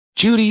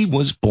Judy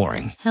was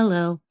boring.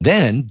 Hello.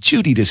 Then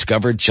Judy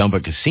discovered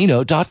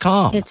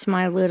ChumbaCasino.com. It's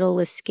my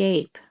little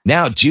escape.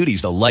 Now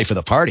Judy's the life of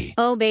the party.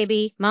 Oh,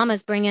 baby,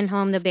 mama's bringing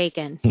home the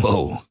bacon.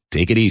 Whoa,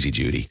 take it easy,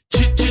 Judy.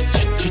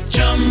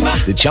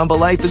 The Chumba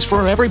life is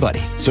for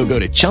everybody. So go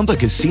to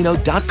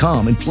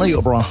ChumbaCasino.com and play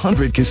over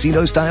 100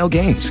 casino-style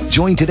games.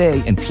 Join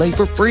today and play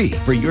for free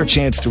for your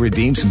chance to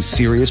redeem some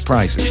serious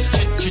prizes.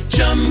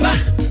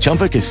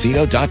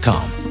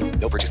 ChumbaCasino.com.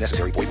 No purchase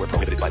necessary. Void where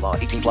prohibited by law.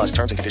 18 plus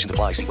terms and conditions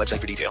apply. See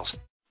website for details.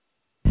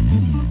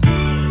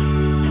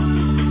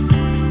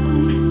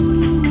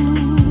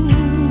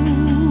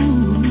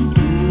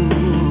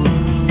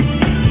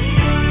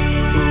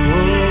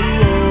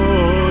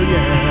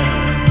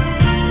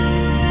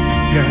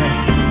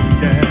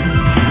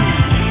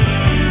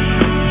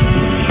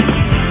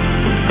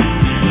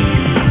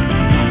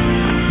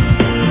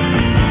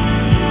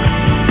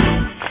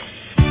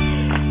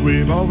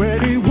 We've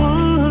already won.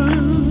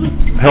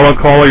 Hello,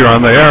 caller. You're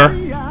on the air.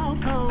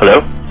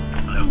 Hello?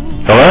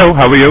 Hello.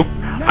 How are you?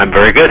 I'm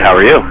very good. How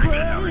are you?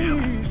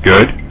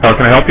 Good. How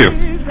can I help you?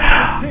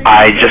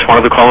 I just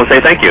wanted to call and say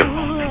thank you.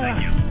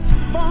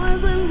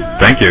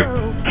 Thank you.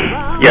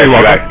 Yes, you're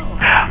welcome.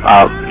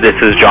 This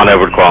is John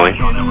Edward calling.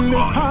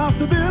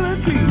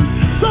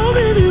 So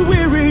many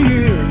weary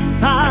years,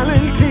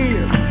 silent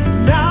tears.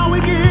 Now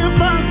we give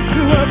birth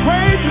to a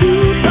great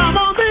new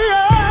time on the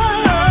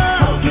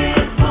earth.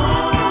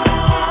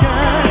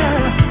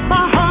 Yeah,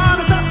 my heart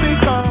is at the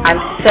door.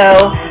 I'm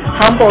so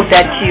humbled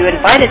that you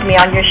invited me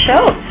on your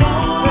show.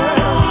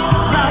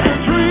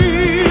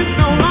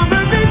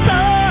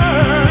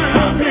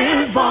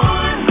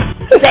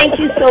 Thank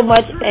you so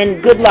much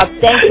and good luck.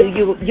 Thank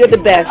you. You're the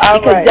best.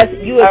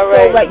 You are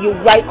so right.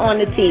 You're right on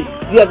the tee.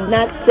 You have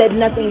not said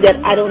nothing that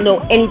I don't know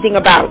anything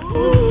about.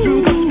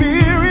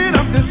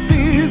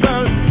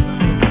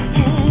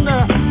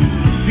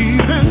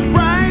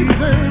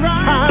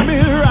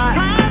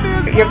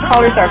 Your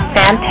colors are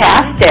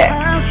fantastic.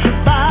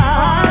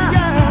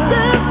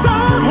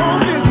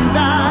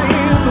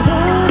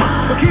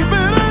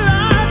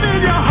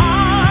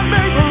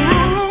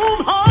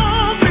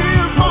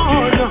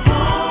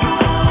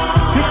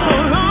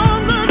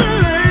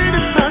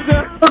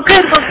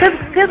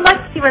 Good luck,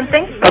 Stephen.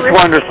 Thanks for That's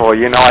wonderful.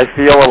 You know, I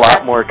feel a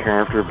lot more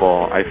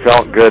comfortable. I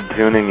felt good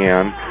tuning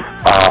in.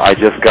 I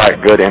just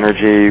got good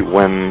energy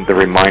when the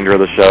reminder of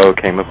the show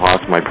came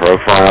across my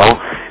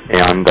profile.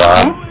 And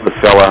the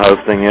fella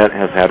hosting it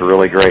has had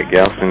really great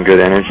guests and good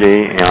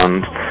energy.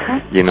 And,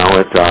 you know,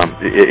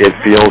 it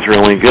feels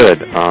really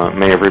good.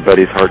 May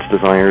everybody's heart's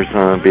desires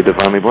be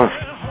divinely blessed.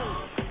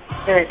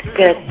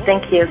 Good.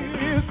 Thank you.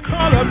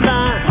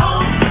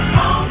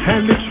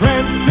 And it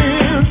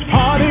transcends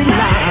party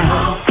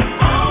lines.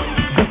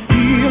 The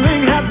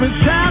feeling has been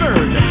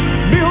shattered.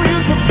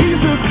 Millions of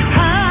pieces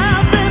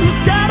have been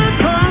scattered.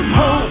 'Cause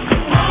hope,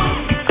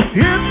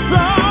 it's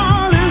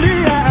all in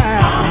the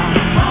air.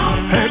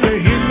 And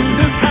in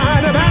this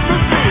kind of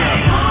atmosphere,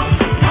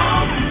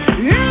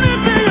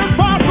 anything is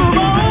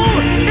possible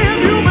if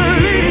you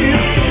believe.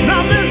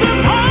 Nothing's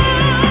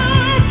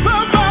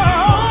impossible.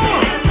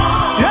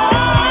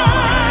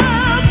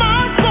 Yeah, my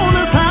soul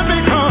is happy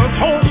 'cause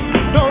hope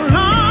no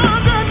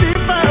longer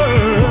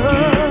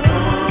defers.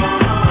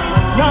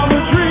 Now the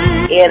dream.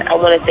 And I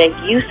want to thank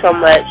you so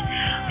much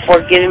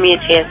for giving me a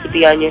chance to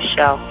be on your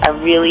show. I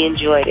really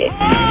enjoyed it.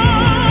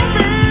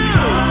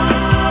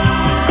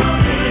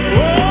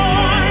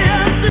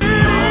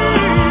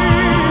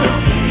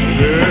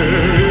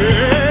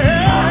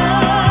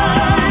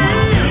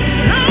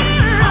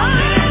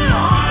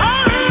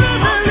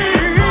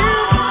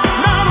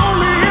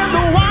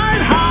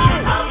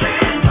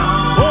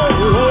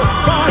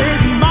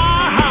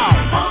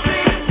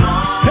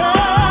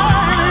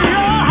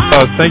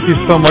 Thank you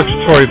so much,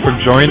 Tori, for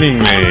joining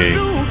me.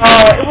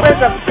 Oh, it was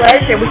a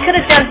pleasure. We could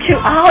have done 2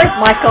 hours,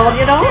 Michael,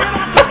 you know?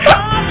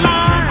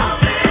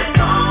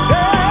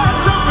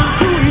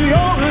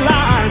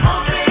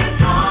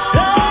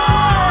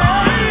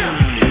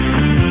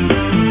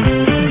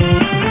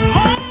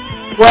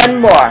 One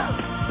more.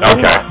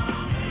 Okay.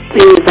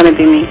 It's going to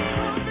be me.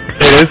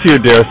 It is you,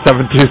 dear,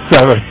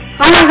 727.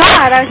 Oh, my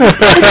God. I was just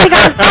thinking I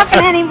was talking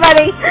to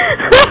anybody.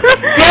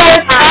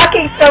 You're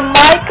talking to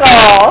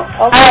Michael.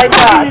 Oh, my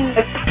God.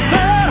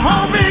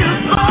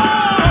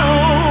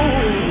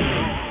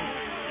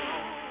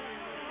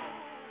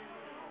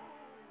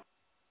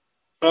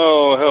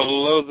 Oh,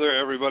 hello there,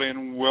 everybody,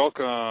 and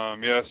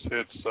welcome. Yes,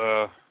 it's,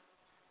 I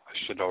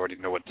should already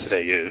know what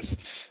today is.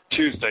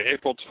 Tuesday,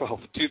 April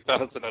 12th,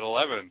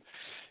 2011.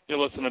 You're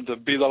listening to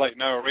Be the Light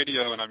Now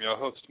Radio, and I'm your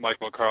host,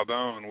 Michael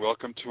Carbone.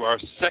 Welcome to our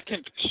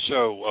second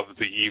show of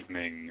the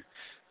evening.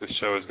 This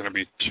show is going to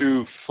be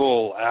 2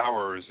 full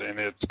hours, and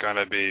it's going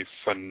to be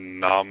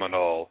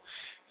phenomenal.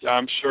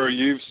 I'm sure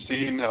you've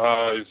seen,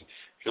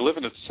 if you live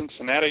in the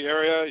Cincinnati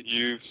area,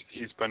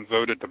 he's been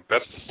voted the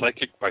best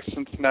psychic by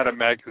Cincinnati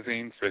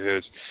Magazine for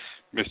his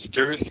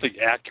mysteriously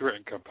accurate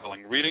and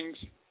compelling readings.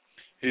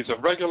 He's a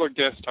regular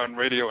guest on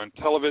radio and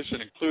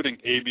television, including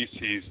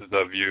ABC's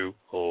The View.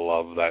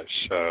 Love that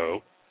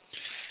show.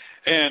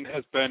 and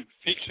has been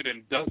featured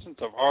in dozens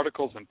of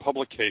articles and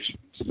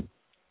publications.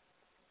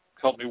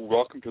 Help me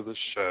welcome to the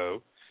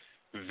show,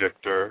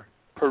 Victor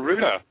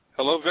Paruta.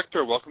 Hello,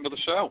 Victor. Welcome to the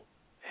show.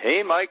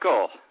 Hey,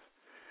 Michael.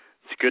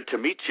 It's good to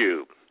meet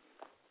you.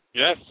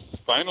 Yes,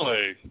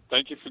 finally.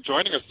 Thank you for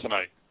joining us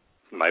tonight.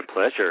 My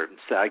pleasure.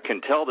 So I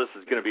can tell this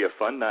is going to be a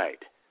fun night.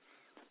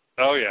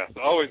 Oh, yes.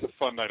 Always a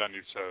fun night on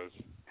these shows.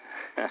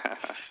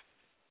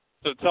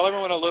 So tell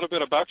everyone a little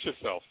bit about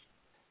yourself.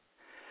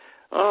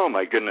 Oh,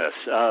 my goodness.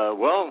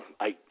 Well,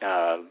 I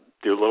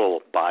do a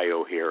little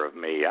bio here of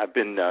me. I've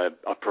been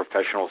a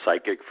professional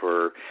psychic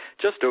for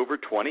just over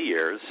 20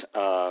 years.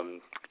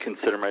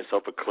 Consider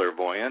myself a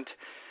clairvoyant,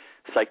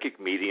 psychic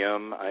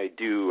medium. I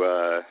do,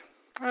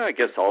 I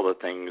guess, all the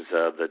things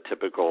the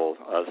typical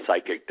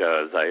psychic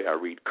does. I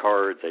read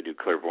cards. I do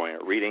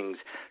clairvoyant readings,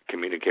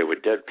 communicate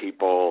with dead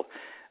people,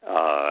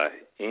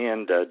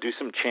 and do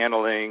some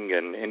channeling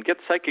and get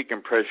psychic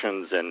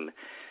impressions and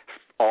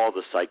all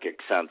the psychic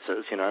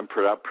senses. You know, I'm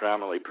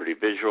predominantly pretty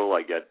visual.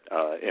 I get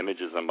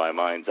images in my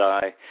mind's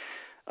eye,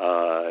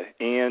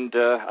 and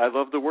I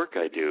love the work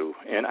I do.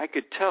 And I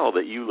could tell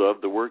that you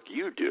love the work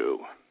you do.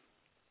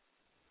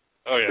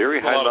 Oh, yeah. Very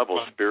high level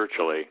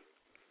spiritually.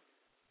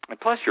 And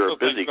plus, you're a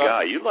busy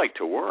guy. You like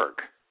to work.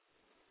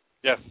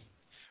 Yes.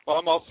 Well,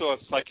 I'm also a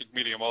psychic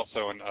medium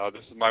also, and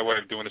this is my way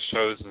of doing the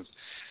shows, is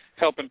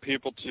helping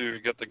people to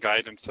get the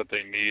guidance that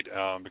they need,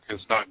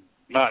 because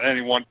not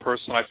any one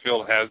person, I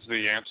feel, has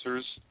the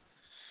answers.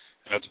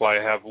 And that's why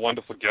I have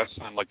wonderful guests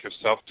on like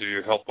yourself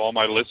to help all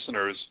my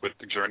listeners with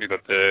the journey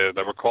that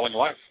we're calling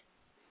life.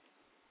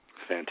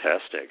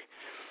 Fantastic.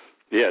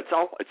 Yeah,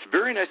 it's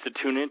very nice to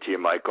tune into you,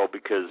 Michael,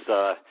 because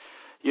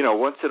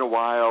once in a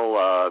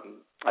while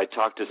I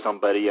talk to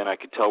somebody and I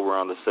could tell we're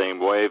on the same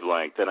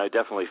wavelength, and I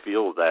definitely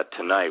feel that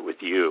tonight with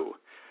you.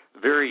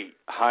 Very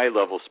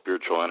high-level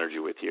spiritual energy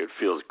with you. It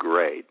feels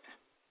great.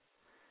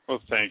 Well,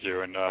 thank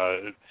you, and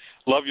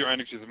love your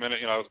energies. A minute,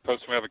 I was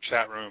posting. We have a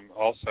chat room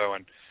also,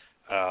 and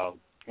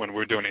when we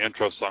were doing the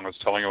intro song, I was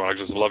telling you I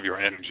just love your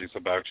energies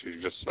about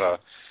you. Just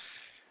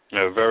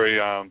very,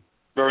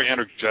 very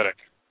energetic.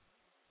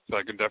 So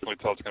I can definitely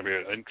tell it's going to be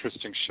an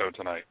interesting show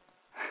tonight.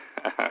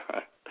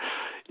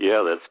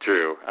 Yeah, that's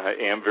true. I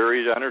am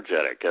very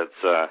energetic.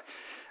 It's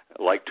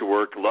like to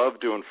work,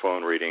 love doing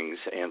phone readings,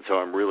 and so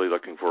I'm really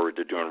looking forward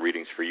to doing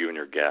readings for you and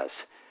your guests.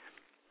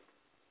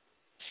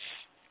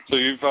 So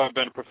you've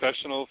been a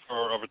professional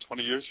for over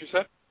 20 years, you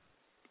said?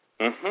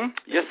 Mm-hmm.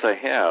 Yes, I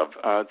have.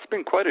 It's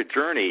been quite a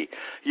journey.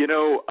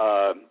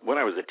 When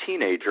I was a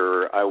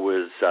teenager, I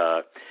was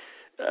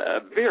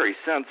very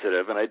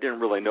sensitive, and I didn't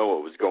really know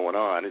what was going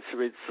on.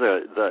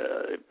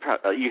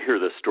 You hear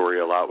this story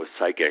a lot with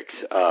psychics.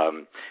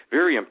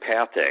 Very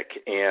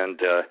empathic, and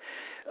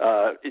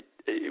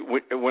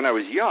when I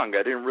was young,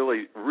 I didn't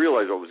really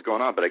realize what was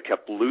going on, but I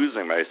kept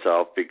losing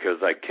myself because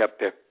I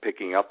kept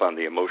picking up on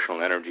the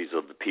emotional energies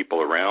of the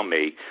people around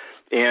me.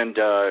 And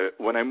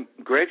when I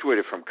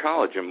graduated from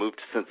college and moved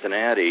to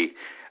Cincinnati,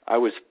 I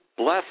was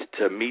blessed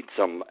to meet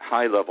some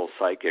high-level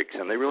psychics,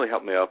 and they really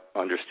helped me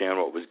understand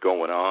what was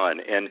going on.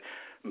 And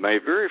my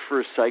very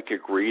first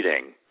psychic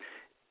reading,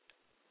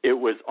 it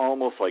was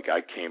almost like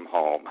I came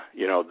home.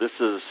 This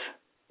is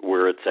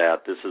where it's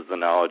at. This is the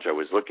knowledge I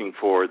was looking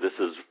for. This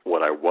is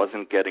what I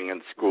wasn't getting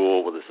in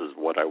school. This is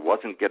what I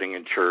wasn't getting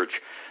in church.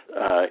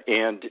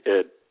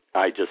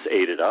 I just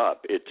ate it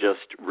up. It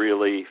just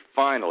really,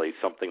 finally,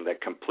 something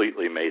that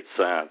completely made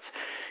sense.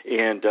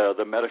 And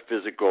the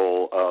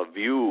metaphysical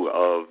view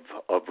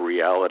of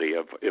reality,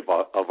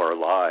 of our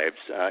lives,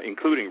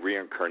 including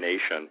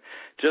reincarnation,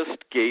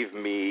 just gave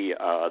me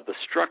the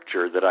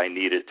structure that I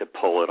needed to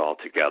pull it all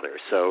together.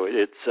 So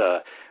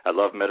I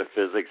love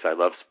metaphysics. I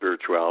love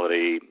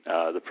spirituality.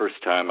 The first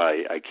time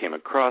I came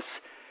across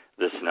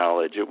this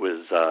knowledge, it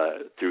was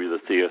through the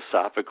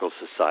Theosophical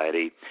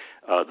Society.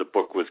 The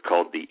book was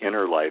called The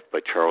Inner Life by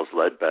Charles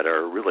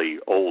Ledbetter, a really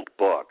old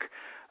book.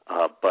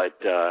 But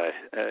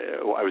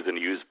I was in a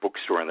used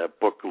bookstore, and that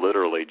book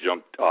literally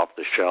jumped off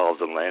the shelves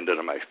and landed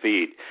on my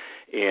feet.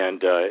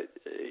 And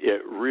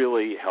it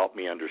really helped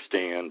me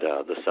understand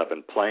the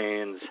seven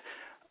planes,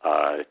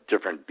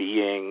 different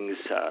beings,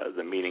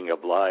 the meaning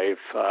of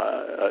life,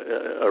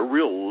 a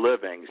real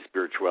living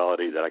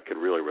spirituality that I could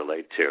really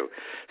relate to.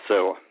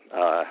 So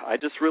I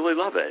just really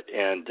love it.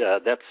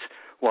 And that's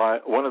why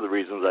one of the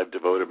reasons I've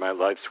devoted my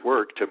life's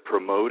work to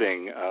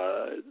promoting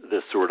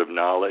this sort of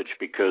knowledge,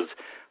 because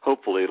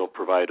hopefully it'll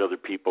provide other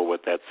people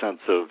with that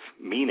sense of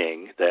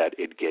meaning that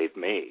it gave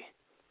me.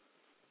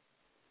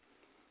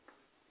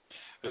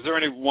 Is there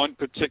any one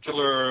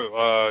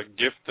particular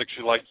gift that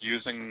you like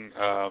using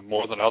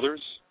more than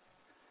others?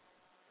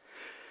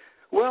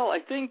 Well, I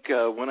think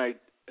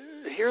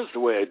here's the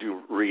way I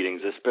do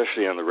readings,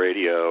 especially on the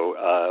radio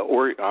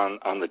or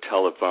on the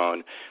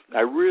telephone.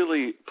 I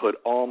really put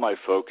all my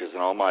focus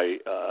and all my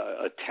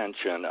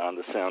attention on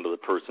the sound of the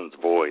person's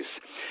voice.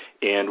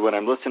 And when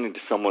I'm listening to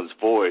someone's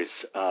voice,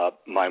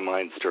 my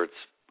mind starts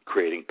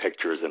creating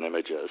pictures and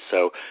images.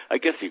 So I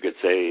guess you could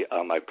say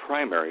my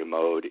primary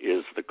mode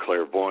is the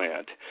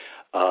clairvoyant.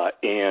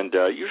 and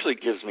usually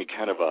gives me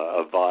kind of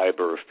a vibe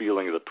or a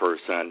feeling of the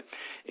person.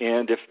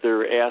 And if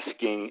they're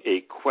asking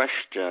a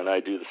question, I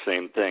do the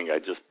same thing. I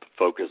just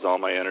focus all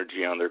my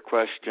energy on their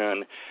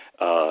question.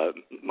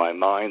 My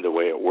mind, the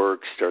way it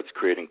works, starts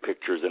creating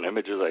pictures and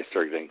images. I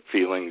start getting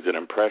feelings and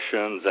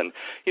impressions. And,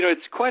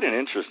 it's quite an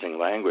interesting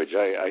language.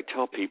 I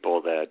tell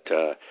people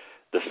that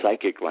the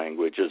psychic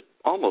language is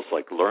almost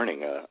like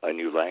learning a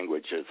new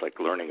language. It's like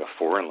learning a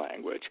foreign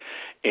language.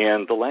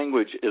 And the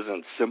language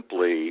isn't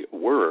simply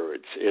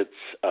words. It's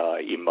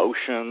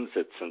emotions,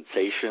 it's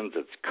sensations,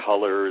 it's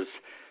colors,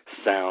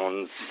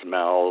 sounds,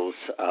 smells,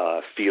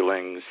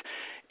 feelings,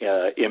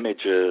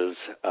 images,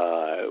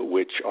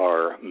 which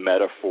are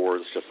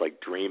metaphors, just like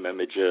dream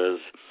images.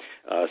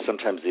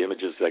 Sometimes the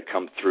images that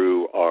come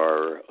through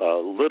are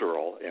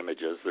literal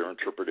images. They're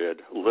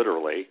interpreted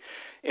literally.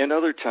 And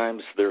other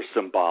times they're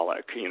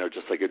symbolic,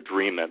 just like a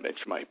dream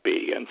image might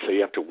be. And so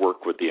you have to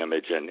work with the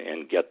image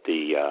and get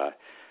divine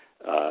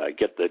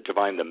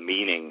the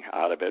meaning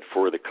out of it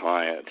for the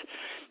client.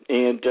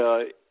 And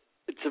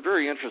it's a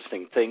very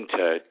interesting thing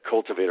to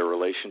cultivate a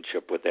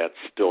relationship with that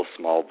still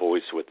small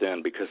voice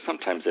within, because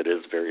sometimes it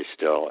is very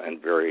still and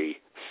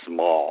very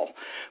small.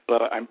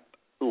 But I'm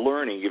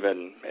learning,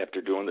 even after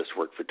doing this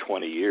work for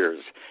 20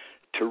 years,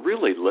 to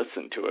really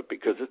listen to it,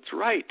 because it's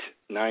right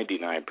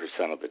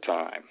 99% of the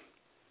time.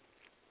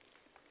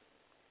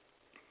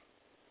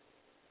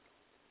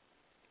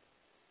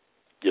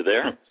 You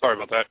there? Sorry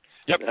about that.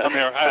 Yep, I'm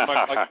here. I had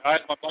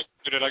my mic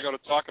muted. I go to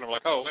talk, and I'm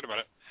like, oh, wait a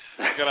minute.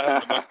 I got to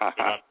have the mic muted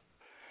on.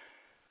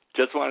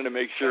 Just wanted to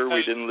make sure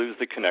we didn't lose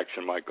the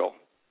connection, Michael.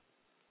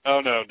 Oh,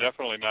 no,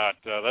 definitely not.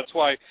 That's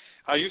why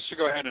I used to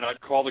go ahead and I'd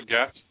call the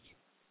guests,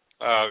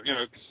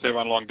 save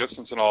on long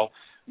distance and all.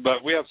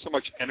 But we have so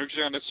much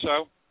energy on this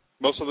show,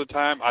 most of the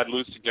time I'd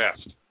lose the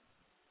guest.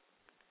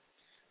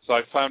 So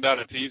I found out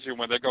it's easier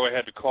when they go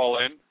ahead to call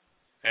in,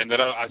 and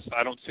that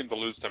I don't seem to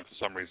lose them for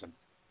some reason.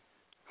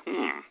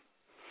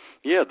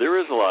 Yeah, there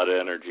is a lot of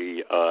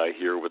energy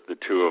here with the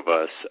two of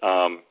us.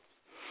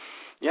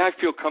 Yeah, I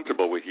feel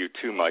comfortable with you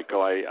too,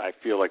 Michael. I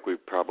feel like we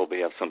probably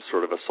have some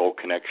sort of a soul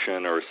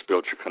connection or a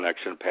spiritual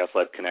connection, past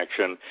life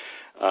connection,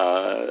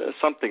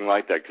 something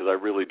like that, because I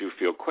really do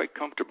feel quite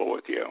comfortable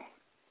with you.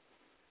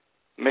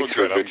 Makes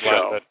for a good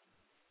show.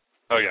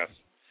 Oh, yes.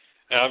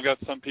 And I've got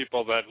some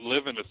people that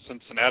live in the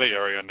Cincinnati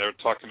area, and they're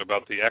talking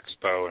about the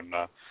expo, and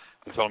I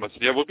told them, I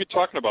said, yeah, we'll be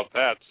talking about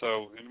that.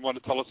 So you want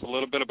to tell us a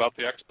little bit about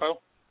the expo?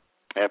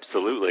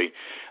 Absolutely.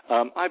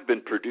 I've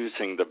been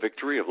producing the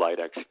Victory of Light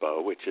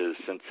Expo, which is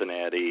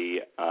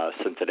Cincinnati's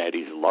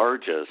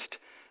largest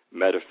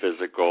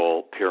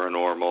metaphysical,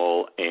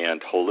 paranormal,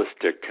 and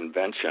holistic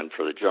convention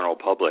for the general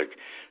public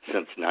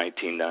since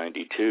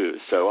 1992.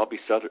 So I'll be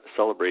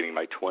celebrating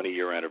my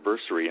 20-year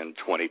anniversary in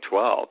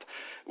 2012,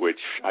 which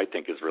I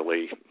think is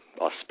really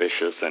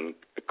auspicious and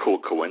a cool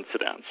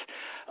coincidence.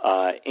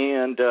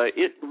 And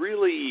it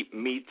really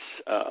meets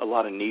a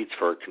lot of needs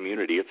for our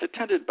community. It's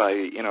attended by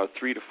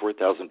 3,000 to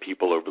 4,000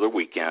 people over the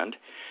weekend,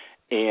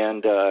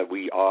 and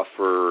we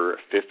offer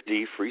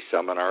 50 free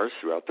seminars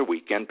throughout the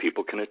weekend.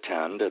 People can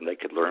attend, and they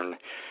could learn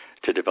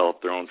to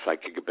develop their own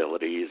psychic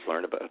abilities,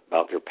 learn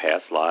about their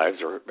past lives,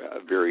 or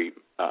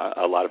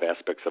a lot of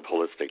aspects of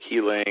holistic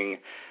healing,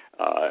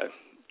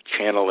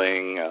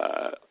 channeling,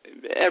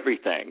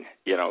 everything,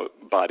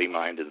 body,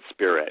 mind, and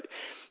spirit.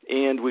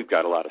 And we've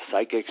got a lot of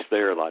psychics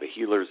there, a lot of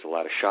healers, a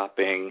lot of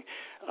shopping,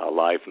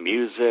 live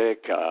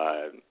music,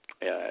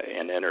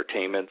 and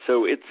entertainment.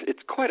 So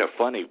it's quite a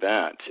fun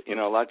event. A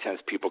lot of times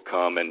people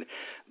come and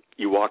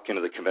you walk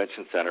into the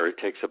convention center. It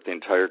takes up the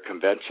entire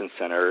convention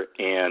center,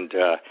 and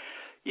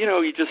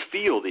you just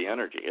feel the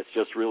energy. It's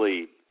just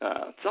really,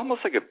 it's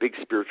almost like a big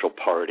spiritual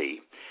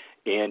party.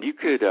 And you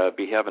could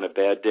be having a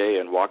bad day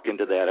and walk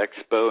into that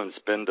expo and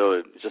spend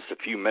just a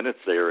few minutes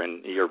there,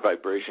 and your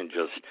vibration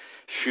just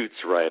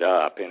shoots right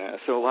up. And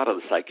so a lot of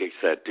the psychics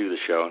that do the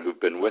show and who've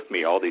been with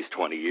me all these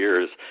 20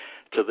 years,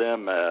 to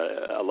them,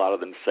 a lot of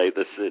them say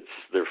it's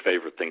their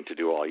favorite thing to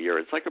do all year.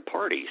 It's like a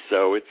party,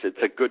 so it's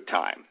a good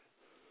time.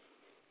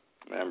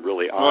 I'm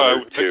really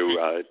honored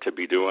to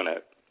be doing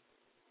it.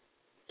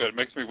 It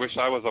makes me wish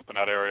I was up in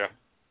that area.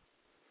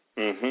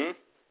 Mm-hmm.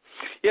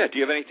 Yeah, do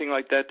you have anything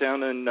like that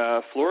down in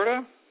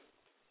Florida?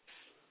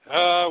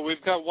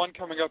 We've got one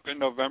coming up in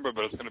November,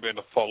 but it's going to be in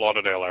the Fort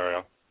Lauderdale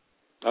area.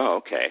 Oh,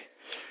 okay.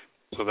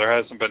 So there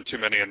hasn't been too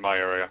many in my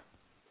area.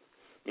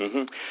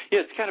 Mm-hmm.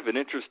 Yeah, it's kind of an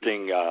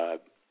interesting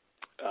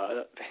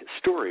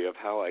story of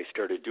how I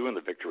started doing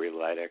the Victory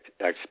Light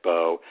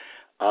Expo.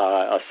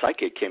 A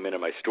psychic came into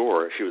my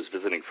store. She was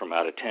visiting from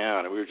out of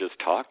town, and we were just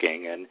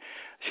talking, and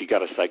she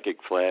got a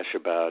psychic flash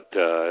about,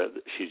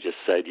 she just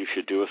said, you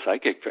should do a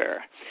psychic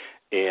fair.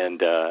 And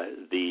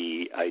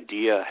the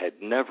idea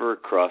had never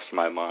crossed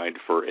my mind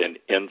for an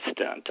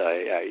instant.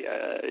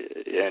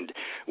 And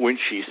when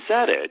she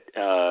said it,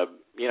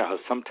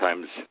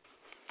 sometimes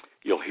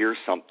you'll hear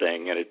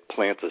something and it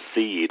plants a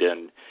seed,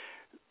 and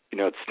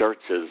it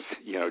starts as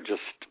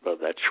just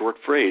that short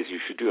phrase, you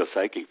should do a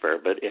psychic fair,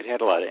 but it had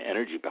a lot of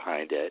energy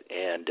behind it.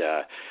 And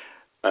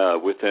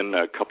within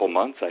a couple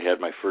months, I had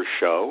my first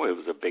show. It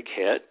was a big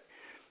hit.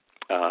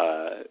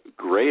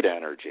 Great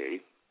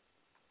energy,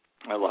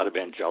 a lot of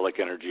angelic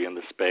energy in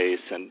the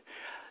space. And,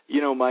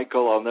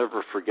 Michael, I'll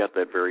never forget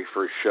that very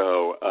first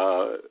show.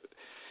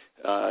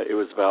 It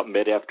was about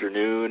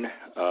mid-afternoon,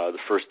 the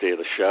first day of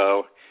the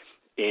show,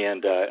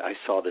 and I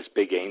saw this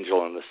big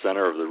angel in the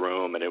center of the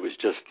room, and it was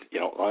just,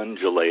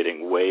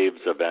 undulating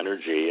waves of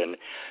energy, and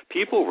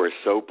people were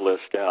so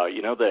blissed out.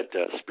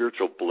 That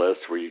spiritual bliss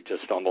where you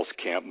just almost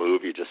can't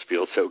move, you just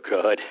feel so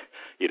good,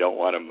 you don't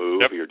want to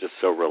move, You're just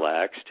so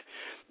relaxed,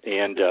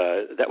 and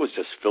that was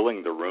just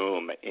filling the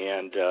room,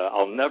 and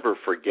I'll never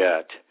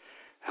forget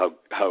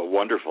how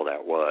wonderful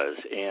that was.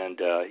 And,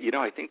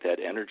 I think that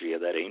energy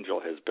of that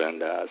angel has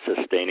been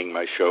sustaining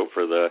my show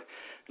for the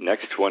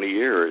next 20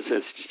 years.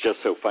 It's just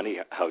so funny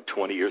how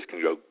 20 years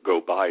can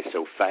go by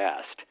so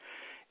fast.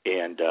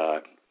 And,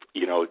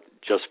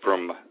 just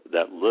from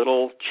that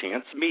little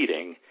chance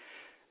meeting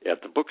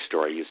at the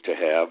bookstore I used to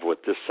have with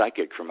this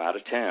psychic from out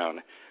of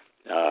town,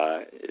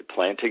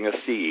 planting a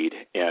seed,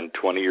 and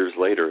 20 years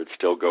later it's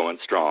still going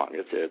strong.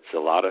 It's a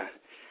lot of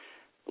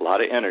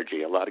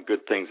energy, a lot of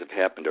good things have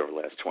happened over the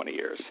last 20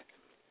 years.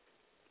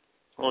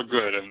 Well,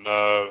 good, and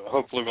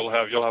hopefully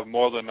you'll have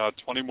more than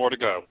 20 more to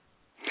go.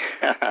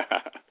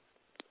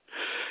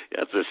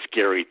 That's a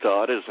scary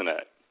thought, isn't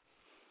it?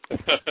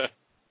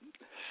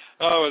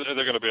 Oh,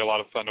 they're going to be a lot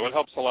of fun. It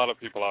helps a lot of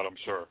people out, I'm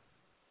sure.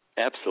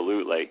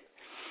 Absolutely.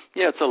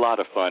 Yeah, it's a lot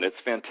of fun. It's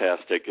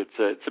fantastic. It's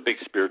a big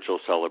spiritual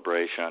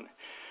celebration,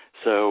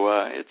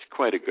 so it's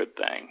quite a good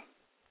thing.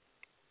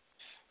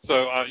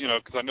 So,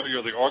 because I know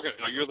you're the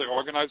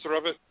organizer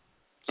of it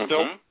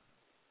still?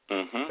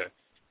 Mm-hmm. Okay.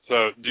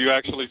 So do you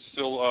actually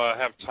still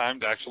have time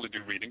to actually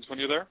do readings when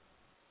you're there?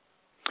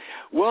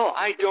 Well,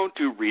 I don't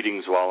do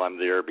readings while I'm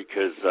there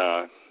because,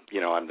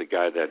 I'm the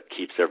guy that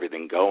keeps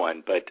everything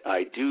going. But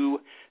I do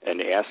an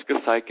Ask a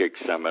Psychic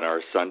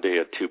seminar Sunday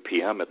at 2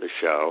 p.m. at the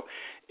show,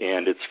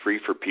 and it's free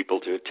for people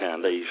to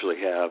attend. I usually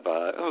have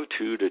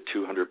 200 to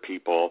 200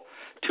 people,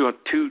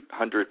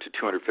 200 to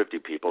 250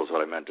 people is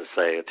what I meant to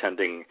say,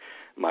 attending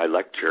my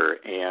lecture,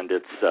 and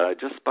it's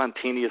just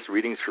spontaneous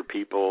readings for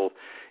people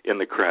in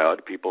the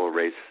crowd. People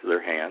raise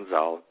their hands.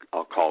 I'll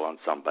call on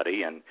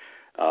somebody, and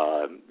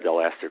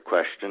they'll ask their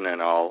question,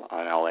 and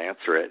I'll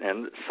answer it.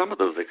 And some of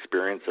those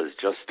experiences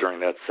just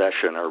during that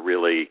session are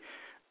really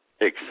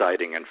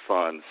exciting and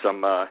fun.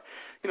 Some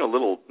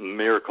little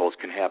miracles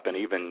can happen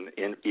even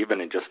in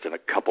just in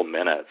a couple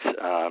minutes.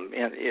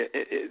 And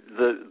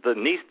the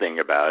neat thing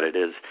about it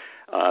is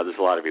there's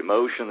a lot of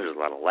emotion, there's a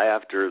lot of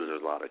laughter,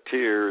 there's a lot of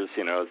tears.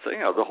 It's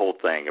the whole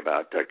thing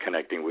about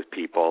connecting with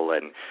people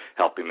and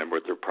helping them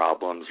with their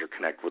problems or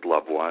connect with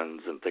loved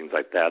ones and things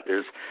like that.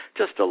 There's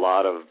just a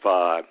lot of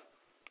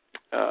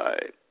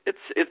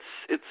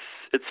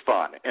it's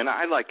fun, and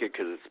I like it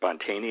because it's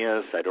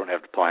spontaneous. I don't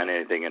have to plan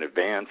anything in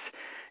advance.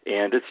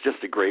 And it's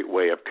just a great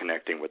way of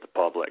connecting with the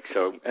public.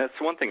 So that's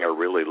one thing I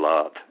really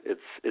love.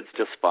 It's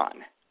just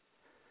fun.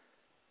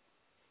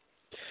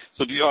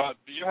 So you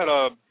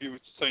were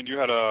saying you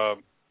had a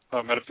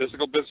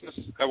metaphysical business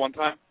at one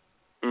time?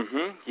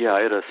 Mm-hmm. Yeah,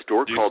 I had a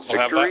store called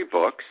Victory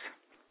Books.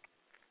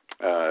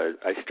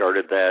 I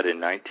started that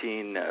in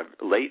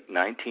late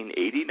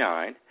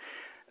 1989.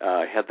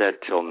 I had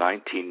that till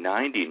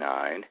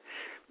 1999,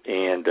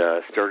 and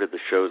started the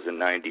shows in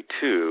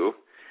 92.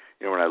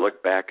 When I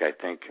look back, I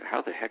think,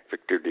 how the heck,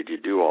 Victor, did you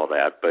do all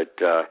that? But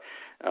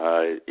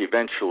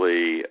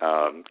eventually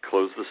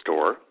closed the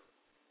store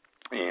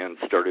and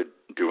started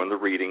doing the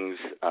readings,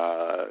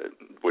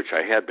 which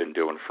I had been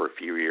doing for a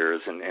few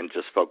years, and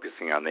just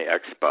focusing on the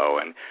expo.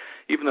 And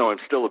even though I'm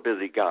still a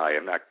busy guy,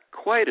 I'm not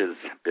quite as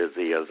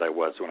busy as I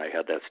was when I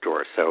had that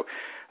store. So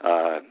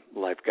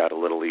life got a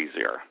little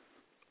easier.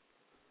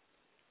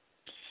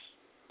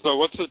 So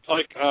what's it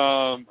like,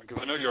 because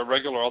I know you're a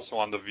regular also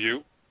on The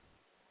View.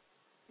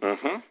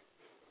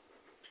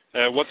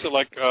 Mm-hmm. What's it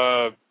like?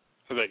 Are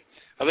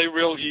they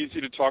real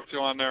easy to talk to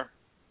on there?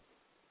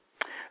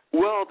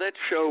 Well, that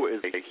show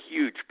is a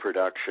huge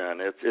production.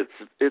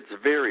 It's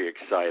very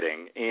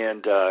exciting,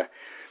 and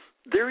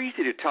they're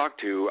easy to talk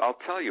to. I'll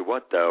tell you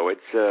what, though,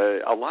 it's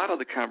a lot of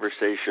the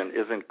conversation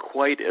isn't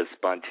quite as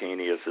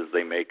spontaneous as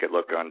they make it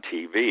look on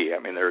TV. I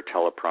mean, there are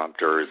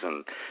teleprompters,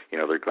 and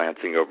they're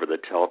glancing over the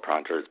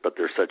teleprompters, but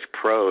they're such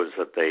pros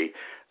that they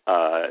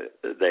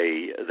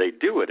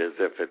do it as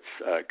if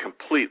it's a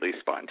completely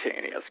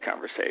spontaneous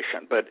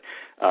conversation. But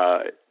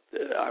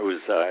I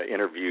was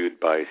interviewed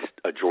by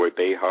Joy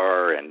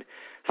Behar and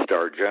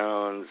Star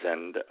Jones,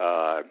 and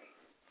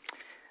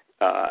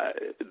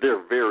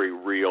they're very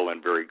real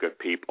and very good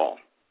people.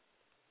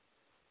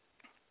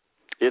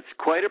 It's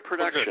quite a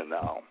production,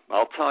 though.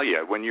 I'll tell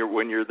you, when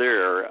you're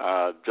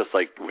there, just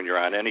like when you're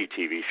on any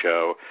TV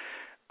show,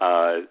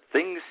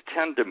 things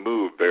tend to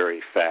move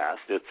very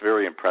fast. It's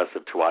very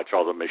impressive to watch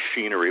all the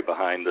machinery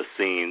behind the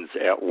scenes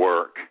at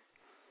work.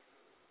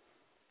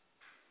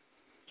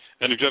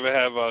 And did you ever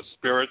have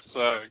spirits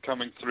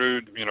coming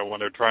through, when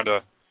they're trying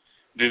to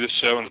do this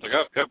show, and it's like,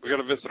 oh, yep, we got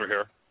a visitor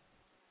here?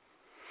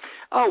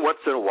 Oh, once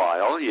in a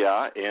while,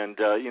 yeah. And,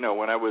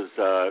 when I was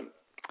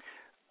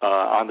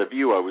on The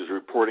View, I was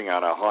reporting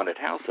on a haunted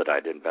house that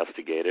I'd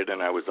investigated,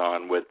 and I was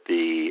on with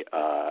the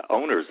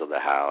owners of the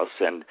house,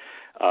 and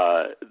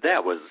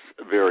that was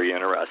very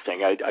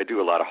interesting. I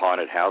do a lot of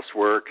haunted house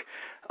work.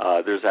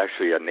 There's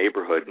actually a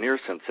neighborhood near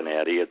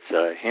Cincinnati.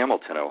 It's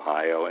Hamilton,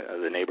 Ohio.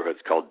 The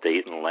neighborhood's called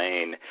Dayton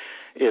Lane.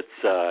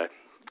 It's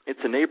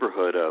a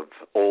neighborhood of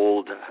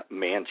old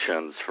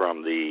mansions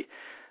from the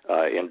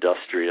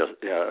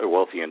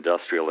wealthy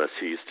industrialists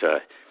who used to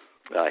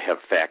have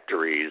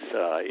factories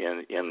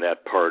in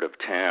that part of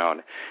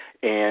town.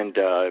 And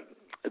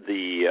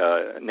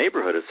the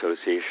neighborhood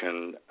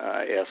association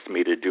asked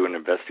me to do an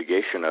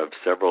investigation of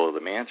several of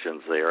the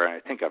mansions there.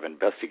 I think I've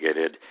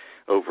investigated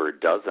over a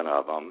dozen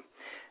of them.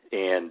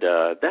 And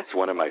that's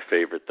one of my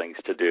favorite things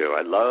to do.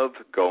 I love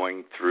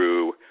going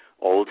through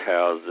old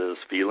houses,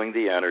 feeling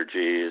the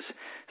energies,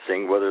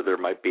 seeing whether there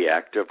might be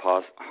active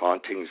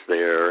hauntings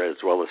there, as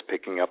well as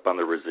picking up on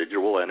the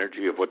residual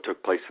energy of what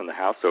took place in the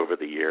house over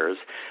the years.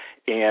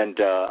 And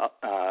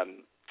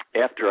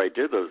after I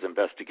did those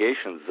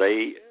investigations,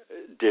 they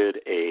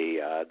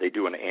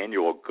do an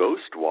annual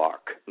ghost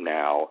walk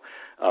now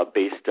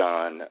based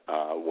on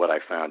what I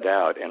found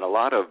out. And a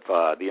lot of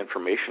the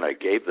information I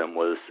gave them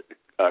was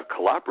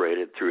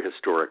collaborated through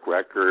historic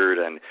record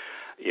and,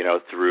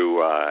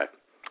 through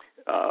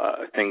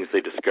things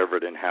they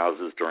discovered in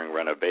houses during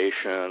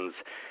renovations.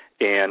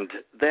 And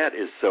that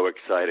is so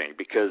exciting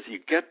because you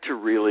get to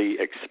really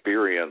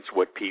experience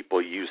what people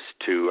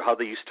how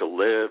they used to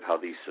live, how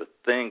they used to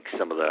think,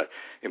 some of the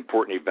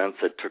important events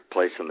that took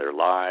place in their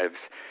lives.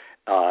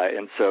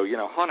 And so,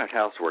 haunted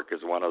house work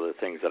is one of the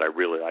things that I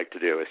really like to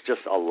do. It's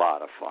just a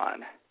lot of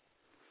fun.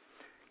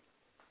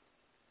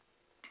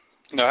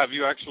 Now, have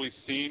you actually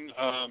seen,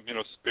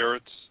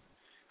 spirits?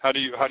 How do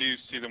you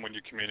see them when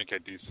you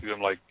communicate? Do you see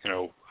them like,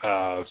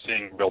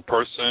 seeing a real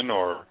person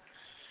or?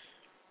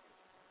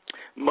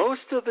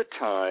 Most of the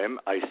time,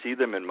 I see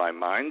them in my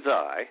mind's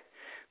eye,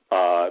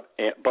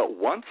 but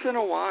once in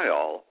a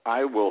while,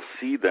 I will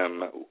see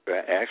them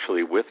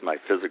actually with my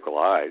physical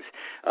eyes.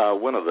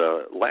 One of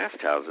the last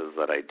houses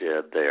that I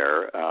did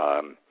there,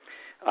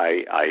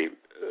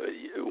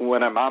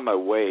 when I'm on my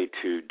way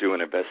to do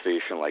an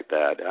investigation like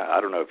that, I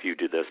don't know if you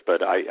do this,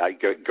 but I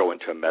go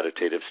into a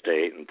meditative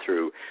state, and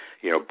through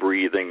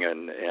breathing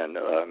and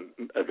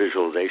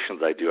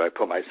visualizations I do, I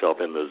put myself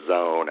in the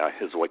zone.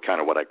 Is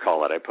what I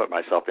call it. I put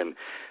myself in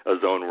a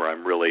zone where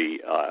I'm really,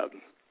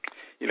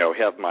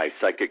 have my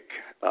psychic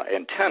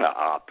antenna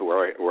up,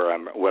 where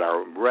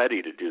I'm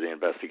ready to do the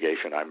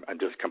investigation. I'm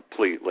just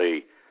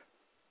completely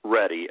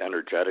ready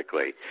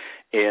energetically,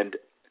 and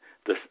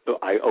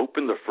I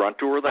opened the front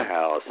door of the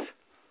house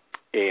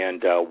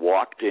and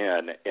walked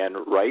in, and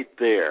right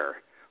there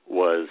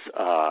was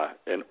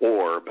an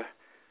orb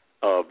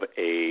of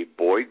a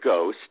boy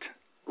ghost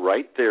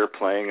right there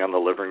playing on the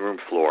living room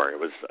floor. It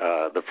was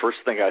the first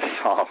thing I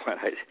saw when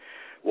I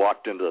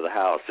walked into the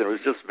house. And it was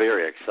just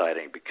very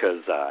exciting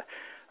because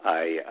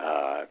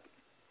I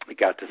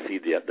got to see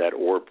that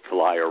orb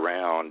fly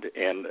around,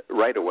 and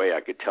right away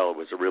I could tell it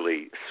was a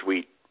really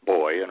sweet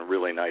boy and a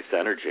really nice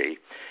energy.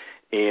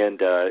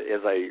 And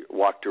as I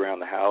walked around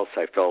the house,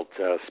 I felt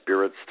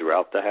spirits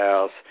throughout the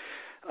house,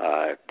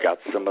 got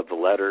some of the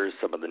letters,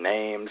 some of the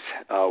names.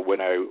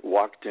 When I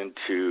walked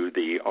into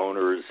the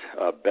owner's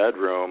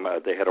bedroom,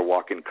 they had a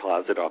walk-in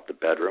closet off the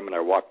bedroom, and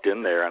I walked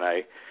in there, and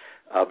I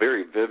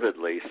very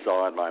vividly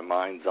saw in my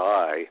mind's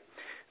eye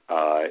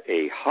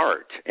a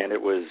heart. And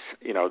it was,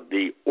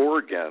 the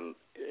organ,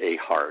 a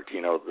heart,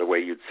 the way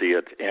you'd see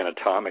it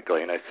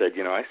anatomically. And I said,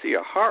 I see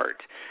a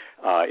heart.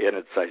 And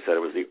I said it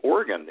was the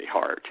organ, the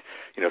heart.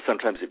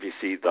 Sometimes if you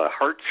see the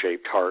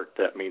heart-shaped heart,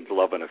 that means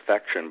love and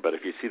affection. But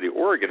if you see the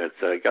organ,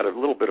 it's got a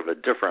little bit of a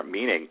different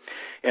meaning.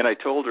 And I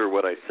told her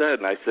what I said,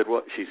 and I said,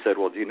 she said,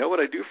 well, do you know what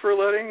I do for a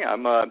living?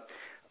 I'm a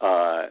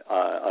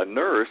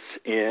nurse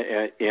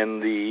in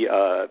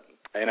the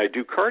and I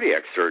do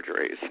cardiac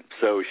surgeries.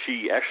 So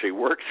she actually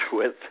works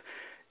with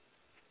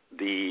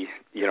the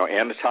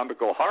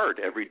anatomical heart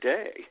every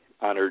day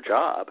on her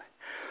job.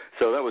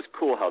 So that was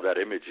cool how that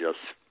image just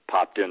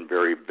popped in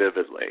very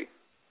vividly.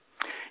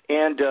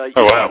 And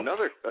wow.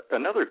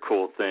 Another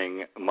cool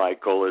thing,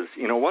 Michael, is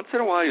once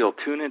in a while you'll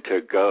tune into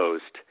a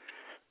ghost,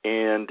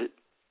 and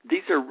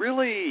these are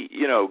really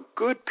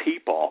good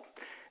people,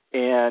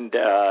 and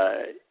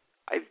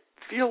I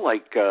feel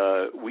like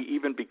we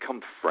even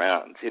become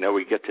friends.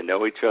 We get to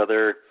know each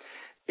other,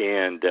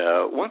 and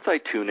once I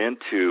tune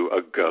into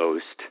a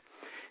ghost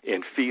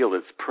and feel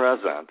its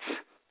presence,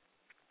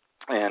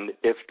 and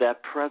if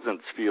that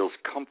presence feels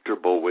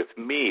comfortable with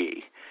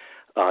me,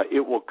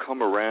 it will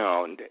come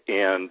around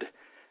and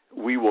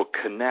we will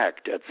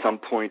connect at some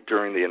point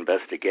during the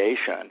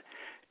investigation.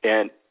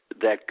 And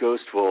that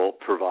ghost will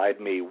provide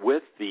me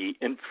with the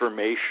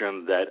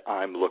information that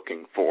I'm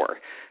looking for.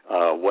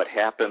 What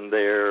happened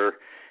there,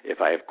 if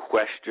I have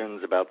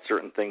questions about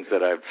certain things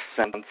that I've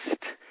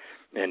sensed,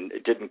 and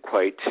didn't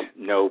quite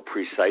know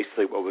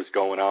precisely what was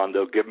going on,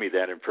 they'll give me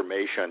that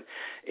information.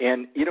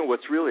 And,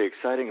 what's really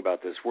exciting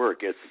about this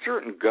work is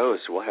certain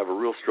ghosts will have a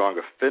real strong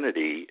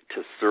affinity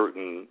to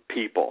certain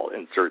people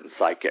and certain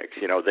psychics.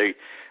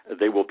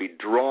 They will be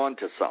drawn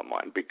to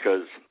someone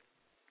because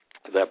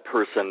that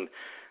person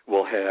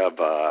will have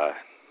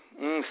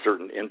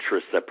certain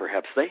interests that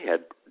perhaps they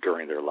had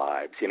during their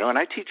lives. And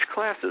I teach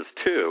classes,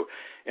 too,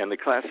 and the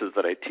classes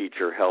that I teach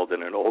are held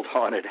in an old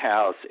haunted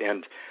house,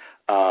 and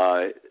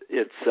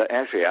it's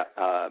actually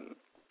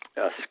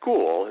a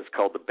school. It's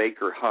called the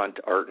Baker Hunt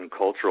Art and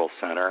Cultural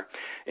Center,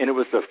 and it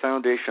was a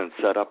foundation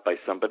set up by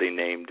somebody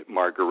named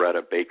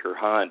Margaretta Baker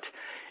Hunt.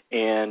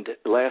 And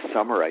last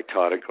summer I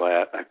taught a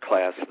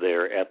class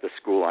there at the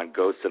school on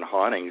ghosts and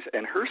hauntings,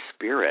 and her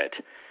spirit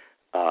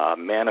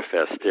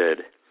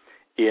manifested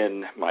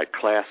in my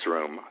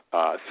classroom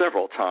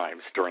several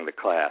times during the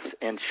class.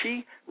 And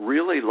she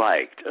really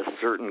liked a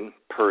certain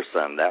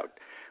person that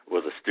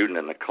was a student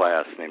in the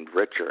class named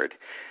Richard.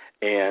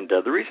 And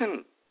the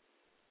reason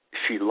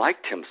she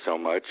liked him so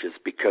much is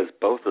because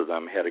both of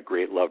them had a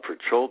great love for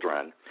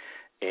children.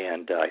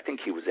 And I think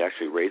he was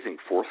actually raising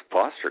 4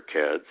 foster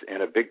kids,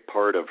 and a big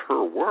part of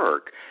her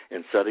work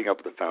in setting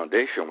up the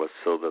foundation was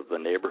so that the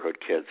neighborhood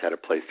kids had a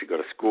place to go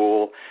to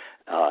school,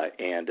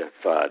 and if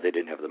they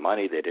didn't have the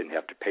money, they didn't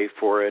have to pay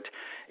for it.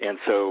 And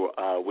so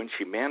when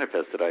she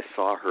manifested, I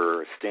saw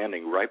her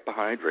standing right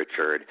behind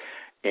Richard,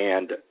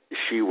 and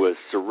she was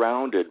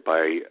surrounded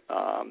by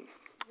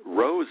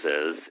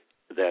roses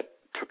that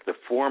took the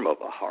form of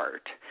a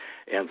heart.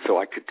 And so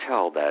I could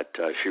tell that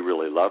she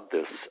really loved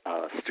this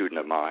student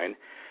of mine.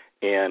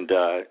 And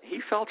he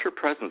felt her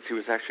presence. He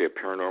was actually a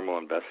paranormal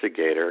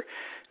investigator.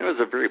 It was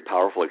a very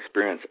powerful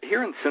experience.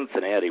 Here in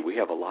Cincinnati, we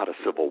have a lot of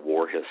Civil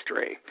War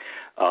history.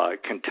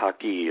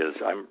 Kentucky is,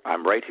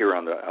 I'm right here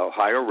on the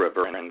Ohio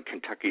River, and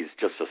Kentucky's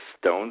just a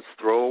stone's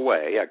throw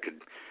away. I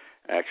could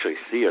actually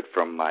see it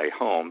from my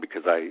home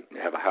because I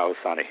have a house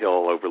on a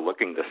hill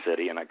overlooking the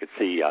city, and I could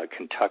see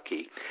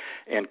Kentucky.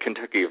 And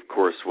Kentucky, of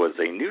course, was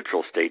a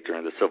neutral state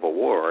during the Civil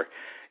War,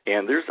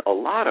 and there's a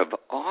lot of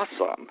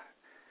awesome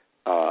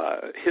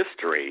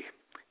history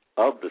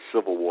of the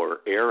Civil War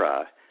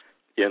era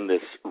in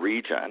this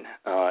region,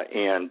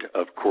 and,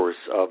 of course,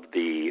 of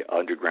the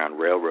Underground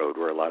Railroad,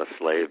 where a lot of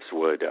slaves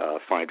would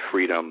find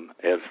freedom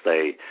as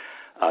they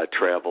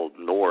traveled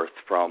north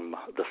from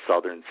the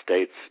southern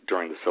states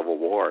during the Civil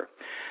War.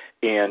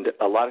 And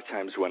a lot of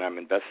times when I'm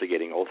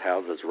investigating old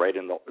houses right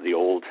in the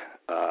old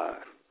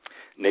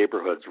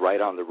neighborhoods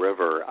right on the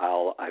river,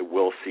 I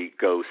will see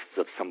ghosts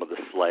of some of the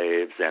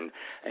slaves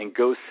and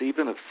ghosts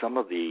even of some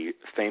of the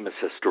famous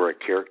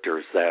historic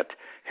characters that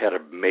had a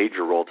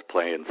major role to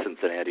play in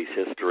Cincinnati's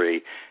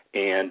history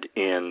and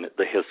in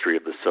the history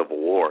of the Civil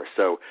War.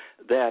 So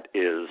that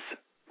is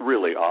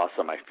really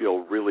awesome. I feel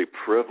really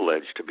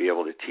privileged to be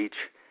able to teach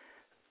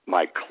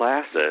my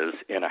classes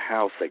in a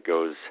house that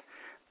goes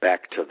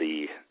back to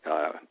the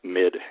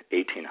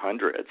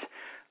mid-1800s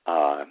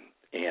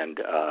and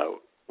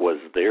was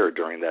there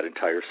during that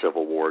entire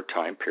Civil War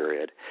time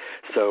period.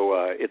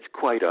 So it's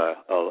quite a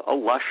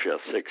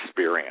luscious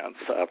experience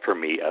for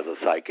me as a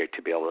psychic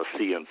to be able to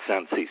see and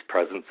sense these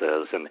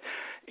presences and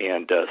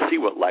see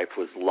what life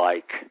was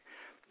like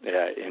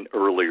in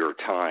earlier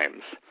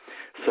times.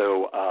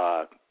 So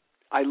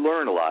I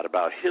learn a lot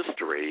about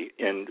history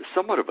in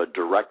somewhat of a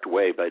direct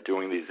way by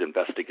doing these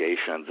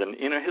investigations, and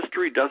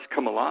history does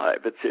come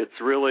alive.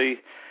 It's really,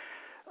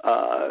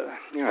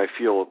 I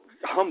feel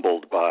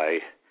humbled by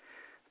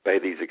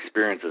these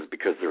experiences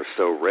because they're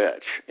so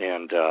rich,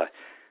 and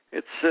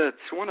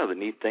it's one of the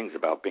neat things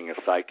about being a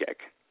psychic.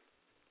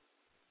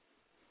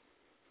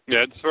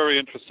 Yeah, it's very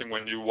interesting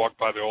when you walk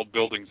by the old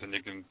buildings and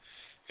you can,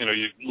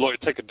 you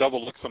take a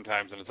double look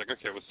sometimes, and it's like,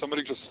 okay, was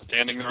somebody just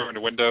standing there in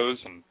the windows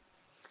and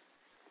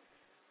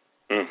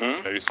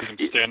mm-hmm.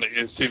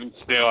 You see them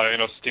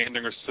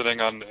standing or sitting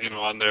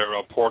on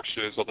their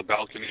porches or the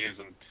balconies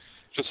and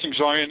just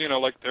enjoying,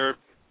 like they're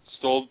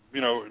still,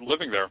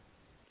 living there.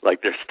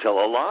 Like they're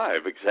still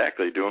alive,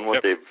 exactly, doing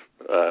what they've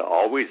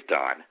always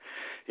done.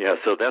 Yeah,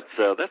 so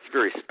that's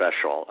very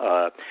special.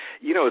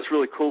 It's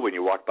really cool when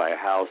you walk by a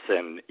house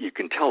and you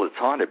can tell it's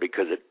haunted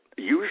because it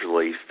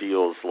usually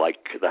feels like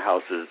the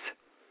house is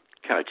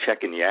kind of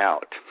checking you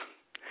out.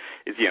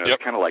 It's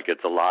kind of like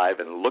it's alive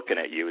and looking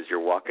at you as you're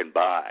walking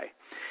by.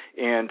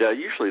 And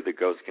usually the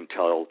ghost can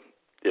tell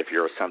if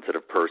you're a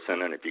sensitive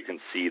person and if you can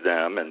see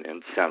them and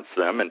sense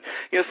them. And,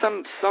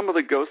 some of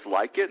the ghosts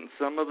like it and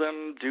some of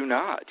them do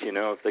not.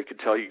 If they could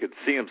tell you could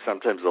see them,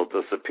 sometimes they'll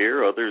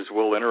disappear. Others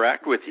will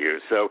interact with you.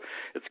 So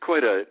it's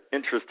quite an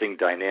interesting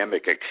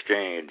dynamic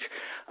exchange.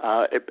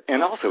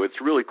 And also it's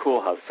really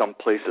cool how some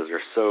places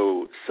are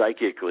so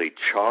psychically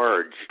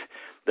charged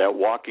that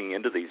walking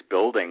into these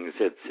buildings,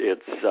 it's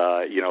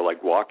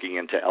like walking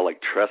into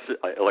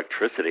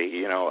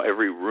electricity.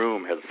 Every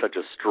room has such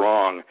a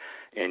strong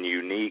and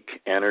unique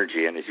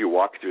energy, and as you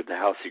walk through the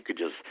house, you could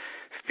just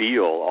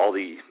feel all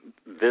the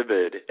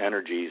vivid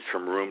energies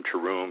from room to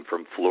room,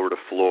 from floor to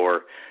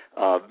floor.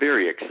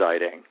 Very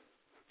exciting.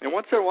 And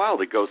once in a while,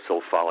 the ghosts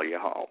will follow you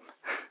home.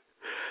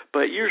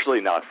 but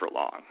usually not for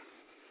long.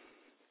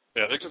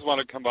 Yeah, they just want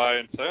to come by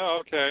and say,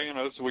 oh, okay,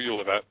 this is where you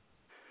live at.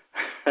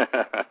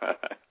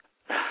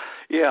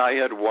 Yeah, I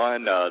had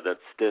one that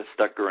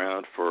stuck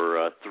around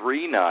for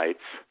 3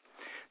 nights.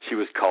 She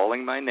was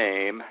calling my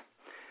name.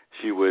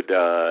 She would,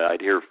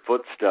 I'd hear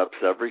footsteps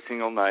every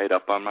single night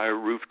up on my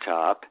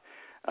rooftop,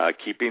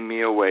 keeping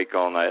me awake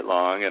all night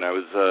long, and I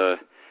was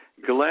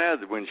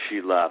glad when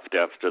she left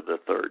after the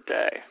 3rd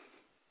day.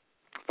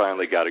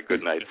 Finally got a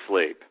good night's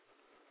sleep.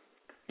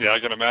 Yeah, I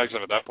can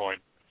imagine at that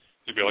point.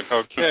 You'd be like,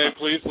 okay,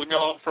 please leave me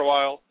alone for a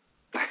while.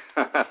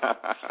 I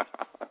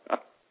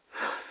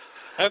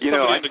had somebody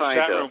in the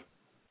chat room.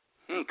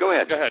 Go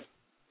ahead. Go ahead.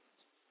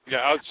 Yeah,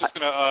 I was just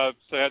going to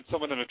say I had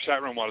someone in the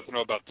chat room wanted to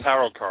know about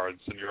tarot cards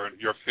and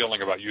your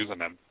feeling about using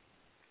them.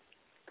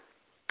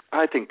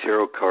 I think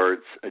tarot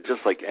cards,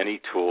 just like any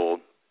tool,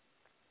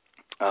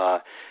 I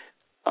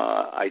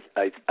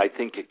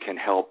think it can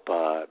help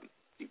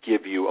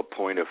give you a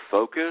point of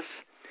focus.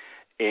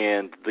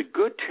 And the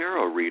good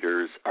tarot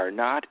readers are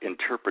not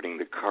interpreting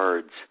the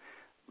cards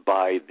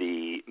by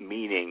the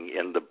meaning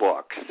in the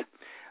books.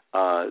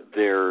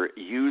 They're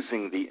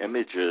using the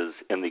images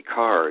in the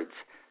cards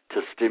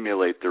to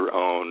stimulate their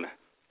own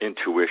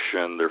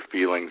intuition, their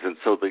feelings, and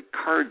so the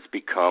cards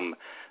become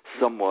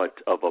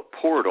somewhat of a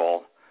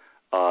portal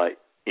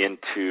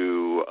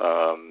into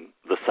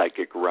the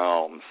psychic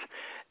realms.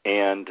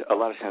 And a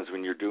lot of times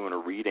when you're doing a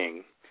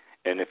reading,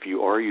 and if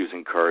you are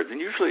using cards, and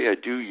usually I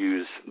do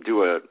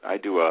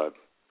a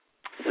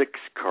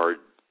 6-card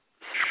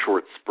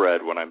short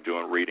spread when I'm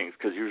doing readings,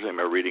 because usually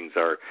my readings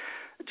are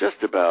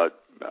just about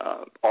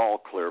all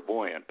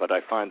clairvoyant, but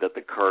I find that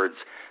the cards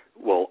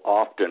will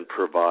often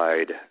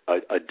provide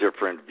a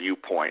different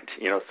viewpoint.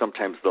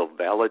 Sometimes they'll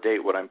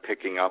validate what I'm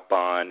picking up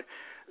on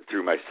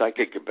through my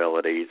psychic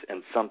abilities,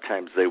 and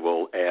sometimes they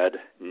will add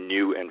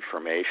new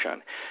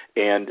information.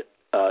 And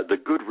the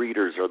good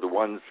readers are the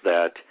ones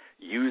that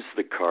use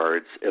the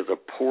cards as a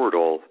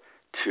portal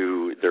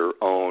to their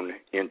own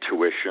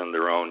intuition,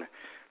 their own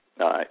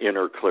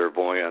inner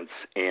clairvoyance,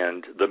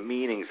 and the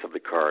meanings of the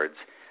cards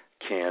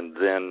can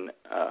then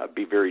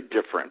be very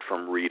different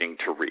from reading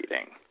to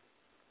reading.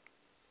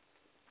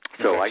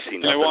 So I see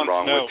nothing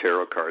wrong with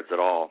tarot cards at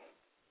all.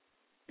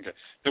 Okay.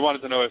 They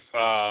wanted to know if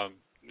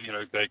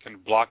they can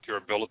block your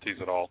abilities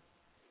at all.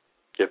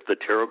 If the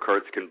tarot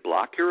cards can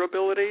block your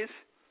abilities?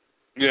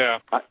 Yeah.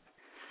 But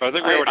I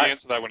think we already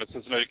answered that when it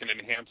says no, you can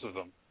enhance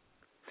them.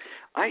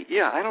 I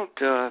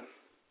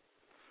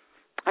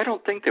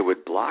don't think they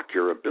would block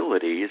your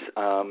abilities.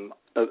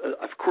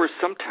 Of course,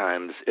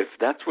 sometimes if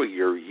that's what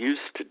you're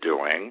used to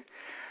doing,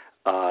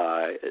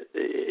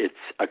 it's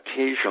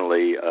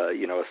occasionally, a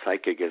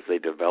psychic, as they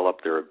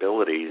develop their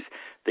abilities,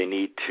 they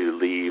need to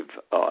leave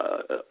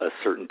a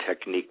certain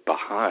technique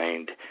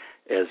behind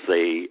as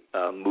they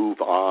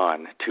move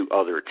on to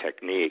other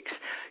techniques.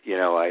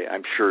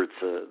 I'm sure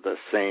it's the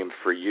same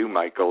for you,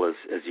 Michael, as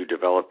you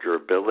develop your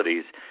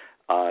abilities.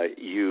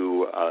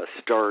 You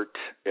start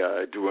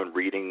doing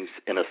readings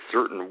in a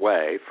certain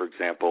way, for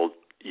example,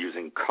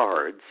 using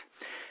cards.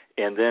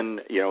 And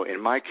then,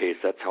 in my case,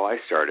 that's how I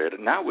started,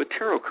 not with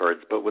tarot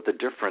cards, but with a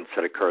different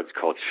set of cards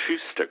called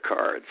Shusta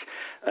cards,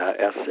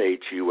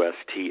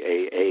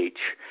 Shustah.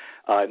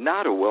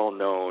 Not a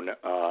well-known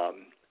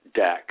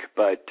deck,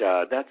 but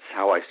that's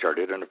how I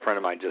started. And a friend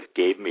of mine just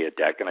gave me a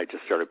deck, and I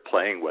just started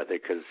playing with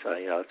it because,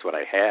 that's what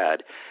I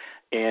had.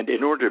 And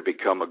in order to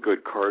become a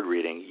good card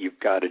reading, you've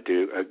got to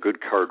do a good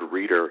card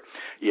reader.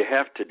 You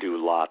have to do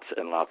lots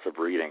and lots of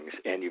readings,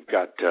 and you've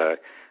got to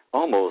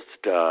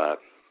almost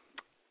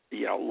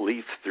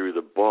leaf through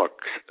the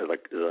books,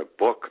 like the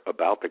book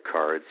about the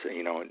cards,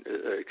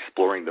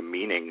 exploring the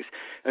meanings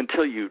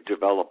until you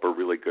develop a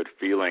really good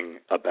feeling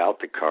about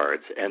the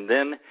cards. And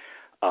then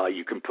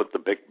you can put the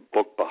big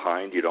book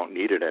behind. You don't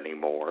need it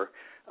anymore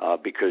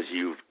because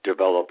you've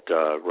developed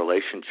a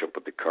relationship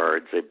with the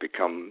cards. They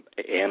become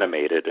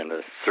animated in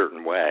a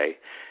certain way,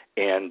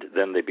 and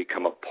then they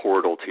become a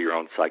portal to your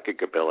own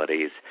psychic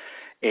abilities.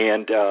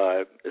 And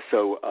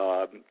so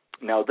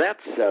now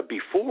that's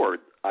before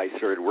I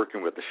started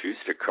working with the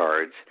Shusta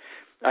cards.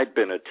 I'd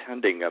been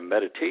attending a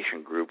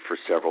meditation group for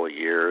several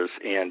years,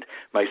 and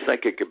my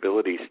psychic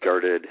ability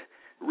started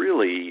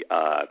really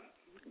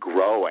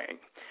growing.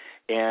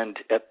 And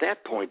at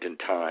that point in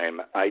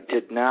time, I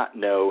did not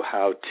know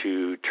how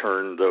to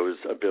turn those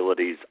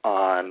abilities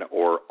on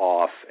or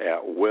off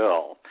at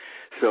will.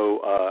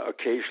 So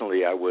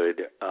occasionally I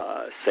would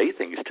say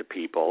things to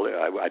people.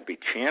 I'd be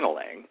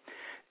channeling,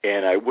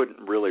 and I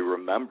wouldn't really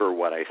remember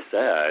what I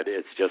said.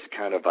 It's just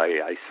kind of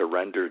I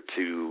surrendered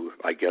to,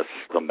 I guess,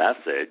 the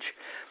message.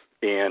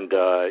 And,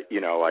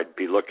 I'd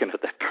be looking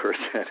at that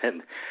person,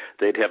 and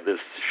they'd have this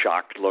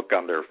shocked look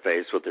on their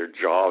face with their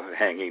jaw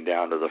hanging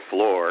down to the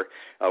floor.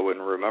 I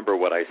wouldn't remember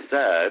what I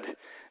said.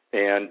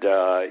 And,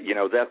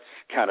 that's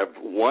kind of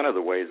one of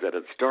the ways that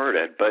it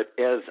started. But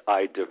as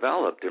I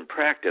developed and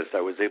practiced, I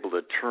was able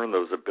to turn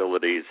those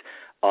abilities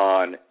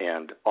on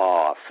and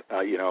off.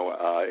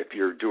 If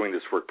you're doing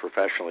this work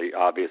professionally,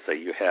 obviously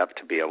you have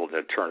to be able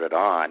to turn it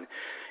on.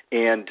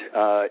 And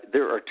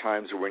there are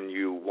times when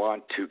you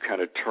want to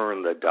kind of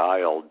turn the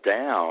dial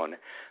down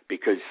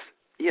because,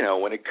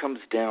 when it comes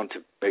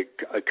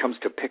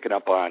to picking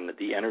up on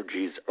the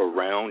energies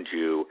around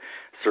you,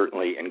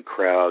 certainly in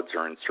crowds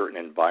or in certain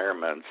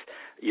environments,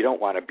 you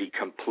don't want to be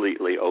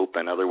completely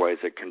open. Otherwise,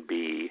 it can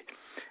be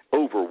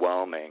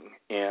overwhelming.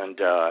 And,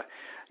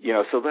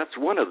 so that's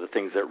one of the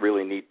things that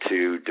really need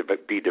to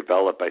be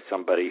developed by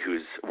somebody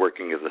who's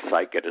working as a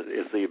psychic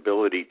is the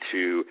ability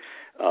to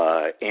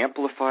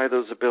amplify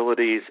those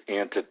abilities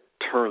and to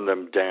turn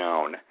them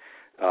down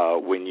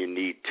when you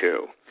need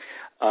to.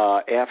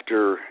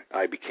 After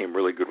I became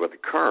really good with the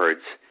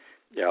cards,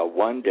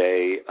 one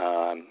day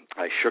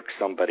I shook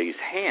somebody's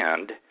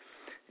hand.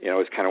 It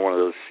was kind of one of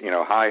those,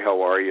 hi,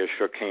 how are you,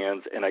 shook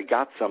hands, and I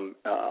got some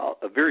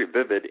very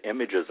vivid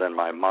images in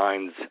my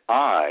mind's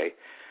eye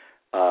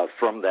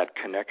from that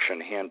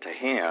connection hand to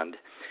hand.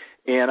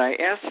 And I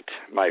asked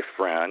my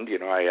friend,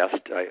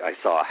 I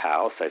saw a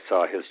house, I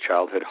saw his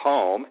childhood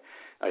home,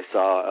 I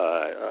saw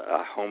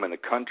a home in the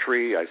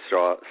country, I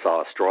saw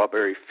a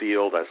strawberry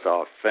field, I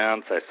saw a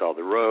fence, I saw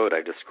the road,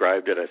 I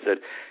described it. I said,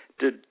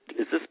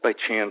 is this by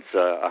chance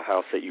a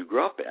house that you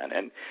grew up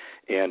in?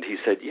 And he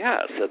said,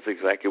 yes, that's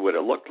exactly what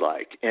it looked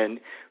like. And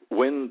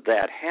when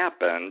that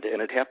happened,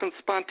 and it happened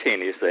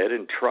spontaneously, I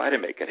didn't try to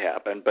make it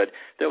happen, but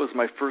that was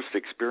my first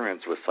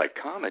experience with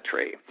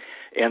psychometry.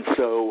 And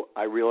so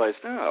I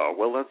realized,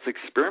 let's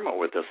experiment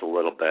with this a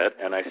little bit.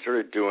 And I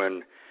started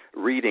doing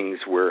readings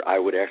where I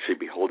would actually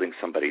be holding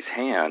somebody's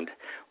hand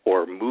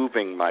or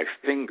moving my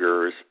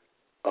fingers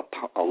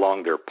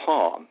along their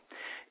palm.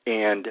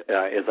 And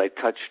as I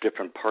touched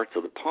different parts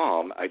of the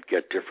palm, I'd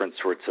get different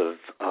sorts of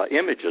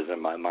images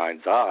in my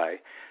mind's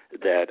eye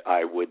that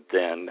I would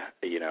then,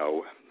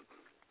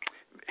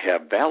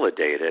 have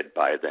validated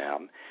by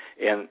them.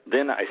 And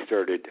then I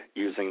started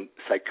using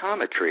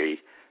psychometry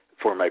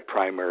for my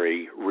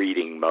primary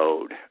reading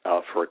mode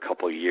for a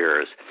couple of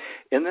years.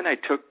 And then I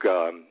took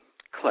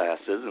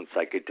classes in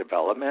psychic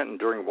development, and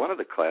during one of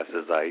the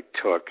classes I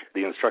took,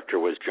 the instructor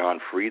was John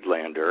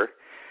Friedlander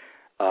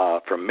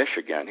from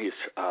Michigan. He's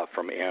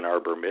from Ann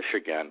Arbor,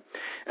 Michigan.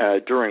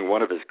 During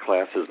one of his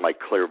classes, my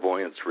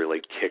clairvoyance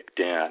really kicked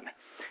in.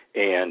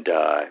 And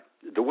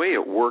the way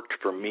it worked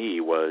for me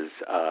was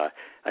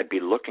I'd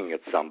be looking at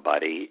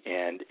somebody,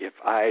 and if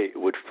I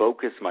would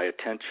focus my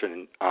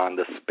attention on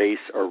the space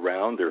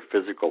around their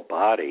physical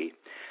body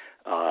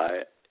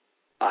and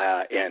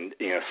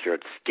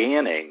start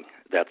scanning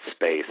that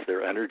space,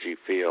 their energy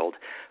field,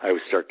 I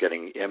would start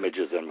getting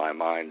images in my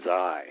mind's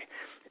eye.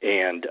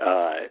 And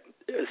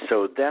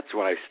so that's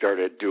when I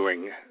started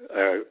doing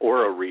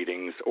aura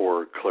readings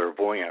or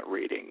clairvoyant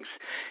readings.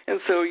 And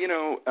so,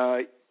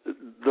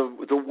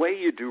 the way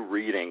you do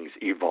readings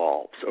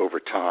evolves over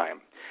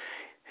time.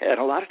 And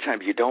a lot of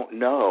times you don't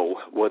know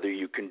whether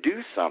you can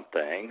do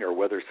something or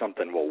whether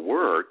something will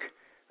work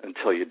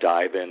until you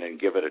dive in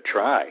and give it a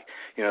try.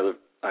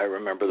 I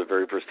remember the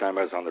very first time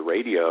I was on the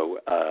radio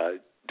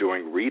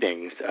doing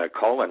readings,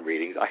 call-in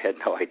readings. I had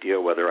no idea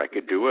whether I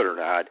could do it or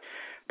not,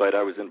 but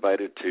I was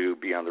invited to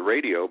be on the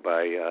radio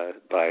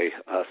by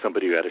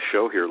somebody who had a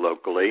show here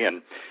locally,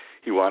 and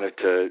he wanted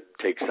to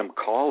take some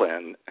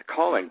call-in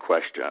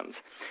questions.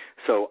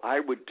 So I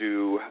would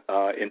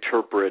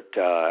interpret,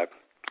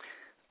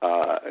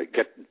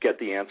 get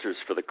the answers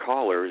for the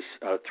callers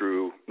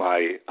through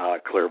my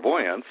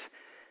clairvoyance.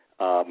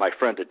 My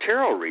friend, a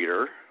tarot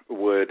reader,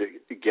 would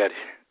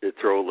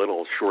throw a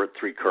little short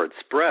 3-card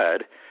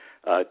spread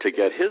to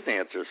get his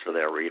answers for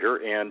that reader.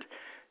 And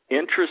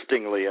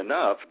interestingly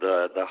enough,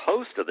 the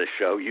host of the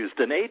show used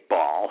an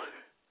 8-ball.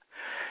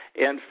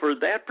 And for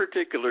that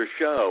particular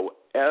show,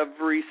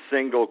 every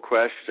single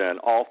question,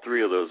 all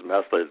 3 of those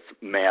methods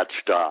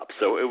matched up.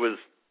 So it was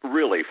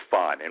really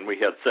fun, and we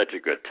had such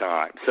a good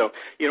time. So,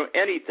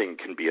 anything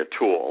can be a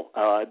tool.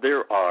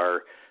 There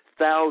are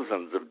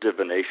thousands of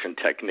divination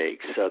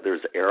techniques.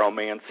 There's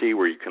aeromancy,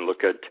 where you can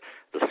look at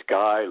the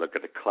sky, look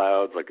at the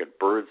clouds, look at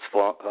birds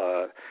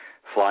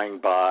flying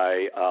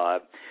by.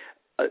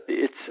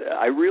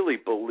 I really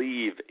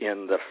believe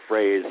in the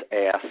phrase,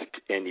 ask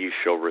and you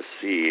shall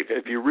receive.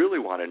 If you really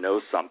want to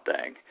know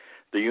something,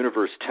 the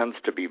universe tends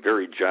to be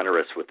very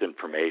generous with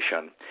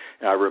information.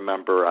 And I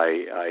remember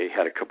I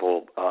had a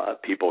couple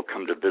people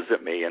come to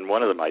visit me, and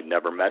one of them I'd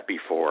never met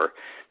before.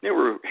 They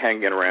were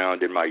hanging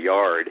around in my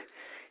yard,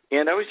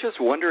 and I was just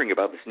wondering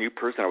about this new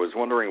person. I was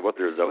wondering what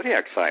their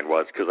zodiac sign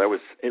was, because I was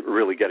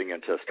really getting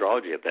into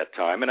astrology at that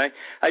time. And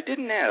I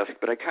didn't ask,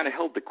 but I kind of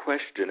held the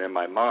question in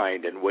my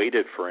mind and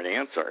waited for an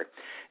answer.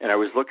 And I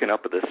was looking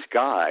up at the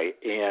sky,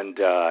 and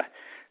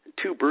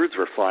 2 birds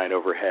were flying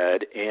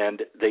overhead,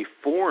 and they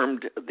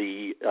formed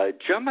the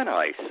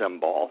Gemini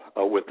symbol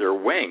with their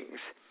wings.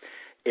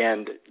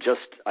 And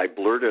I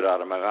blurted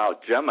out of my mouth,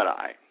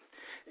 Gemini.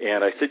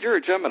 And I said, "You're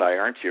a Gemini,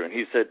 aren't you?" And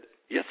he said,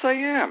 Yes, I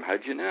am. How'd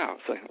you know?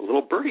 So a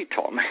little birdie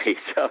told me.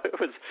 So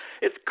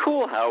it's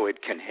cool how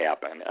it can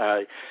happen.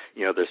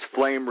 There's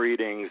flame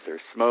readings,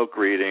 there's smoke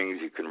readings.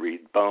 You can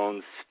read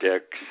bones,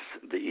 sticks,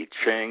 the I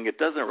Ching. It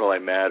doesn't really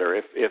matter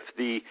if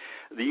the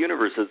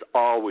universe is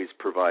always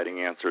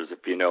providing answers if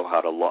you know how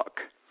to look.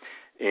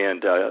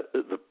 And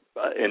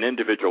an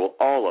individual,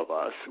 all of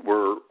us,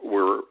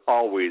 we're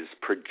always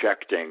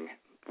projecting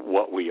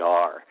what we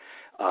are.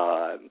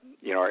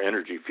 Our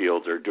energy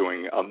fields are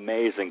doing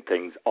amazing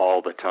things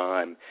all the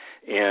time.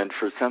 And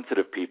for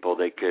sensitive people,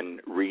 they can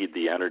read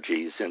the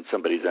energies in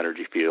somebody's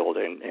energy field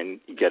and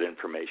get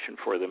information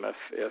for them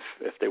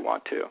if they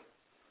want to.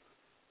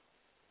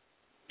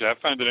 Yeah,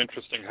 I find it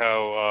interesting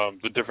how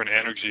the different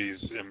energies,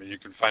 you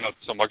can find out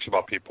so much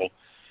about people.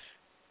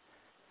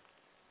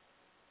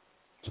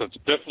 So it's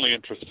definitely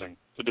interesting,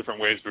 the different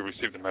ways we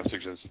receive the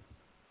messages.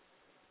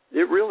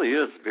 It really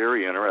is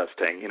very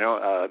interesting,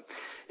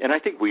 and I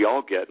think we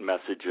all get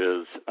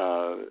messages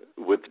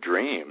with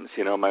dreams.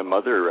 My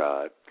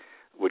mother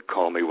would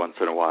call me once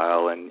in a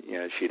while, and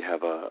she'd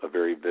have a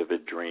very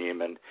vivid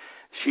dream, and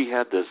she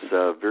had this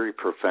very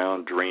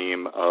profound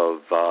dream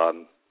of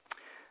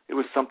it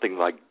was something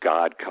like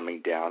God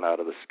coming down out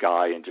of the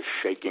sky and just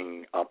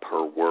shaking up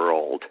her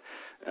world.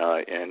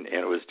 And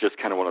it was just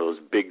kind of one of those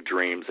big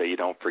dreams that you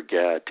don't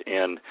forget.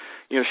 And,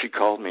 she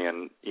called me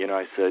and,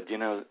 I said,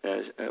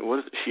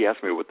 she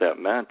asked me what that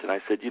meant. And I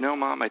said,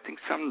 Mom, I think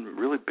something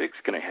really big's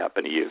going to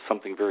happen to you,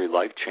 something very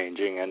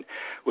life-changing. And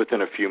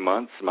within a few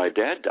months, my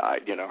dad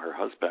died, her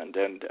husband.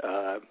 And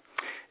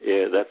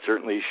that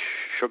certainly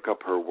shook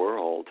up her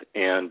world.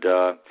 And,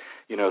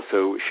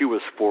 so she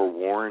was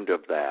forewarned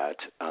of that.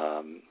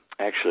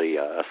 Actually,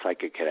 a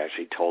psychic had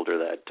actually told her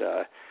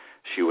that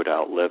she would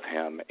outlive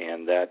him,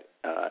 and that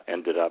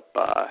ended up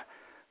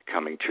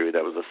coming true.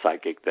 That was a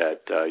psychic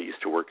that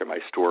used to work at my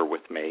store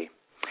with me.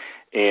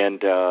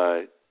 And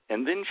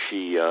then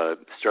she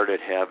started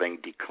having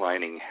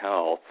declining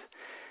health.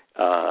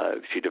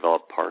 She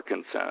developed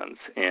Parkinson's,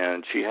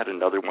 and she had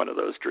another one of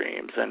those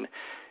dreams. And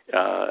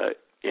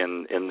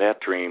in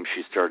that dream,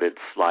 she started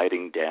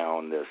sliding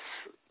down this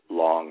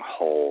long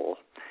hole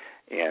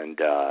and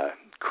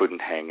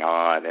couldn't hang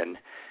on. And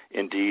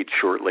indeed,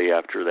 shortly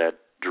after that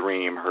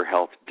dream, her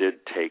health did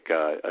take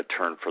a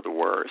turn for the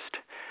worst.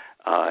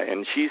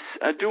 And she's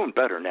doing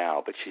better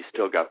now, but she's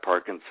still got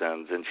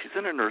Parkinson's, and she's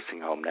in a nursing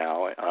home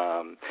now.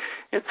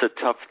 It's a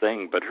tough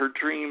thing, but her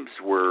dreams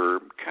were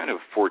kind of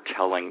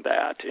foretelling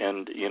that.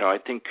 And, I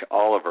think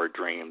all of our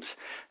dreams,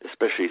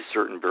 especially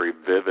certain very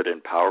vivid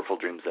and powerful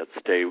dreams that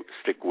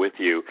stick with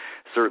you,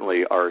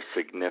 certainly are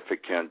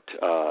significant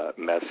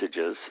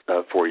messages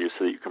for you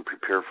so that you can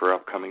prepare for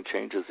upcoming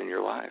changes in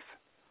your life.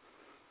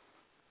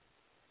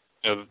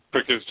 The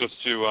trick is just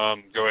to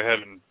go ahead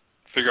and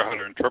figure out how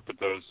to interpret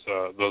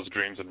those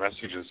dreams and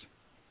messages.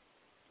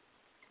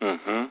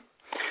 Mm-hmm.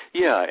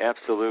 Yeah,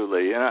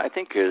 absolutely. And I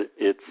think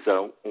it's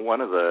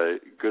one of the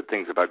good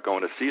things about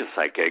going to see a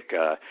psychic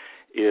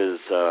is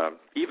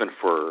even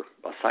for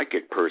a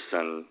psychic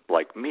person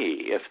like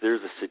me, if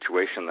there's a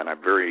situation that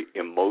I'm very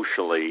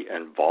emotionally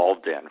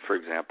involved in, for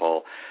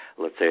example,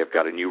 let's say I've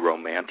got a new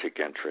romantic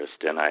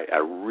interest and I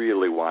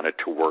really want it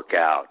to work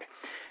out.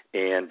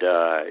 And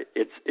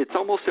it's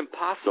almost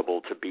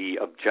impossible to be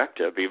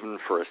objective, even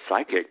for a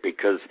psychic,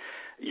 because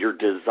your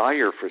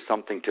desire for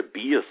something to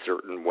be a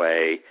certain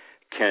way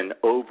can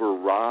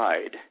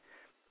override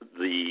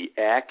the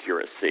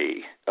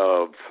accuracy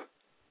of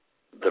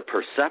the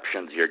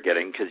perceptions you're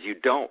getting, because you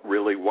don't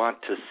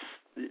want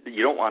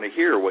to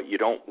hear what you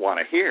don't want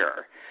to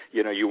hear.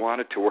 You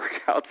want it to work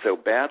out so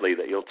badly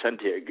that you'll tend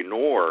to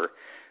ignore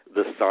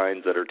the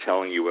signs that are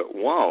telling you it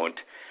won't.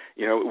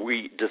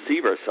 We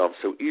deceive ourselves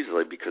so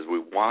easily because we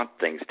want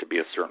things to be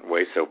a certain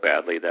way so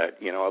badly that,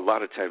 a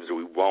lot of times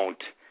we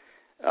won't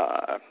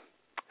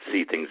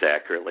see things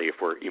accurately if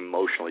we're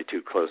emotionally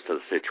too close to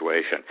the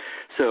situation.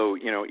 So,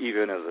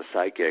 even as a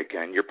psychic,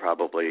 and you're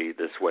probably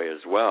this way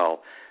as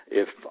well,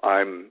 if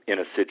I'm in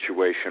a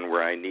situation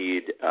where I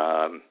need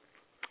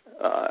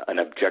an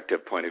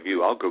objective point of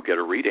view, I'll go get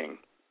a reading.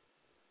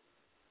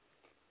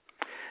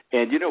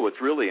 And what's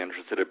really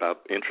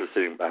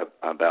interesting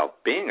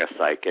about being a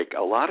psychic,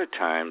 a lot of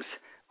times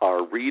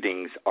our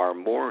readings are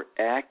more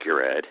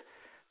accurate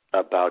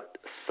about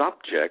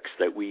subjects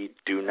that we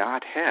do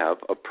not have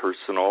a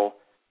personal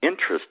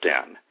interest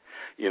in.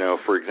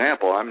 For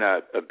example, I'm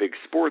not a big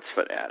sports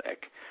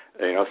fanatic,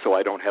 so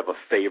I don't have a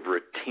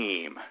favorite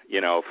team,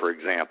 for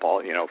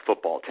example,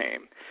 football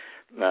team.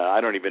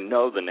 I don't even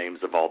know the names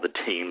of all the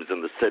teams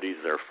and the cities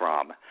they're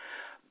from.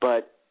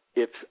 But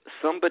if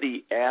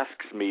somebody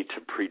asks me to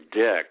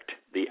predict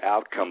the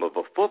outcome of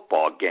a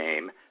football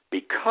game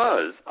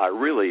because I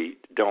really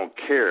don't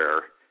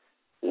care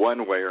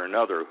one way or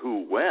another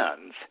who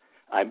wins,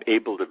 I'm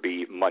able to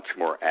be much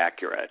more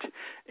accurate.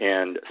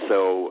 And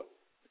so,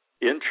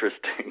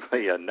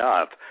 interestingly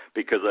enough,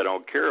 because I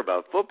don't care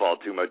about football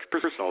too much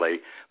personally,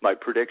 my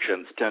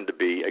predictions tend to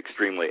be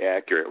extremely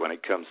accurate when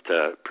it comes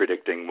to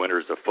predicting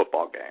winners of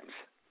football games.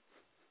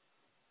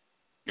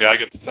 Yeah, I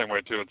get the same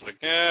way, too. It's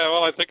like, yeah,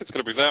 well, I think it's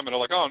going to be them. And they're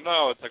like, oh,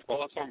 no. It's like, well,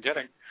 that's what I'm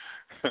getting.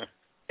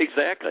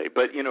 Exactly.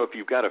 But, if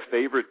you've got a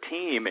favorite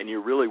team and you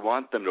really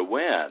want them to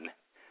win,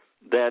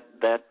 that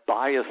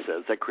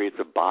biases, that creates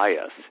a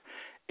bias.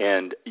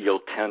 And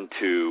you'll tend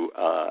to,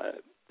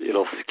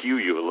 it'll skew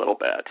you a little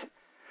bit.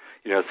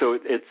 So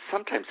it's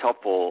sometimes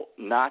helpful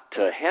not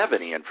to have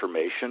any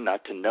information,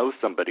 not to know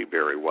somebody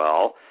very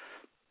well,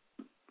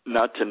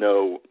 not to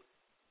know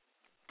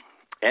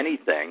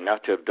anything,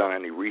 not to have done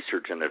any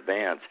research in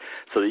advance,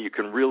 so that you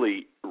can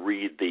really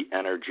read the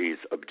energies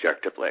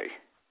objectively.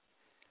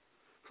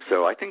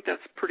 So I think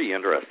that's pretty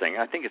interesting.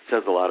 I think it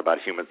says a lot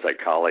about human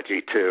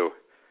psychology, too.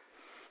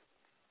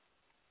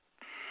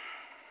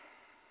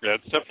 Yeah,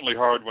 it's definitely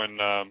hard when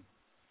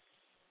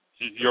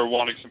you're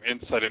wanting some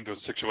insight into a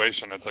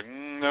situation. It's like,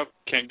 nope,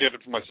 can't get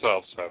it for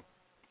myself. So,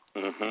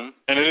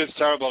 And it is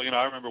terrible.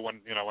 I remember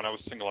when I was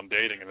single and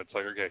dating, and it's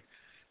like, okay,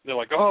 they're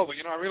like, oh, but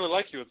I really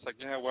like you. It's like,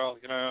 yeah, well,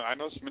 I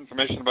know some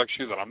information about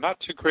you that I'm not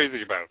too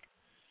crazy about.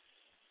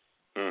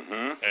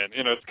 And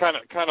it's kind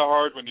of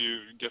hard when you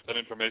get that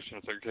information.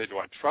 It's like, okay, do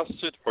I trust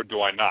it or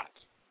do I not?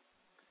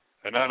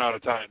 And 9 out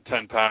of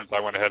 10 times, I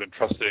went ahead and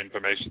trusted the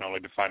information only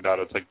to find out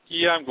it's like,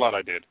 yeah, I'm glad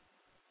I did.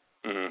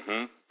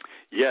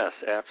 Yes,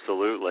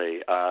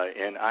 absolutely.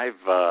 And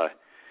I've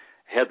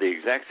had the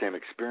exact same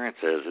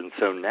experiences. And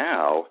so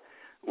now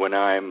when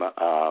I'm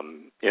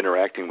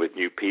interacting with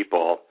new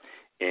people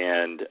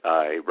and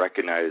I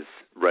recognize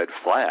red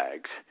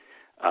flags,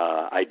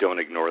 I don't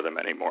ignore them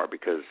anymore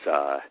because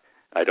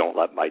I don't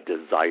let my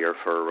desire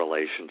for a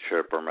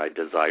relationship or my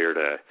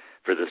desire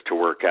for this to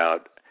work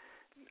out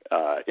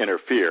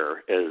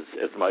interfere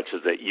as much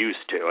as it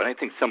used to. And I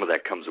think some of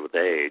that comes with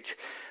age.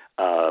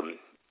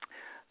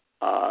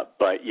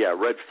 But, yeah,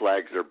 red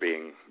flags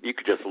you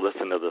could just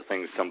listen to the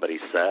things somebody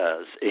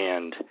says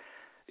and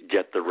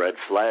get the red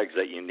flags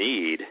that you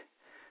need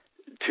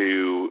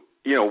to,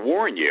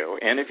 warn you.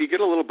 And if you get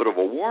a little bit of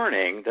a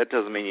warning, that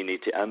doesn't mean you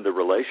need to end the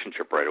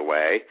relationship right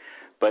away,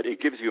 but it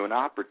gives you an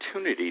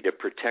opportunity to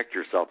protect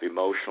yourself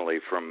emotionally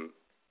from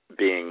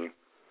being,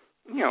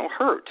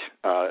 hurt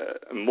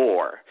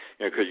more,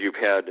 because you've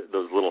had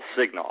those little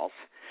signals.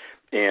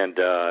 And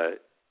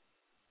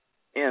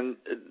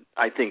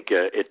I think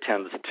it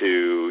tends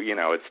to,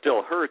 it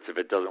still hurts if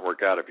it doesn't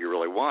work out if you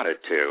really want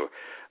it to.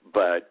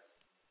 But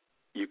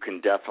you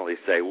can definitely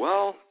say,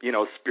 well,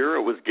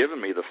 Spirit was giving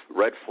me the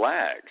red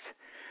flags.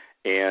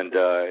 And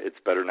it's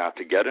better not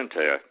to get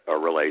into a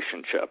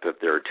relationship if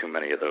there are too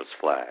many of those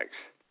flags.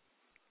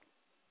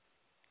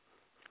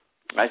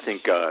 I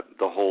think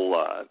the whole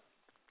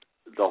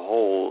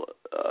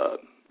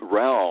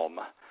realm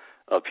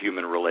of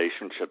human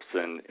relationships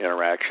and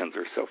interactions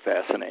are so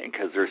fascinating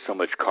because there's so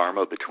much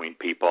karma between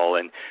people.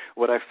 And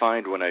what I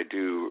find when I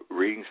do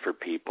readings for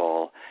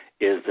people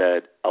is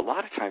that a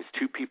lot of times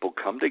two people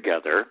come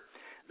together,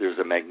 there's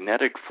a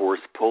magnetic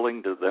force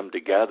pulling them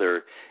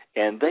together,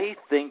 and they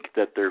think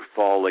that they're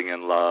falling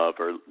in love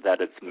or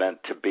that it's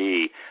meant to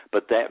be,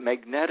 but that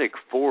magnetic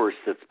force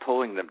that's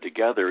pulling them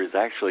together is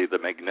actually the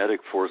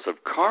magnetic force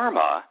of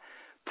karma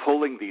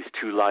pulling these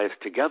two lives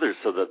together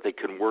so that they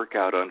can work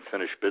out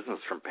unfinished business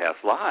from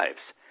past lives.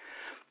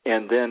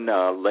 And then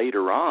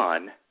later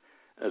on,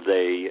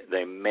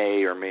 they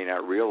may or may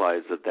not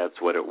realize that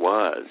that's what it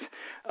was.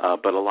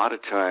 But a lot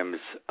of times,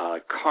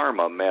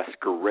 karma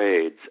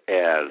masquerades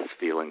as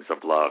feelings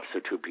of love, so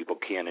two people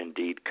can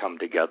indeed come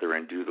together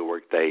and do the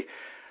work they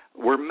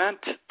were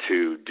meant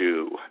to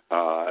do,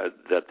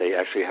 that they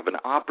actually have an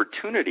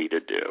opportunity to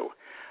do.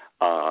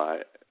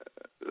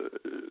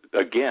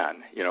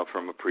 Again,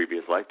 from a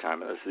previous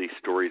lifetime, as these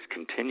stories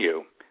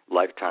continue,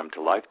 lifetime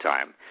to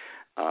lifetime.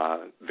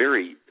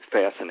 Very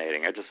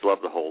fascinating. I just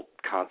love the whole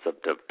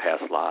concept of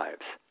past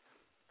lives.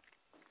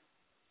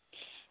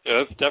 Yeah,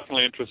 that's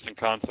definitely an interesting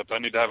concept. I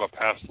need to have a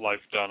past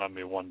life done on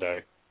me one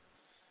day.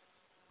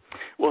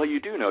 Well, you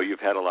do know you've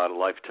had a lot of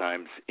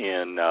lifetimes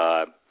in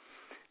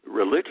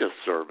religious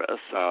service.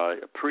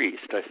 A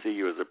priest. I see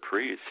you as a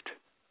priest.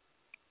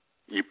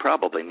 You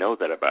probably know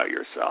that about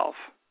yourself.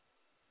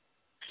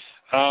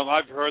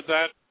 I've heard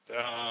that.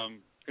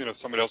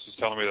 Somebody else was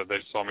telling me that they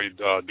saw me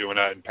doing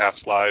that in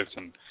past lives,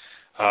 and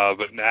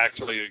but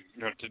actually,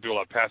 to do a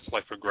lot of past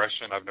life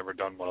regression, I've never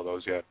done one of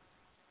those yet.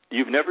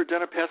 You've never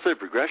done a past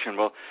life regression?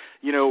 Well,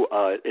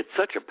 it's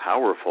such a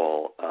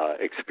powerful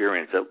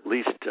experience. At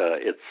least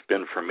it's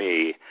been for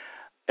me.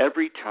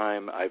 Every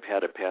time I've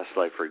had a past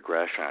life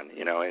regression,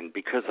 and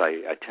because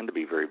I tend to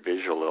be very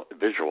visual,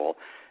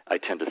 I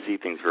tend to see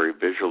things very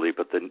visually.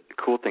 But the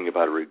cool thing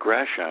about a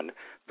regression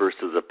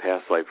versus a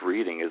past life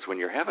reading is when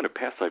you're having a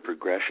past life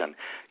regression,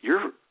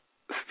 you're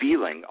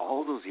feeling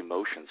all those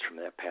emotions from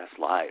that past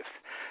life.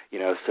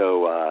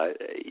 So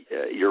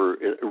you're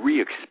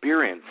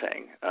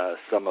re-experiencing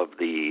some of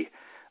the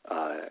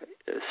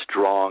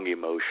strong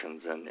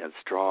emotions and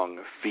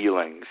strong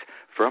feelings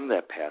from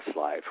that past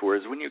life.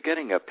 Whereas when you're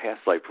getting a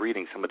past life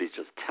reading, somebody's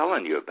just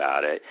telling you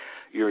about it,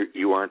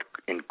 you aren't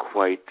in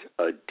quite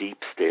a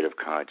deep state of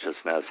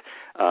consciousness.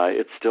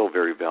 It's still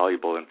very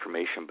valuable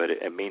information, but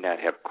it may not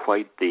have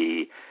quite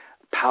the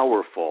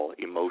powerful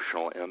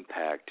emotional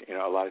impact.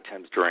 A lot of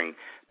times during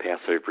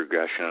past life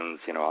regressions,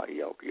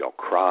 you'll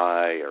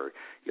cry, or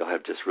you'll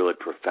have just really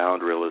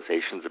profound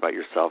realizations about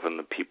yourself and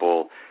the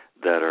people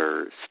that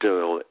are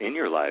still in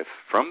your life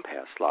from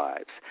past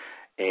lives.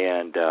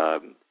 And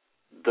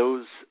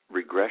those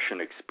regression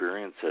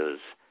experiences,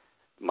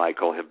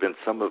 Michael, have been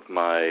some of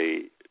my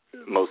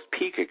most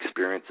peak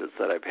experiences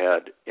that I've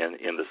had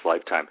in this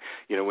lifetime.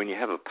 When you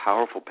have a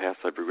powerful past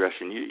life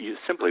regression, you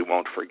simply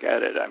won't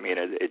forget it. I mean,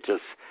 it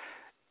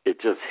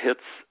just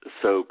hits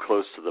so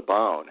close to the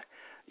bone.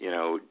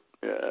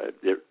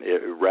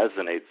 It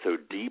resonates so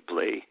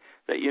deeply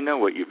that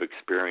what you've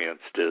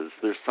experienced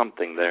there's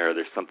something there.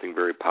 There's something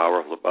very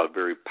powerful about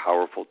very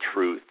powerful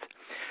truth.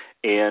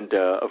 And,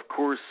 of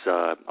course,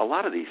 a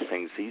lot of these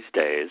things these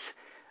days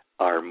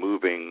are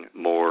moving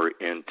more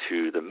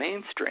into the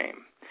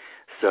mainstream.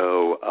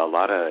 So a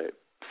lot of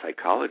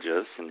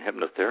psychologists and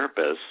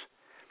hypnotherapists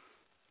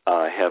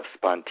have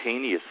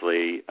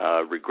spontaneously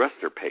regressed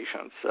their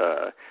patients,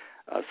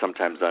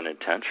 sometimes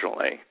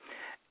unintentionally.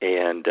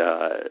 And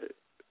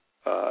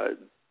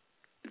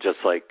just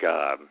like,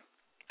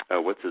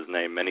 what's his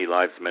name, Many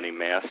Lives, Many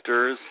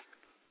Masters,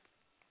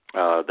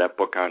 that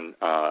book on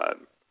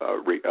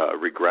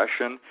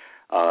regression,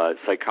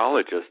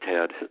 psychologist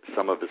had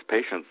some of his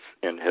patients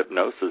in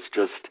hypnosis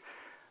just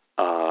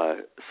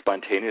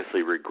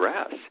spontaneously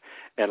regress.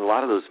 And a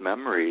lot of those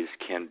memories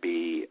can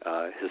be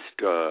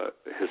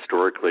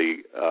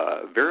historically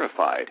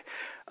verified.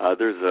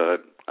 There's a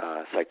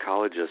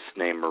psychologist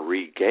named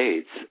Marie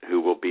Gates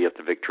who will be at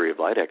the Victory of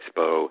Light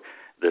Expo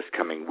this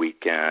coming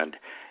weekend,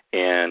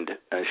 and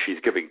she's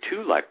giving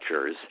 2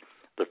 lectures.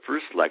 The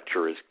first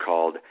lecture is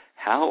called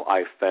How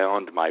I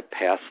Found My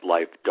Past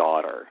Life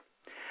Daughter.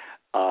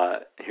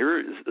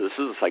 This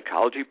is a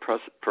psychology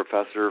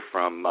professor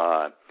from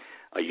a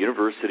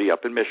university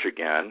up in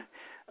Michigan.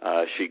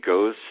 She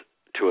goes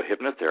to a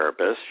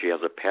hypnotherapist. She has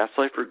a past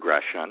life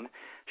regression.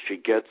 She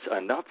gets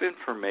enough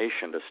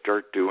information to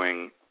start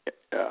doing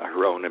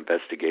her own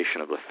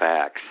investigation of the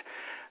facts.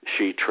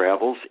 She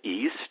travels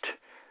east,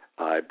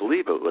 I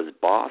believe it was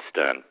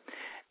Boston,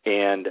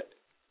 and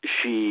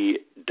she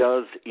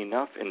does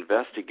enough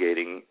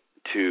investigating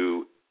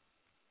to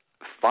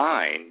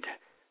find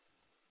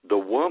the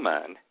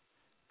woman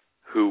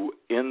who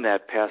in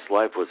that past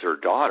life was her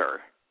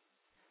daughter.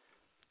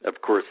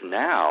 Of course,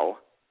 now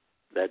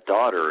that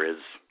daughter is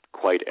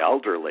quite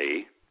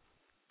elderly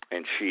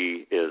and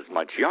she is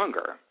much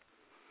younger,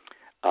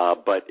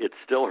 but it's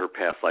still her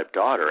past life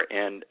daughter.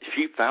 And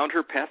she found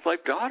her past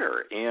life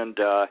daughter, and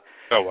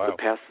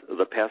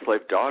the past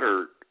life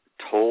daughter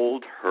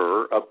told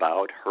her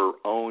about her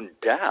own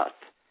death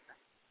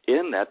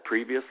in that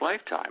previous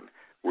lifetime,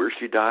 where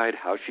she died,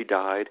 how she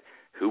died,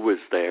 who was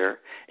there.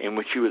 And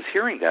when she was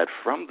hearing that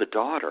from the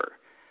daughter,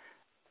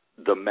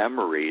 the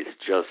memories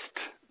just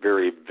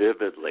very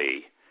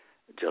vividly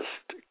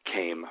just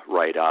came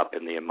right up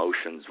and the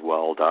emotions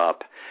welled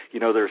up.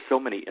 There are so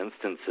many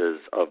instances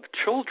of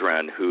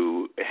children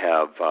who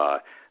have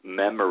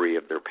memory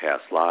of their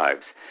past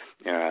lives.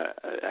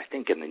 I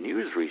think in the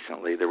news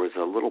recently there was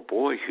a little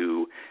boy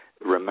who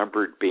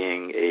remembered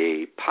being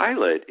a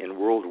pilot in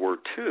World War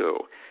II.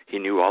 He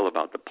knew all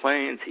about the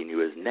planes. He knew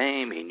his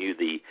name. He knew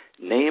the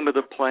name of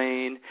the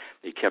plane.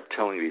 He kept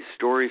telling these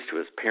stories to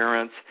his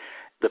parents.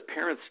 The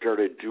parents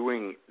started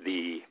doing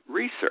the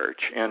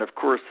research, and of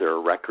course there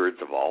are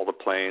records of all the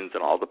planes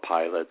and all the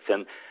pilots,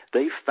 and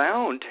they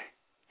found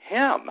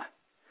him.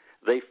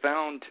 They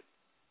found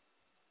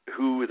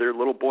who their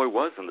little boy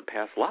was in the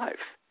past life,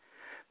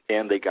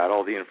 and they got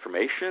all the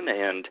information,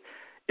 and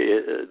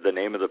the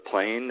name of the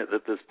plane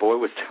that this boy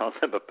was telling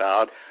them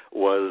about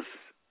was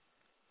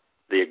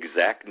the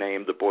exact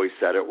name the boy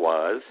said it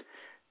was,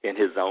 and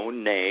his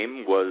own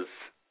name was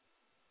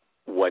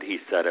what he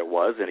said it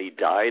was, and he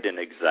died in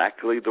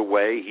exactly the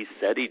way he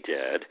said he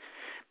did.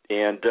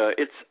 And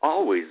it's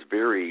always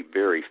very,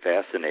 very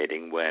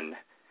fascinating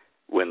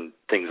when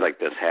things like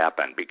this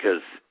happen,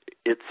 because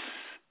it's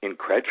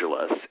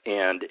incredulous,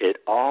 and it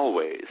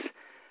always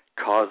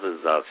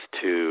causes us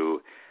to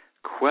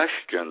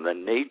question the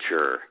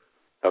nature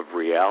of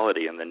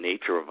reality and the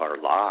nature of our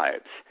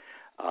lives.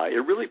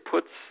 It really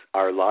puts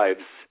our lives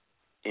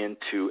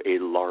into a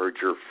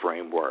larger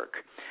framework,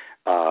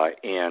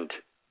 and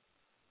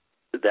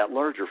that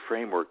larger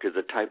framework is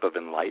a type of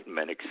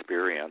enlightenment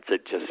experience.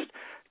 It just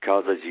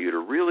causes you to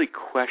really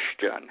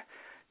question,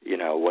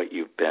 what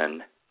you've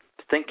been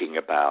thinking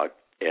about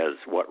as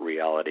what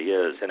reality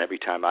is. And every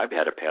time I've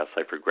had a past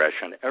life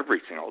regression,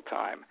 every single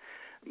time,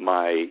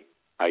 my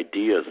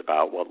ideas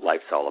about what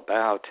life's all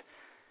about,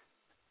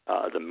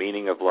 the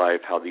meaning of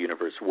life, how the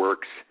universe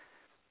works,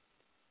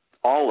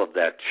 all of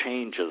that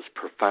changes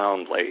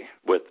profoundly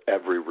with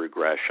every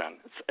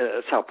regression.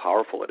 It's how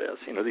powerful it is.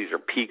 These are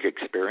peak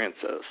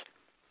experiences.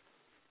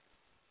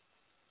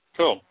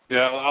 Cool.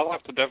 Yeah, I'll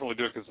have to definitely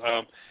do it because,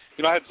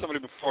 I had somebody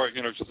before,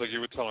 just like you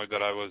were telling me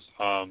that I was,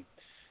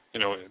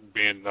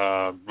 being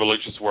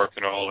religious work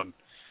and all, and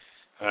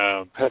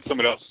had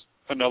somebody else,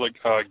 another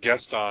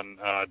guest on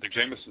the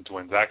Jameson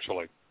twins,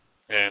 actually.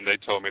 and they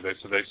told me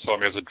they saw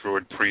me as a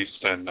druid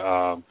priest and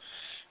a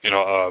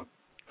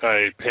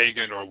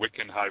pagan or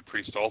Wiccan high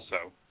priest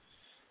also.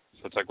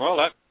 So it's like, well,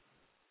 that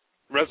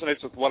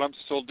resonates with what I'm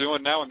still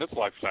doing now in this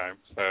lifetime.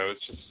 So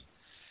it's just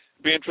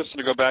be interesting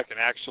to go back and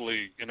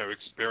actually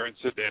experience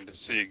it and to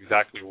see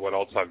exactly what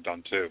else I've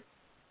done too.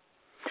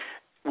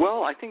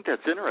 Well, I think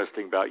that's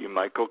interesting about you,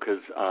 Michael,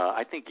 because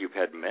I think you've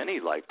had many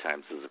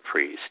lifetimes as a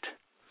priest.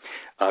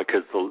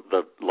 Because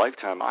the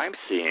lifetime I'm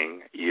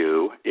seeing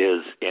you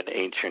is in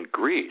ancient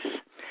Greece,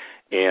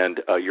 and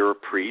you're a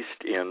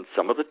priest in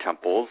some of the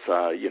temples.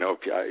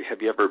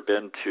 Have you ever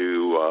been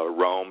to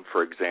Rome,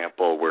 for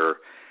example, where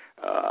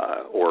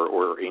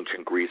or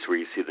ancient Greece, where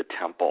you see the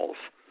temples?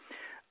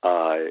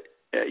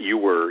 You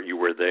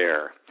were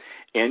there,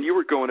 and you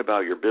were going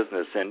about your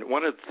business. And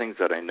one of the things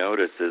that I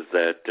noticed is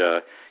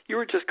that you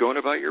were just going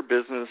about your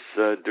business,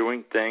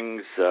 doing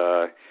things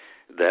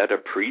that a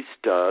priest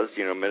does,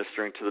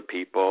 ministering to the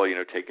people,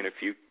 taking a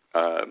few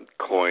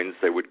coins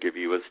they would give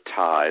you as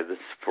tithes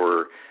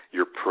for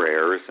your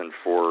prayers and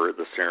for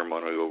the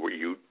ceremonial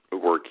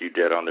work you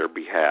did on their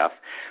behalf.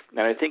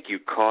 And I think you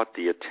caught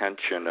the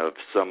attention of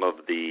some of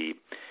the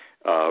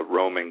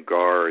Roman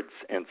guards,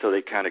 and so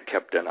they kind of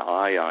kept an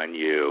eye on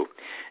you.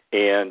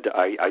 And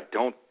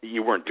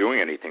you weren't doing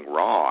anything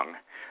wrong,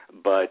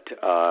 but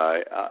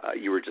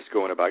you were just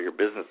going about your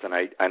business, and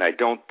I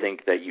don't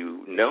think that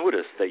you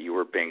noticed that you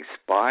were being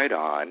spied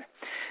on.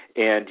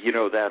 And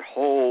that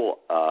whole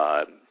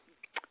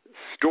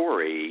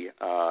story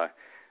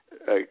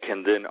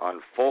can then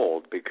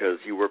unfold because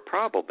you were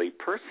probably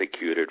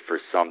persecuted for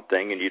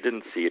something and you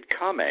didn't see it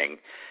coming.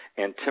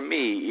 And to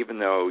me, even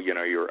though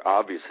you're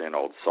obviously an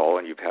old soul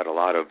and you've had a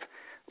lot of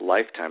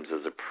lifetimes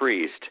as a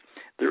priest,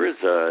 there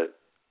is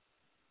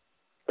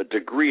a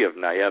degree of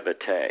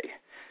naivete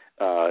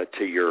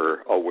to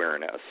your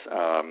awareness,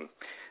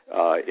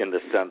 in the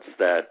sense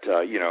that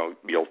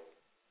you'll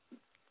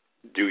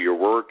do your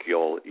work,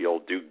 you'll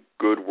do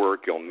good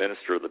work, you'll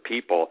minister to the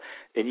people,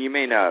 and you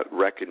may not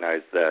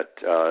recognize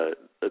that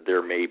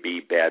there may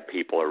be bad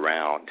people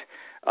around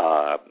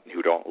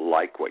who don't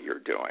like what you're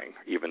doing,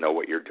 even though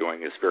what you're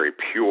doing is very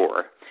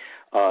pure.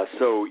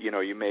 So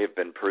you may have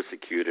been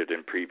persecuted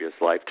in previous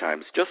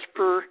lifetimes just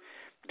for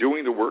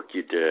doing the work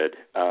you did,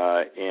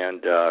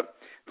 and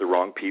the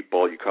wrong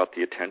people, you caught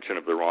the attention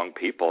of the wrong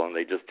people, and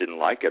they just didn't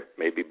like it,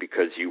 maybe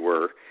because you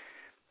were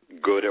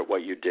good at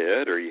what you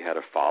did or you had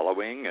a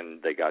following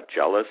and they got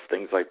jealous,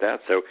 things like that.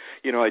 So,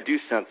 I do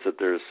sense that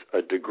there's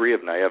a degree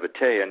of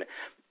naivete,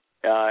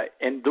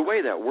 and the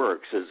way that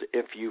works is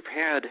if you've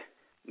had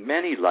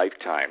many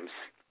lifetimes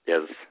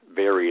as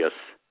various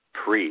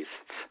priests,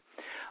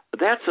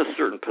 that's a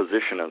certain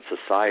position in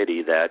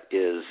society that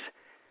is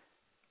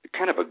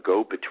kind of a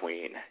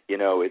go-between.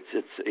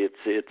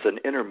 It's an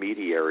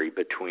intermediary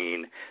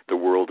between the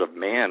world of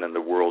man and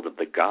the world of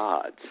the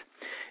gods.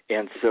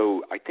 And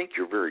so I think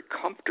you're very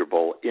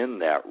comfortable in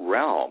that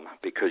realm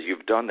because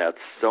you've done that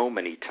so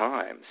many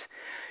times.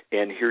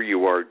 And here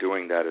you are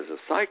doing that as a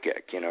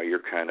psychic.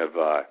 You're kind of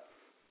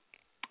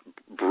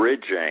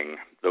bridging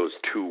those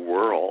two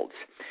worlds.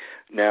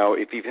 Now,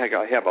 if you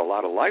have a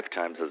lot of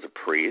lifetimes as a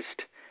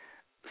priest,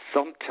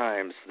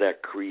 sometimes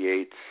that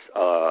creates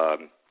a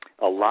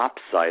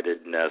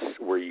lopsidedness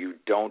where you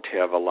don't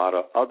have a lot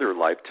of other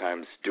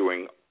lifetimes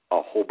doing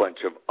a whole bunch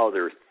of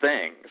other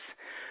things.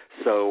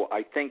 So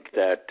I think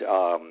that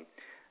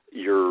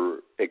you're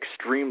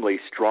extremely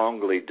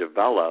strongly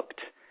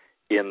developed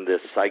in this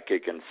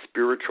psychic and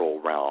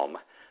spiritual realm,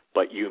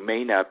 but you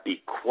may not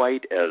be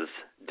quite as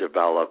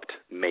developed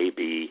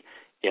maybe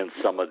in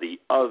some of the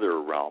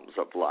other realms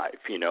of life,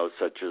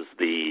 such as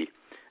the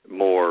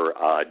more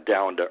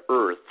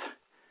down-to-earth,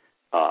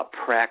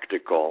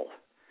 practical,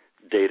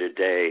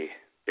 day-to-day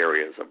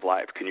areas of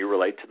life. Can you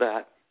relate to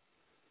that?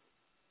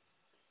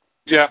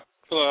 Yeah,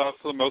 for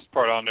the most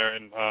part on there.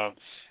 And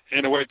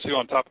in a way, too,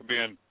 on top of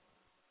being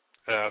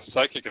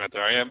psychic in it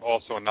there, I am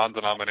also a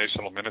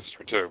non-denominational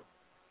minister, too.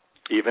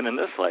 Even in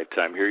this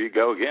lifetime, here you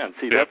go again.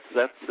 See, yep.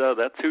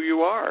 That's who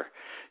you are.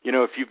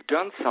 If you've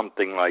done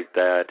something like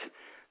that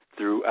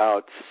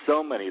throughout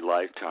so many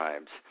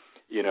lifetimes,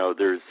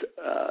 there's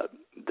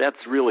that's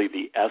really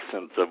the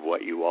essence of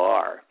what you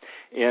are.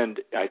 And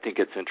I think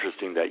it's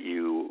interesting that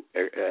you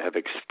have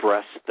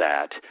expressed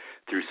that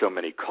through so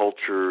many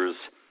cultures,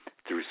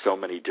 through so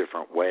many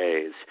different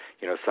ways,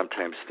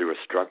 sometimes through a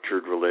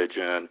structured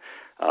religion.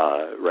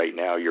 Right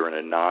now you're in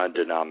a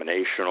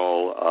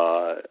non-denominational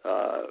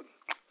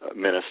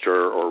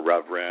minister or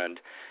reverend.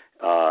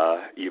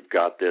 You've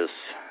got this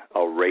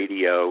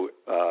radio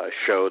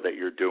show that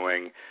you're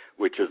doing,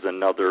 which is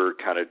another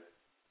kind of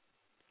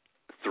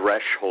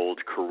threshold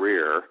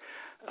career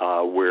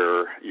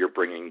where you're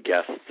bringing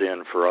guests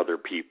in for other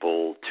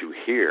people to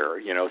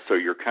hear, so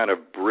you're kind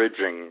of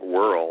bridging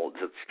worlds.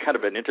 It's kind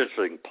of an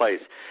interesting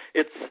place.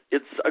 It's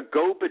a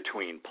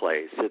go-between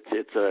place.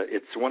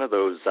 It's one of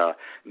those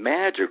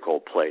magical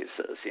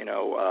places,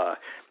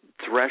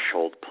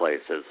 threshold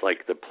places,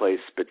 like the place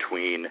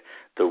between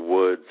the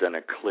woods and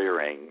a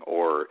clearing,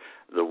 or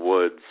the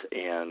woods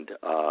and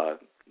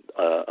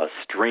a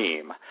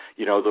stream.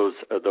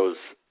 Those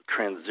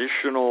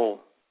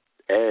transitional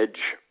edge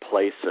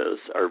places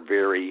are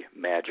very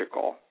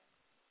magical.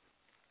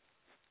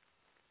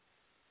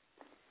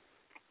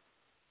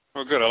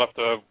 Well, good. I'll have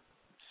to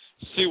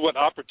see what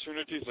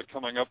opportunities are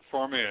coming up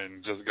for me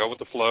and just go with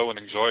the flow and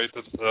enjoy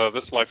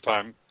this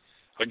lifetime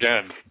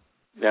again.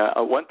 Now,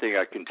 one thing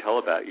I can tell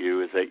about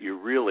you is that you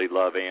really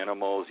love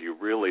animals, you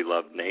really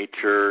love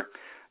nature,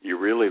 you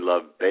really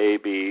love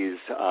babies.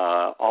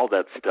 All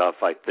that stuff,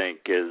 I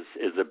think, is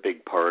a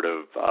big part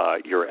of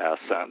your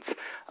essence,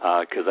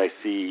 because I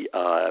see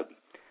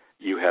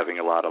you having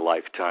a lot of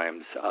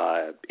lifetimes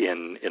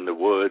in the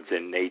woods,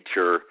 in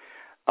nature,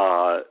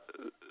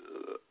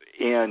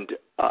 and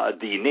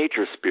the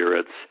nature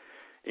spirits,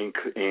 and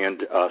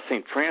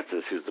St.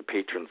 Francis, who's the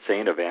patron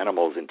saint of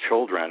animals and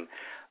children,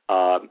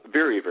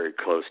 very, very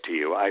close to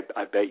you. I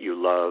bet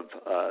you love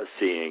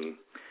seeing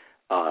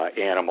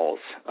animals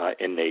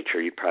in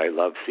nature. You probably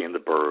love seeing the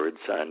birds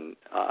and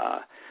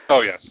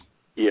oh yes,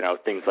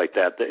 things like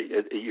that.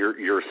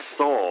 Your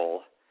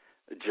soul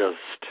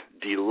just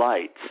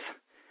delights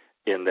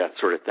in that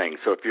sort of thing.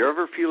 So if you're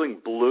ever feeling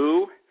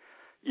blue,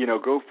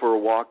 go for a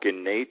walk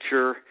in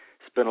nature.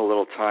 Spend a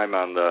little time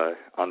on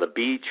the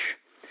beach,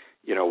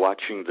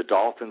 watching the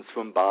dolphins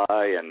swim by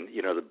and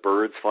the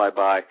birds fly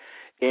by.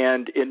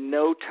 And in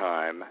no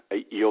time,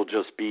 you'll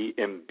just be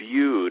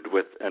imbued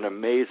with an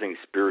amazing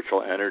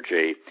spiritual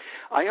energy.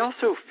 I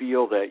also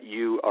feel that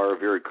you are a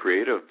very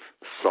creative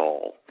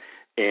soul,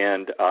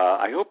 and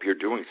I hope you're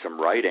doing some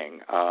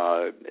writing.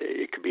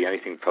 It could be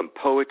anything from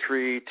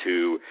poetry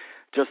to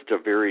just a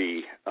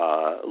very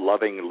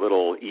loving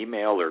little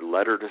email or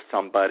letter to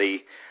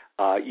somebody.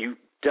 You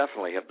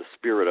definitely have the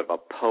spirit of a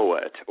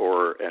poet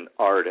or an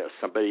artist,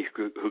 somebody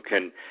who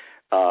can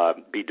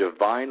be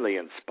divinely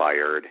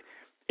inspired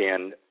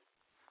and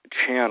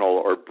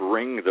channel or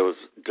bring those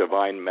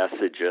divine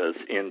messages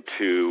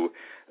into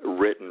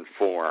written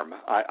form.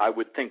 I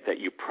would think that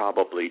you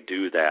probably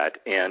do that,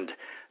 and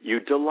you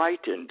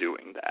delight in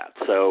doing that.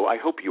 So I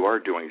hope you are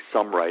doing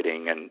some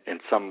writing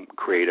and some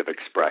creative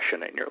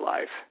expression in your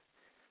life.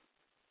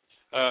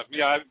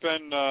 Yeah,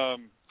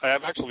 I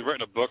have actually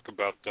written a book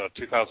about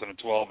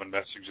 2012 and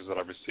messages that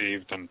I've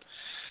received and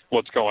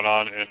what's going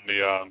on in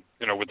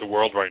the with the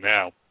world right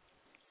now.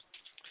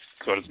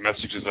 So it's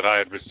messages that I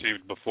had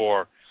received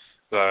before,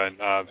 and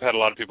I've had a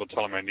lot of people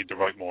telling me I need to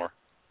write more.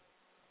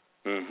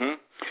 Mm-hmm.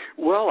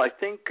 Well, I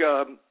think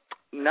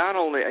not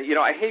only,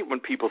 I hate when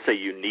people say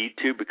you need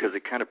to, because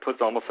it kind of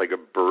puts almost like a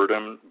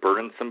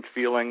burdensome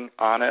feeling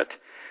on it,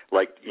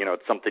 like,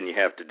 it's something you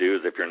have to do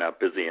as if you're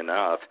not busy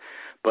enough.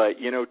 But,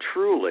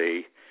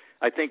 truly,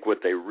 I think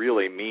what they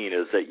really mean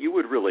is that you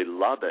would really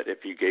love it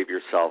if you gave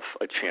yourself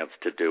a chance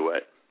to do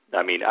it.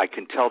 I mean, I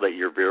can tell that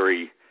you're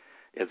very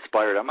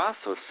inspired. I'm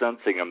also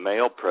sensing a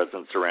male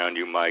presence around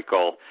you,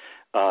 Michael.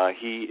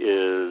 He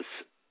is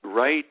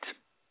right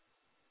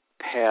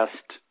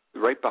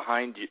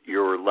behind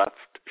your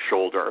left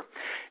shoulder,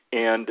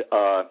 and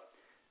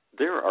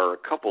there are a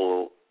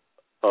couple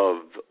of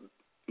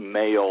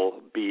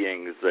male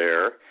beings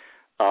there.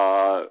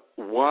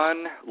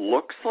 One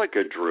looks like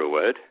a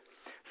druid,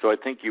 so I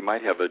think you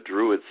might have a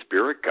druid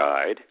spirit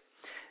guide,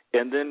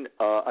 and then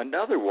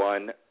another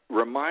one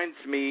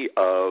reminds me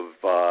of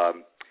a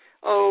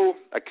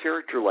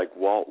character like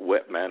Walt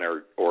Whitman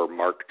or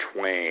Mark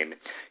Twain,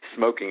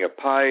 smoking a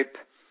pipe.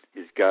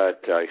 He's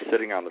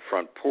sitting on the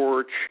front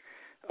porch.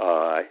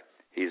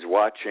 He's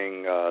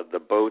watching the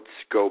boats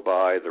go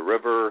by the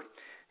river.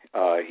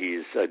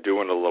 He's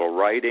doing a little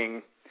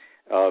writing.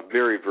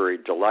 Very, very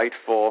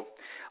delightful.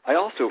 I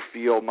also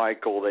feel,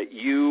 Michael, that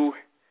you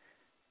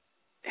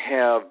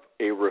have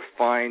a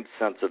refined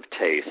sense of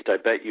taste. I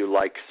bet you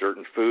like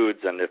certain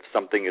foods, and if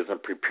something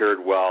isn't prepared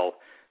well,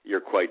 you're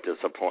quite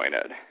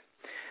disappointed.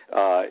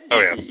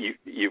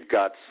 You've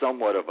got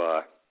somewhat of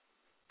a,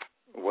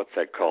 what's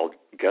that called,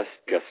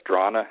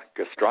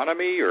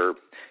 gastronomy or,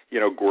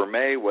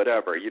 gourmet,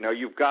 whatever.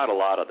 You've got a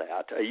lot of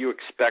that. You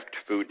expect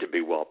food to be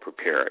well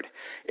prepared.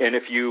 And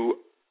if you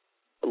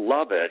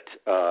love it,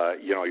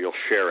 you'll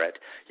share it.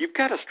 You've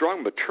got a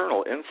strong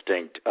maternal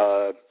instinct.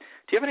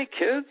 Do you have any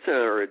kids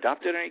or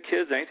adopted any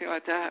kids, anything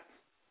like that?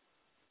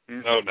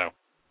 No.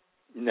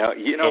 No,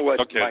 you know what,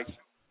 okay. Mike?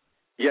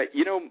 Yeah,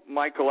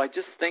 Michael, I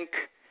just think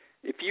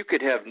if you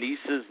could have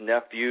nieces,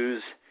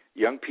 nephews,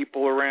 young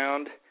people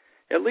around,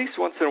 at least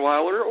once in a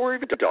while, or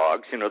even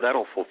dogs,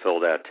 that'll fulfill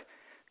that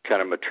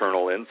kind of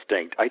maternal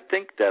instinct. I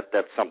think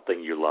that's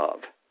something you love.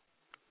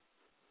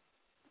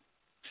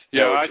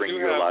 Yeah, that would bring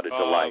you a lot of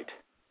delight.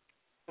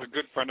 A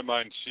good friend of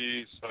mine,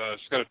 she's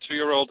got a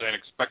 2-year-old and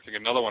expecting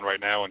another one right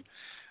now, and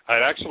I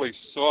actually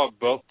saw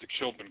both the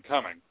children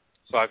coming,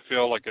 so I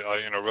feel like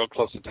a real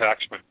close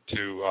attachment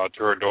to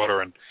her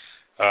daughter, and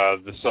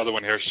this other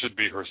one here should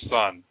be her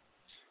son.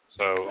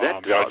 So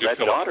that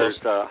daughter's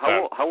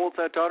how old's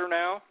that daughter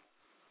now?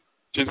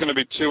 She's going to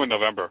be 2 in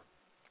November.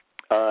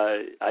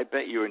 I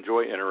bet you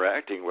enjoy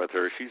interacting with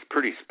her. She's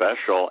pretty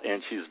special,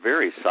 and she's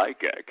very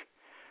psychic.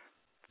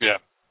 Yeah.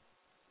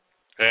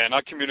 And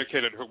I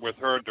communicated with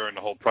her during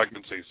the whole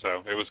pregnancy,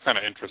 so it was kind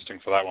of interesting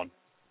for that one.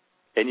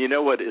 And you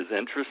know what is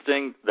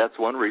interesting? That's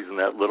one reason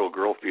that little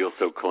girl feels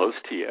so close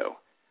to you.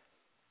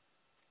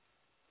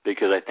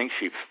 Because I think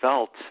she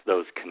felt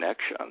those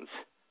connections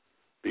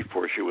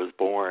before she was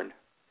born.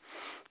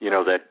 You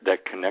know,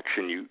 that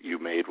connection you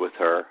made with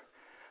her.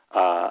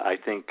 I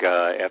think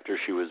after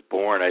she was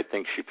born, I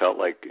think she felt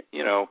like,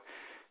 you know,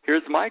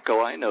 here's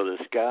Michael. I know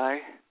this guy.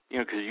 You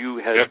know, because you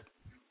had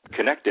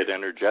connected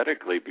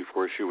energetically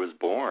before she was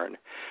born.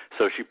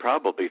 So she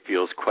probably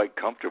feels quite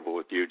comfortable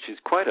with you. She's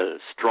quite a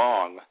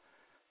strong,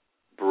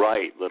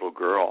 bright little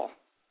girl.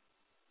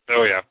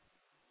 Oh, yeah.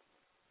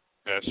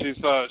 Yeah, she's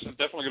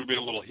definitely going to be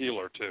a little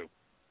healer, too.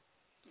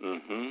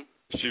 Mm-hmm.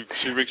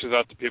 She reaches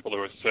out to people who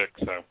are sick,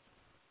 so.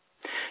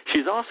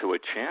 She's also a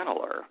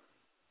channeler,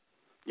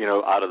 you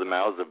know, out of the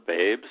mouths of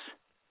babes.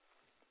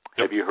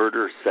 Yep. Have you heard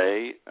her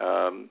say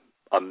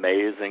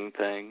amazing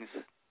things?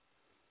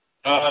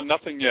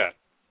 Nothing yet.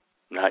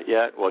 Not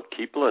yet? Well,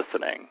 keep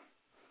listening.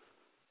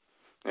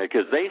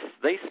 Because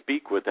they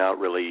speak without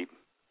really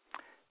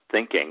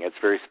thinking. It's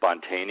very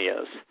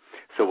spontaneous.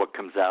 So what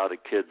comes out of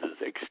kids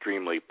is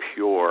extremely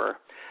pure.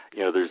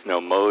 You know, there's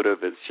no motive.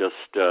 It's just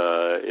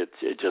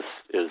it just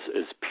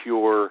is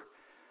pure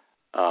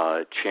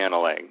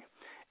channeling.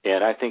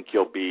 And I think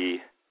you'll be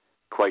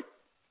quite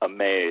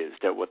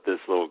amazed at what this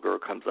little girl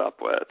comes up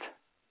with.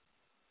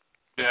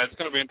 Yeah, it's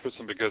going to be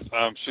interesting because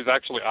she's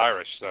actually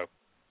Irish, so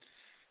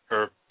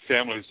her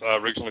family's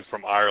originally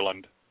from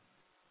Ireland.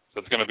 So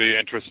it's going to be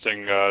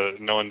interesting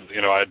knowing,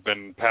 you know, I had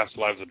been past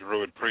lives a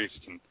Druid priest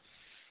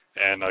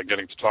and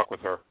getting to talk with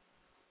her.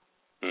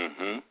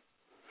 Mm-hmm.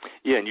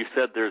 Yeah, and you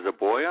said there's a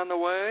boy on the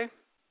way?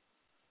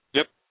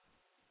 Yep.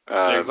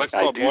 Yeah, I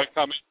saw a boy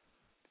coming,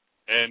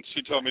 and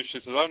she told me, she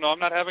said, oh, no, I'm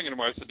not having it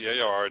anymore. I said, yeah,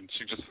 you are. And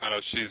she just found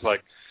out she's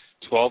like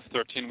 12,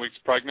 13 weeks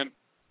pregnant.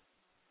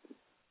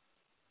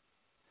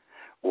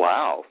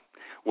 Wow.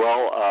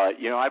 Well,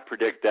 you know, I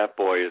predict that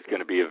boy is going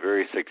to be a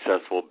very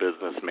successful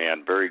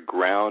businessman, very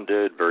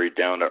grounded, very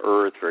down to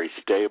earth, very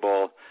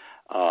stable.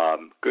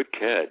 Good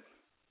kid.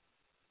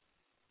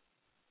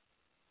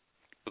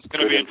 It's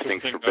going to be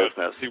interesting interesting for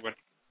business. To see when.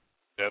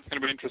 Yeah, it's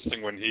going to be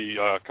interesting when he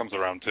comes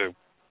around too.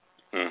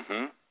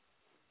 Mm-hmm.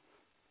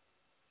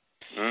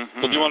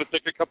 Mm-hmm. So do you want to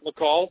take a couple of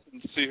calls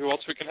and see who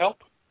else we can help?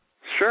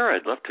 Sure,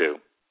 I'd love to.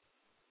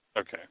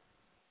 Okay.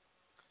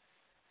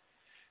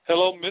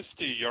 Hello,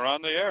 Misty. You're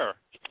on the air.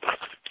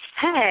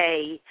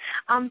 Hey.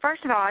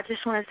 First of all, I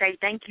just want to say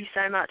thank you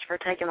so much for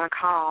taking my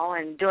call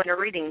and doing a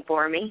reading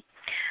for me.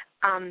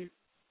 I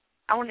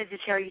wanted to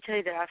tell you,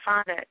 too, that I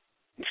find it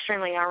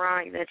extremely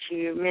ironic that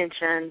you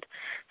mentioned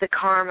the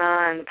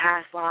karma and the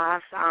past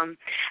lives.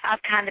 I've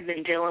kind of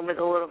been dealing with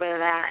a little bit of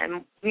that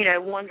and, you know,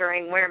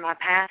 wondering where my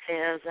path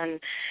is and,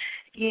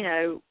 you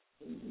know,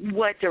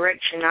 what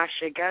direction I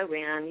should go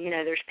in. You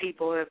know, there's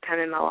people who have come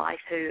in my life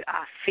who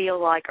I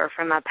feel like are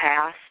from my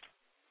past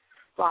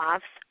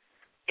lives,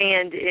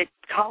 and it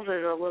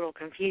causes a little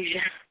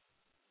confusion.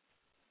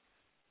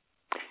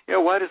 Yeah,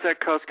 why does that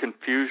cause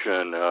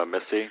confusion,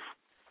 Missy?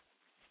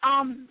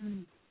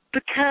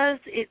 Because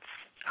it's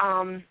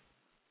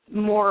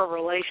more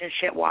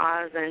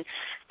relationship-wise,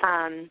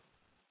 and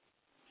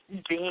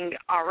being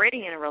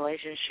already in a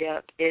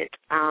relationship, it,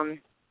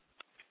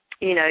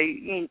 you know,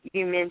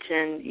 you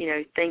mentioned, you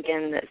know,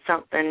 thinking that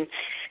something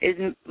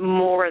is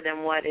more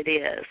than what it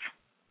is.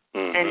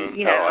 Mm-hmm. And,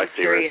 you know, I I'm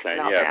see what you're curious saying.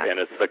 about Yeah, that. and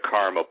it's the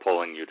karma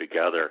pulling you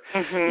together.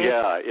 Mm-hmm.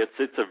 Yeah,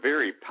 it's a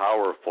very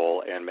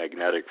powerful and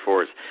magnetic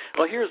force.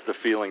 Well, here's the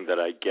feeling that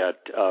I get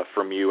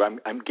from you.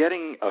 I'm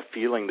getting a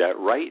feeling that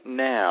right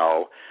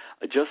now,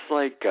 just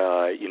like,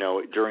 you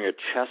know, during a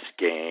chess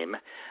game,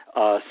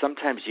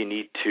 sometimes you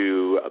need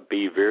to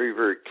be very,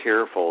 very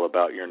careful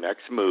about your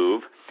next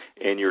move,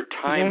 and your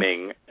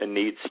timing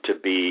needs to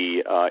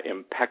be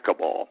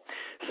impeccable.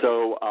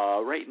 So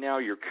right now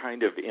you're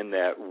kind of in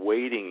that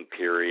waiting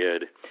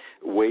period,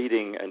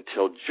 waiting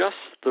until just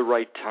the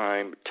right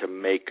time to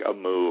make a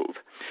move.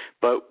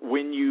 But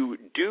when you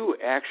do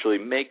actually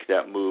make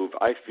that move,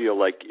 I feel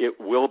like it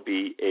will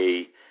be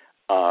a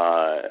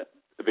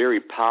very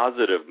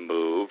positive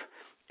move.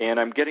 And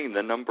I'm getting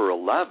the number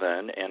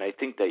 11, and I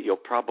think that you'll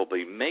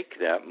probably make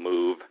that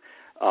move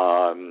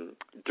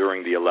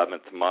during the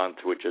 11th month,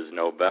 which is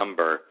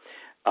November.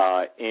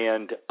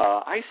 And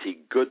I see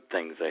good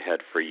things ahead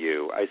for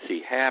you. I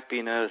see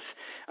happiness.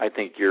 I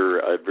think you're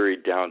a very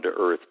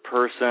down-to-earth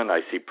person.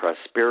 I see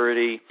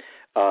prosperity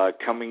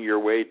coming your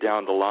way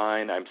down the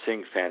line. I'm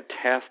seeing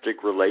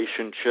fantastic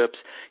relationships.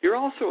 You're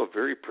also a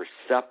very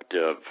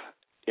perceptive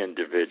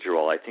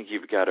individual. I think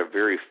you've got a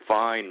very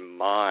fine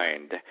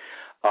mind.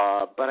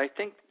 But I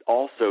think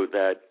also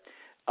that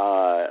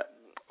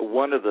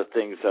one of the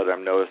things that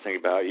I'm noticing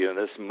about you, and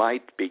this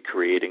might be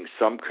creating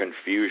some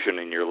confusion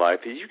in your life,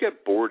 is you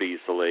get bored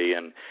easily,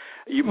 and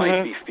you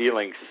might be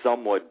feeling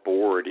somewhat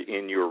bored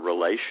in your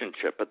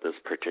relationship at this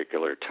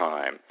particular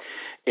time.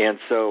 And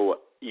so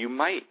you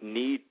might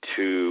need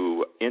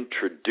to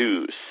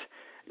introduce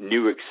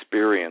new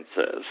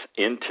experiences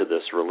into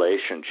this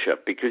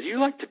relationship, because you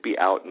like to be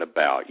out and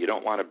about. You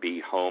don't want to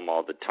be home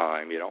all the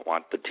time. You don't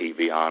want the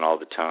TV on all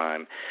the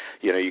time.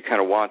 You know, you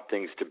kind of want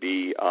things to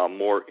be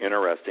more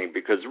interesting,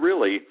 because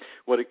really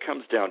what it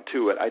comes down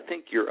to it, I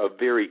think you're a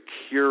very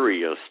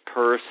curious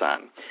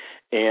person,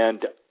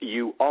 and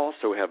you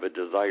also have a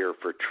desire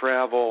for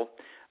travel.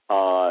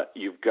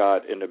 You've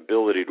got an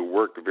ability to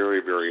work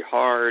very, very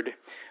hard.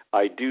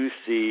 I do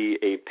see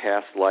a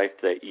past life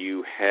that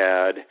you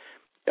had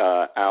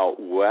out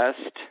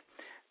west,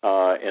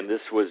 and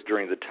this was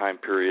during the time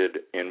period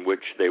in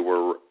which they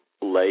were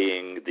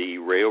laying the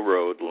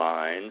railroad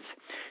lines.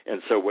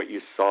 And so what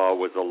you saw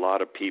was a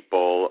lot of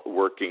people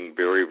working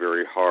very,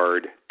 very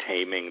hard,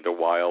 taming the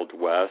Wild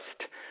West.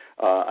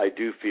 I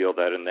do feel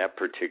that in that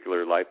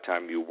particular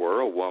lifetime you were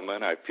a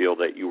woman. I feel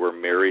that you were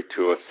married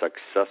to a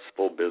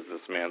successful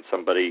businessman,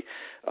 somebody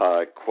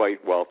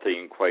quite wealthy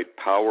and quite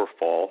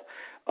powerful.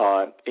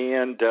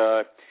 And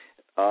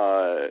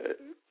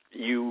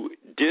you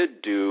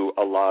did do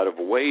a lot of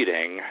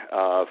waiting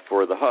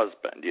for the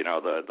husband. You know,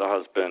 the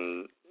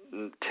husband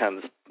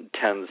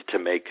tends to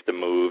make the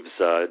moves,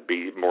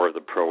 be more of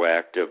the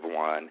proactive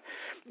one.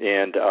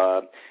 And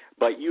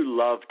but you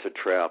love to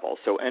travel.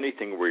 So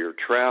anything where you're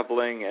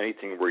traveling,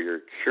 anything where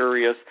you're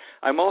curious.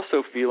 I'm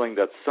also feeling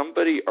that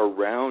somebody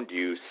around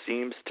you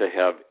seems to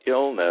have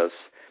illness.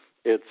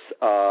 It's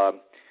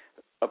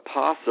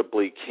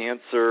possibly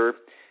cancer.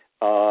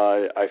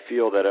 I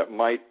feel that it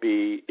might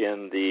be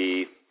in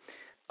the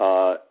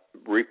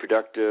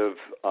reproductive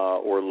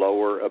or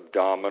lower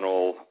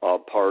abdominal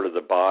part of the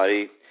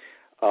body,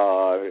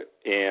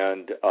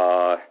 and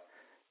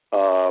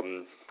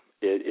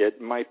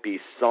it might be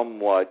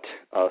somewhat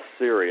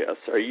serious.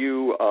 Are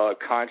you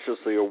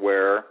consciously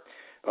aware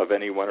of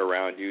anyone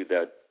around you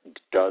that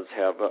does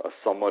have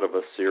somewhat of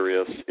a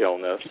serious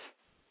illness?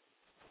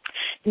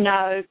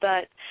 No,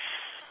 but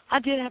I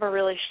did have a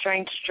really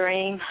strange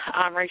dream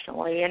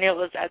recently, and it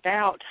was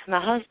about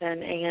my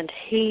husband, and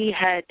he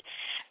had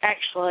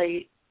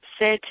actually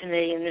said to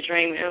me in the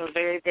dream, it was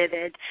very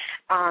vivid,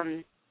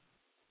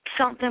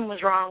 something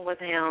was wrong with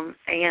him,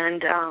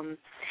 and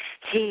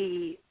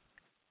he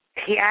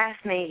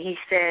asked me, he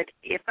said,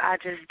 if I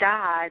just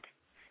died,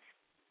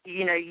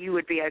 you know, you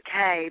would be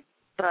okay,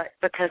 but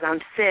because I'm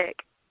sick,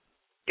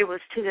 it was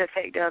to the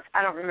effect of,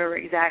 I don't remember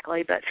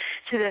exactly, but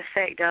to the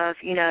effect of,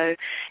 you know,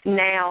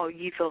 now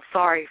you feel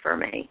sorry for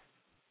me.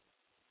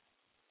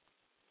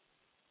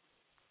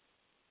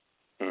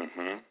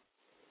 Mm-hmm.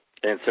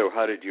 And so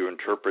how did you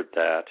interpret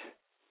that?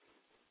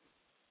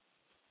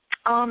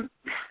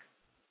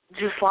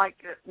 Just like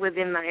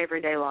within my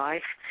everyday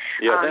life.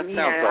 Yeah, that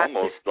sounds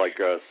almost like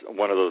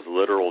one of those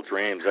literal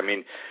dreams. I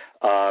mean,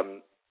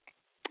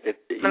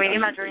 in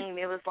my dream,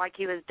 it was like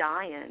he was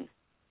dying.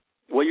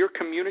 Well, you're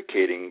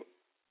communicating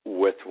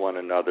with one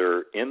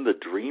another in the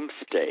dream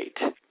state,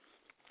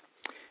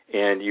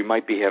 and you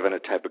might be having a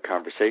type of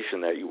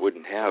conversation that you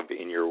wouldn't have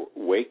in your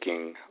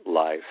waking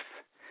life.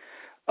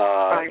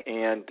 Right.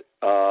 And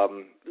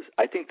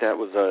I think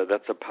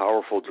that's a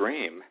powerful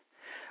dream.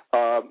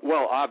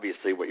 Well,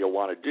 obviously, what you'll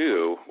want to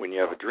do when you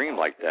have a dream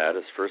like that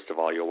is, first of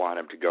all, you'll want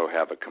him to go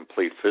have a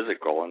complete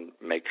physical and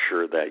make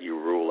sure that you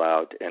rule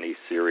out any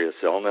serious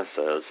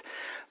illnesses.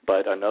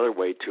 But another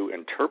way to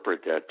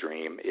interpret that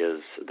dream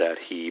is that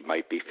he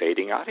might be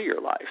fading out of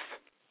your life.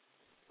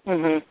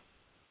 Mm-hmm.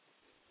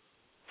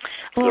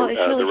 Well,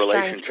 the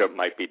relationship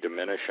might be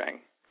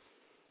diminishing.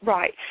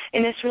 Right.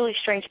 And it's really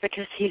strange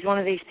because he's one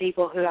of these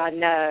people who I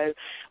know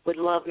would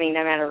love me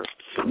no matter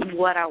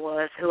what I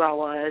was, who I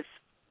was,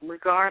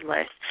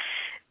 regardless.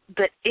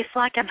 But it's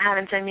like I'm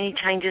having so many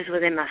changes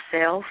within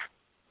myself.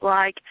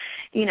 Like,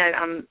 you know,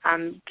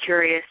 I'm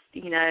curious,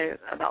 you know,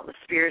 about the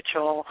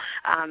spiritual,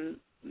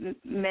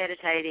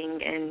 meditating,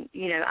 and,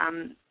 you know,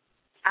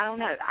 I don't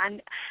know.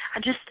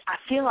 I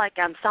feel like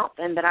I'm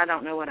something, but I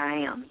don't know what I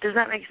am. Does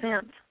that make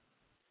sense?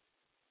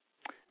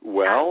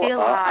 Well,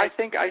 I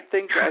think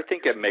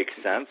it makes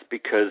sense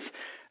because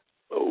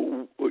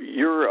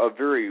you're a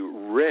very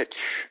rich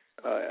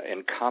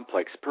and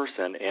complex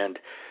person, and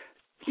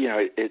you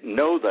know,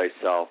 know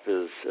thyself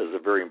is a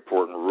very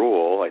important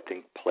rule. I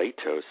think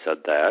Plato said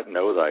that,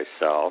 know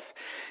thyself,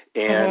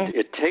 and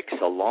it takes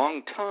a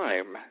long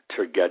time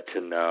to get to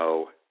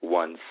know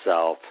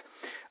oneself.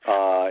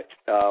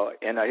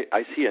 And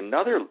I see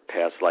another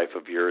past life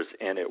of yours,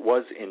 and it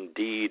was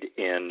indeed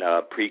in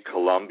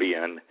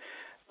pre-Columbian.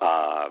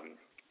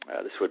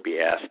 This would be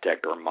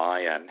Aztec or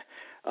Mayan,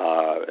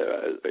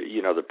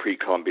 you know, the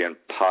pre-Columbian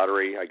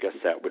pottery. I guess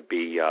that would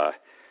be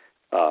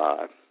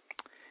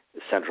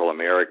Central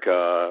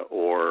America,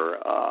 or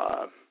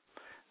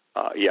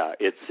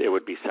it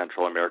would be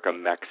Central America,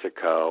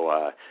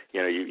 Mexico.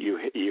 You know,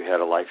 you had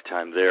a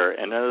lifetime there.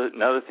 And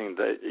another thing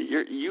that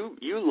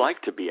you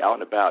like to be out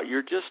and about.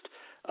 You're just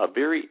a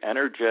very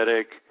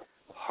energetic,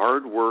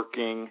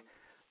 hardworking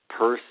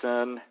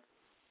person,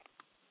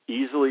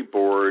 easily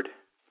bored.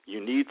 You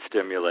need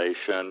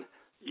stimulation.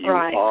 You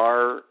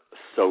are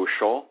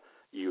social.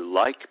 You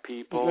like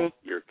people.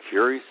 You're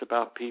curious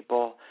about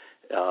people.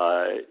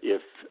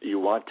 if you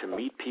want to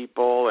meet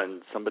people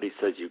and somebody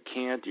says you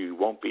can't, you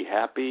won't be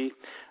happy.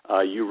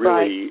 You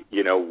really,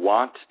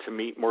 want to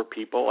meet more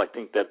people. I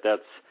think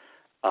that's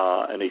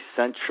an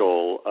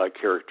essential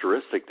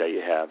characteristic that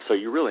you have. So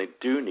you really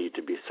do need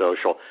to be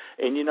social.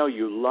 And,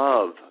 you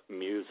love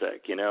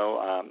music.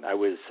 I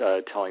was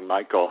telling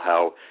Michael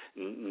how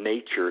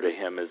nature to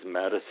him is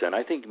medicine.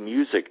 I think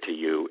music to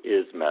you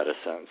is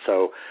medicine.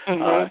 So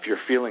if you're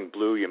feeling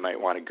blue, you might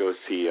want to go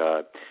see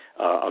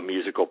a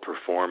musical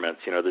performance.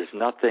 There's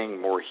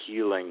nothing more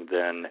healing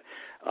than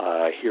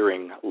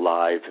hearing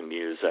live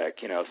music.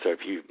 So if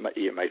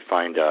you might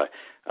find a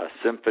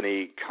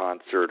symphony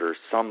concert or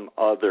some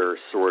other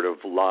sort of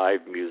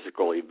live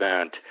musical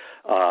event,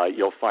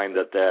 you'll find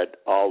that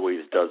always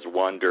does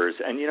wonders.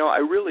 And, I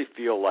really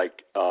feel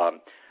like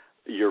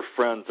your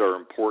friends are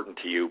important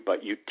to you,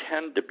 but you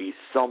tend to be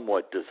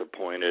somewhat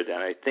disappointed,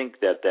 and I think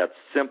that's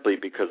simply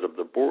because of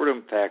the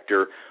boredom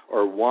factor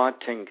or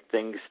wanting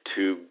things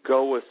to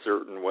go a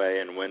certain way,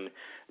 and when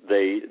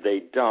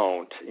they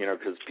don't,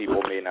 because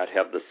people may not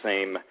have the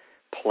same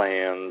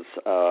plans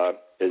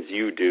as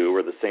you do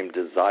or the same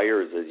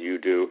desires as you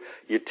do,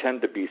 you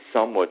tend to be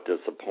somewhat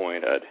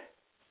disappointed.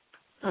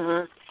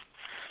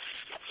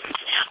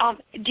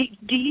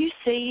 Do you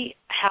see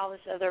how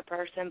this other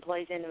person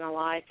plays into my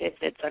life? If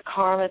it's a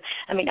karma,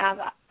 I mean,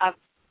 I've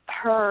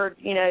heard,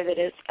 that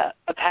it's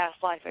a past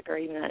life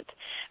agreement,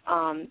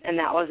 and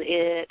that was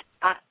it.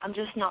 I'm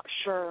just not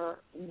sure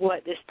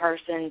what this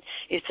person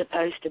is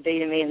supposed to be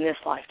to me in this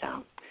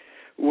lifetime.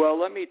 Well,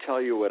 let me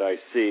tell you what I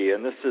see,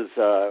 and this is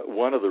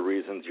one of the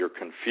reasons you're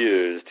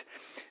confused.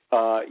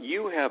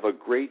 You have a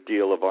great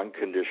deal of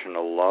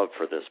unconditional love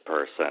for this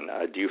person.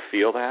 Do you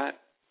feel that?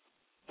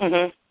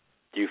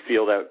 Do you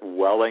feel that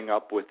welling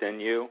up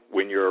within you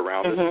when you're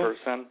around this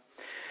person?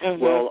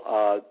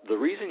 Well, the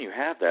reason you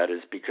have that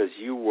is because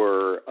you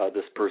were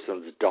this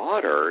person's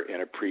daughter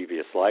in a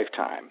previous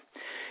lifetime.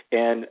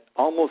 And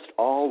almost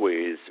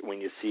always when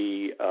you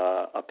see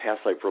a past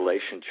life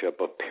relationship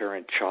of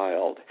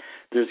parent-child,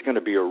 there's going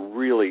to be a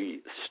really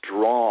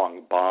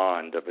strong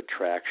bond of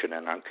attraction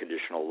and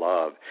unconditional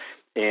love.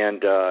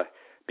 And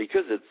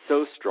because it's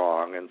so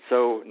strong and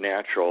so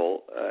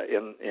natural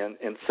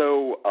and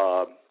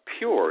so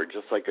pure,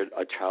 just like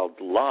a child's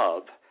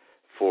love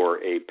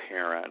for a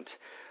parent,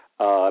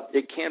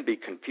 it can be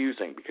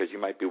confusing because you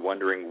might be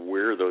wondering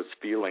where those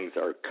feelings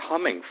are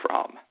coming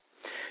from.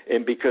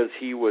 And because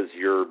he was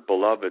your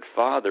beloved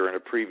father in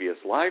a previous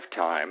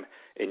lifetime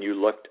and you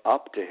looked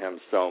up to him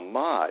so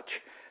much,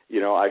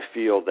 I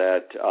feel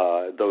that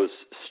those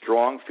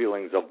strong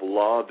feelings of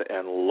love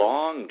and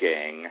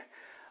longing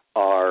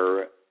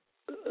are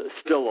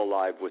still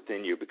alive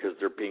within you because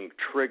they're being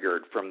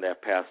triggered from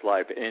that past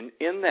life. And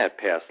in that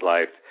past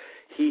life,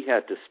 he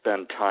had to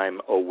spend time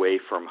away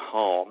from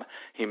home.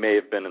 He may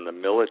have been in the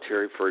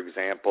military, for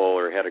example,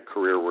 or had a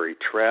career where he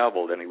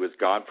traveled and he was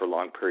gone for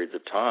long periods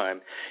of time.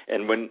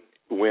 And when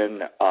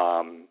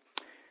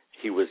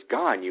he was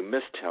gone, you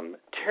missed him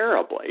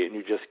terribly, and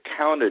you just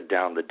counted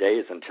down the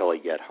days until he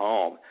got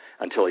home.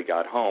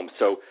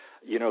 So,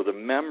 the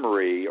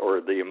memory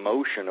or the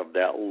emotion of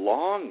that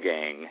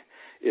longing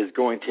is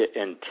going to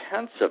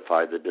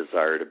intensify the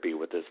desire to be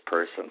with this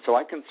person. So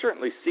I can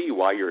certainly see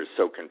why you're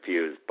so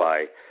confused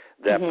by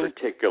that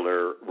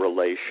particular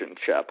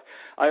relationship.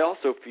 I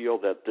also feel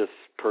that this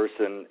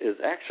person is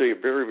actually a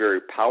very,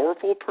 very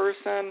powerful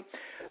person,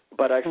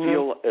 but I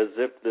feel as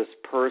if this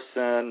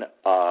person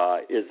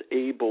is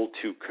able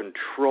to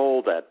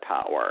control that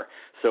power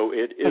so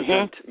it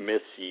isn't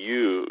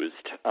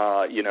misused.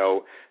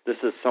 This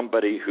is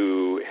somebody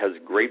who has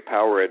great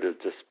power at his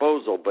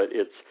disposal, but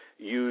it's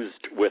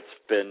used with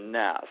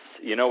finesse.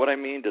 You know what I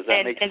mean? Does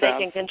that make sense?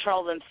 And they can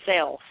control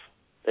themselves.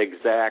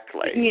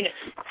 Exactly.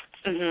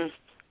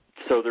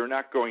 So they're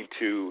not going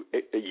to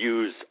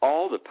use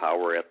all the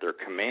power at their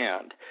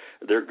command.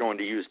 They're going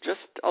to use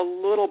just a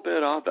little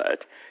bit of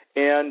it.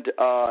 And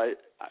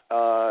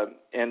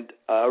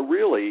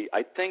really,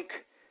 I think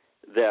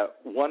that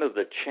one of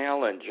the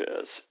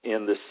challenges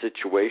in this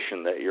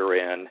situation that you're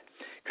in,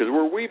 because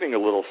we're weaving a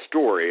little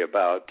story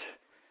about,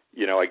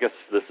 I guess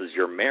this is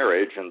your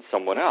marriage and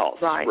someone else,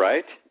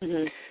 right?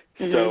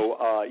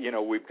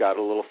 So, we've got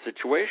a little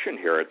situation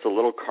here. It's a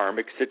little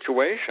karmic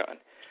situation.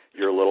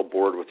 You're a little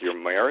bored with your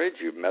marriage.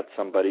 You've met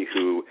somebody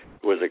who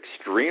was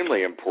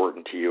extremely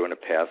important to you in a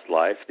past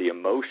life. The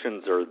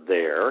emotions are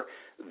there,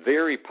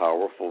 very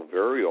powerful,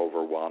 very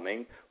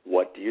overwhelming.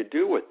 What do you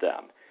do with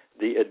them?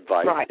 The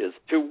advice is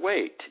to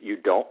wait. You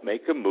don't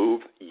make a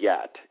move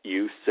yet.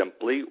 You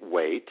simply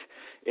wait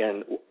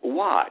and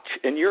watch.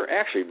 And you're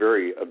actually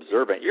very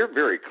observant. You're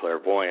very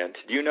clairvoyant.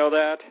 Do you know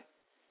that?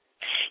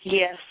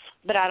 Yes,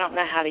 but I don't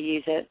know how to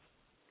use it.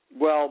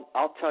 Well,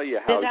 I'll tell you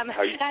how.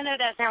 I know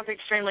that sounds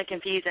extremely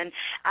confusing.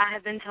 I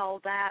have been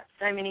told that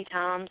so many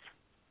times,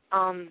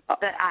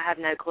 but I have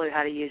no clue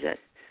how to use it.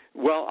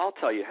 Well, I'll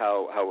tell you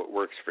how it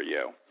works for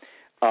you.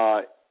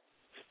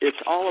 It's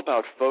all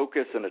about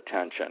focus and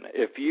attention.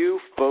 If you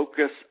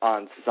focus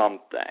on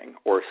something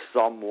or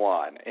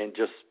someone and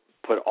just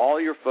put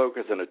all your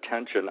focus and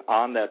attention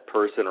on that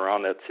person or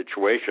on that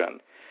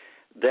situation,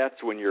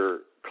 that's when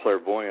your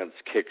clairvoyance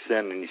kicks in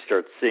and you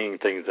start seeing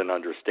things and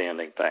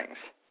understanding things.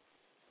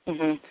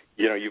 Mm-hmm.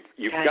 You know,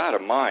 you've got a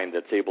mind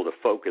that's able to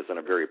focus in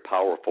a very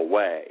powerful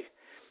way,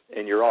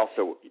 and you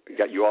also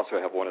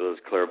have one of those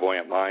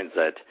clairvoyant minds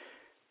that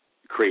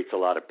creates a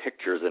lot of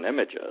pictures and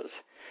images.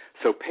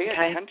 So pay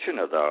attention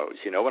to those.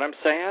 You know what I'm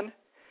saying?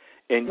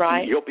 And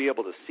you'll be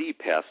able to see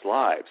past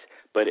lives.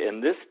 But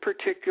in this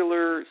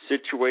particular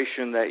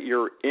situation that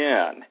you're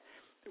in,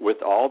 with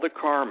all the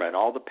karma and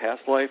all the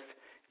past life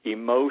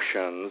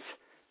emotions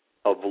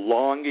of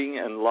longing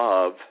and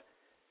love,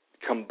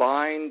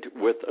 combined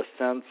with a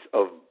sense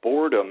of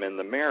boredom in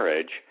the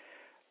marriage,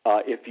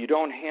 if you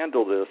don't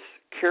handle this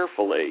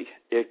carefully,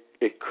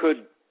 it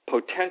could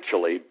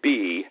potentially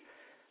be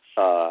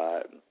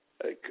a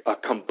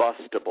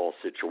combustible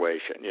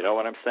situation. You know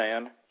what I'm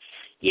saying?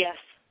 Yes.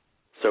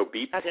 So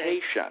be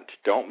patient.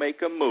 Don't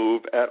make a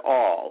move at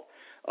all.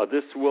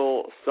 This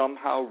will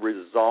somehow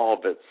resolve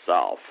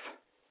itself.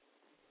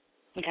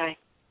 Okay.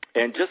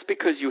 And just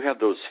because you have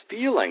those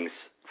feelings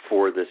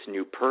for this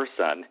new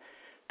person,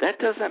 that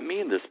doesn't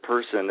mean this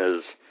person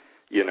is,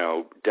 you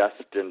know,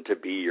 destined to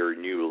be your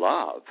new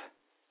love.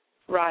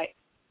 Right.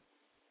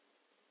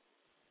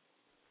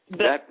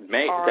 But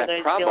are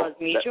those feelings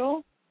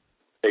mutual?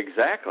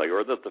 Exactly,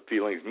 or that the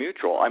feeling's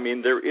mutual. I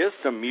mean, there is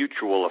some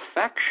mutual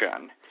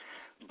affection,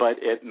 but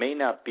it may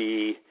not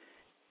be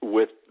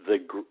with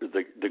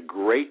the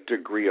great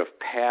degree of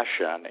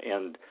passion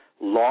and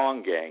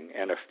longing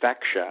and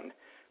affection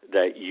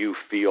that you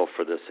feel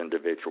for this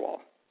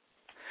individual.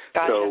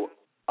 Gotcha. So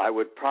I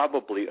would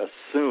probably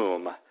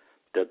assume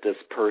that this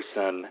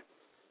person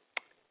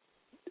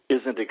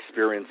isn't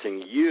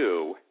experiencing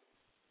you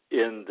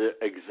in the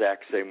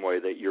exact same way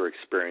that you're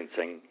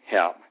experiencing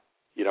him.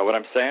 You know what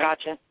I'm saying?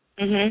 Gotcha.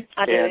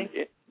 I do.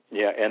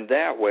 And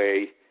that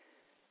way,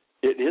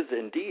 it is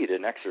indeed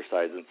an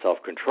exercise in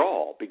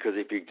self-control, because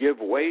if you give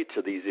way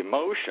to these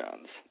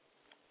emotions,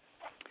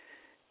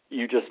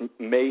 you just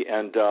may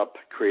end up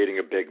creating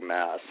a big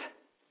mess.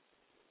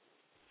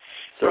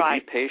 So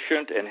be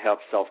patient and have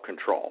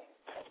self-control.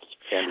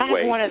 And I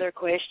have one other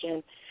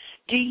question.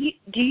 Do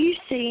you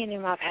see any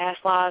of my past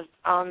lives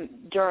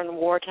during the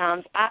war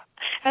times?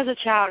 As a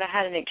child, I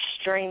had an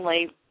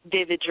extremely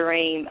vivid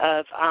dream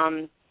of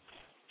and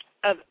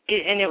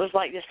it was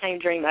like the same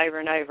dream over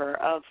and over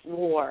of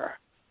war,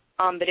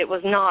 but it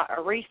was not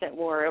a recent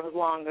war; it was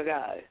long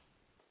ago.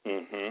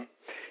 Mm-hmm.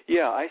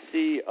 Yeah, I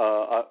see.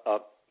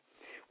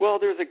 Well,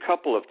 there's a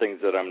couple of things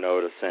that I'm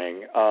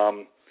noticing.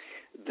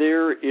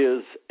 There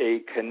is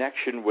a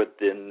connection with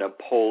the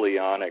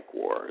Napoleonic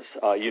Wars.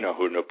 You know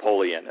who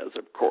Napoleon is,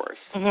 of course.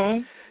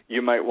 Mm-hmm.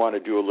 You might want to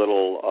do a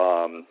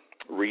little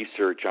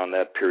research on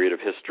that period of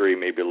history,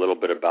 maybe a little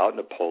bit about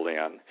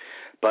Napoleon.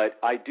 But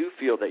I do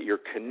feel that your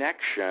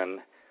connection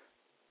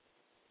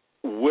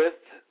with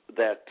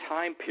that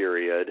time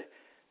period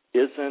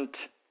isn't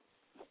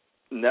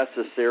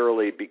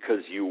necessarily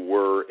because you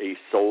were a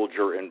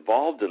soldier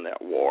involved in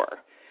that war.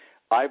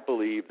 I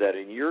believe that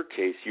in your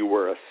case, you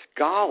were a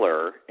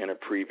scholar in a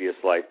previous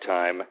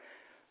lifetime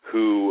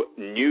who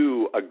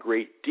knew a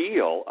great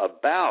deal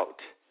about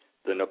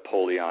the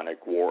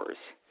Napoleonic Wars.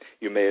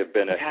 You may have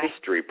been a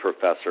history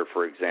professor,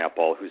 for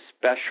example, who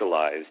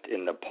specialized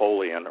in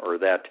Napoleon or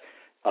that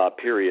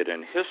period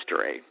in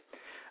history.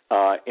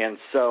 And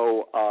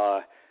so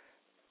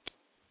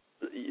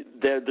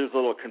there's a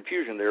little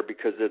confusion there,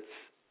 because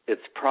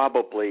it's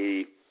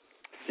probably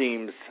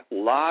seems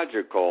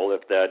logical,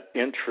 if that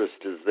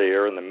interest is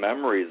there and the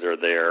memories are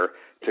there,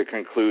 to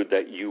conclude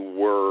that you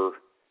were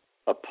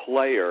a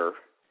player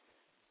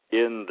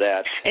in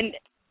that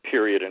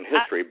period in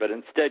history, but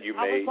instead you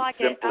may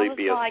simply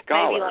be a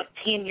scholar. Maybe like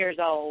 10 years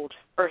old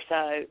or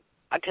so,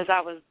 because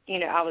I was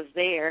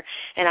there,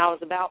 and I was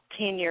about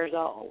 10 years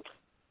old.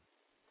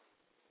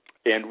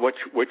 And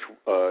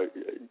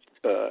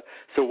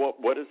so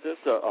what is this?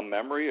 A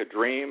memory, a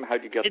dream?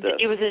 How'd you get this?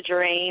 It was a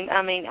dream.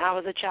 I mean, I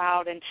was a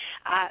child, and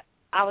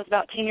I was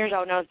about 10 years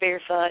old, and I was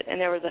barefoot, and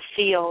there was a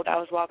field I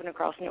was walking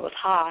across, and it was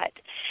hot,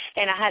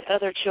 and I had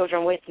other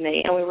children with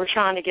me, and we were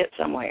trying to get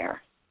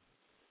somewhere.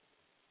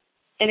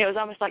 And it was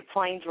almost like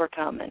planes were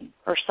coming,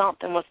 or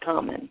something was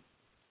coming.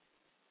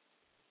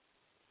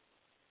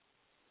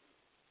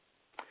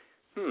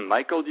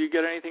 Michael, do you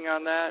get anything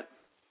on that?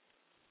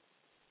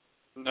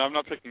 No, I'm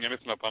not picking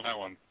anything up on that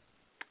one.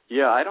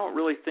 Yeah, I don't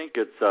really think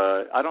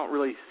I don't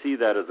really see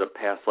that as a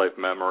past life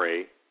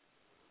memory.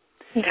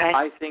 Okay.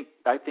 I think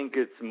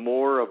it's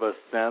more of a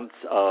sense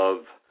of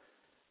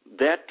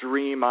that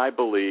dream, I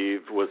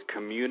believe, was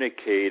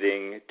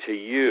communicating to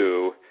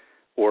you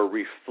or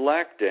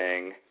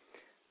reflecting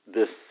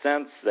this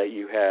sense that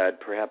you had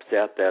perhaps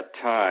at that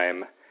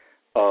time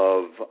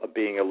of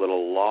being a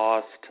little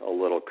lost, a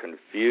little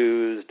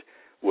confused.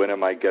 When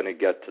am I going to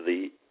get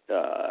to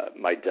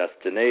my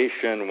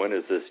destination? When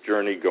is this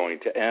journey going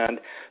to end?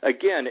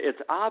 Again,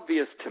 it's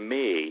obvious to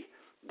me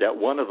that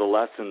one of the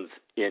lessons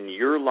in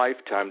your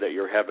lifetime that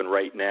you're having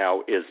right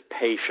now is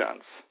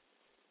patience.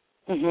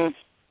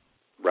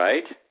 Mm-hmm.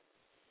 Right?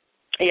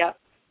 Yeah.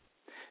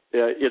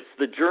 It's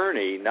the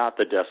journey, not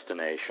the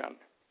destination.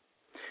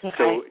 Okay.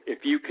 So if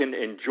you can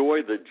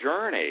enjoy the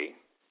journey,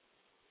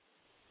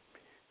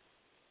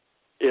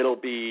 it'll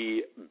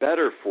be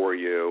better for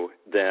you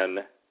than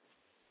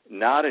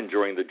not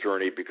enjoying the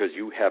journey because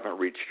you haven't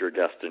reached your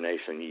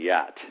destination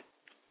yet.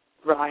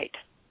 Right.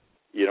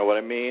 You know what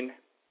I mean?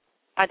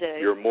 I do.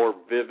 You're more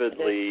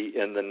vividly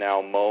in the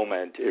now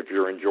moment if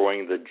you're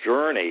enjoying the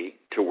journey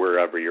to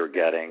wherever you're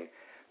getting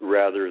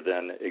rather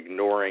than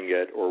ignoring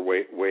it or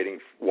waiting,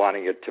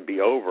 wanting it to be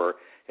over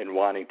and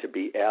wanting to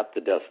be at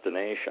the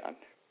destination.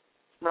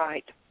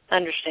 Right.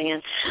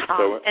 Understand.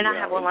 So, and I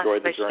have one last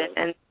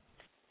question.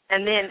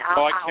 And then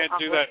I can't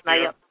do that.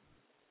 Yeah.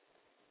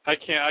 I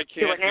can't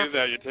do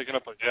that. You're taking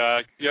up.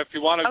 If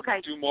you want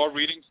to do more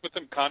readings with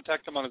him,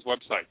 contact him on his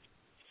website.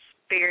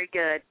 Very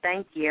good.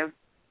 Thank you.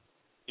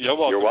 You're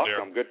welcome. You're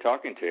welcome. Dear. Good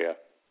talking to you.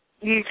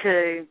 You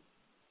too.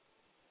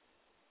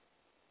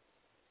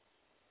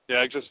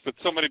 Yeah, just with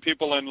so many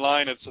people in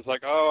line, it's just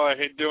like, oh, I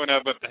hate doing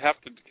that, but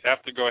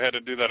have to go ahead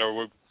and do that, or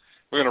we're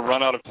going to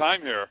run out of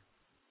time here.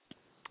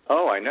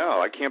 Oh, I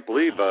know. I can't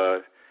believe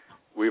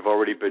we've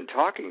already been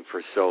talking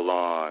for so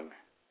long.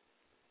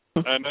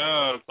 I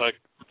know. It's like,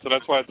 so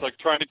that's why it's like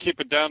trying to keep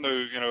it down to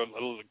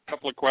a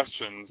couple of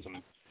questions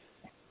and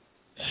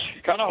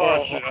kind of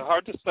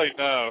hard to say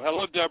no.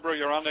 Hello, Deborah.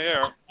 You're on the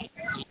air.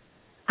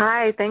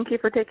 Hi. Thank you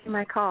for taking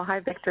my call. Hi,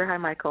 Victor. Hi,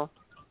 Michael.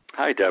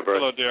 Hi, Deborah.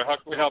 Hello, dear. How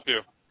can we help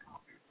you?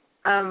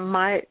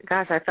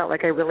 I felt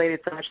like I related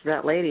so much to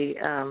that lady.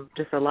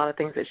 Just a lot of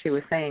things that she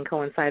was saying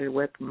coincided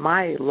with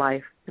my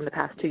life in the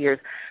past 2 years.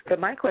 But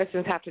my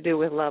questions have to do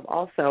with love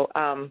also.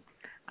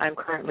 I'm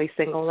currently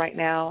single right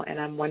now, and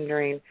I'm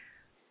wondering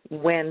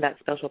when that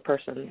special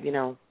person,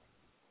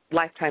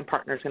 lifetime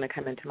partner is going to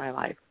come into my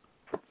life.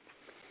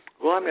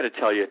 Well, I'm going to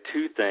tell you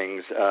two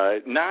things.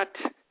 I'm not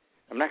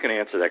going to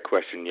answer that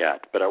question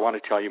yet, but I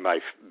want to tell you my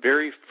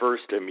very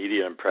first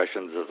immediate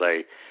impressions as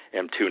I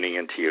am tuning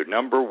into you.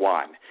 Number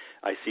one,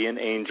 I see an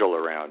angel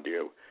around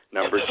you.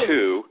 Number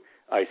two,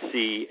 I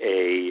see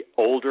a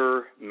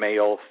older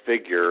male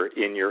figure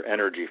in your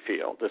energy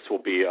field. This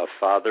will be a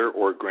father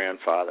or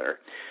grandfather.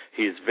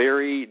 He's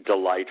very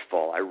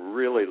delightful. I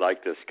really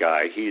like this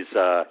guy. He's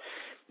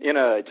in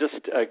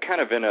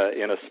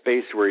a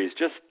space where he's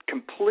just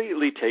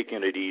completely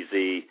taking it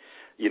easy.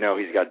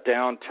 He's got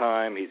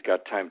downtime. He's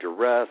got time to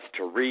rest,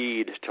 to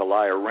read, to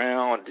lie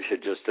around, to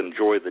just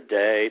enjoy the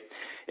day.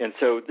 And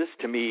so this,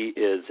 to me,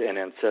 is an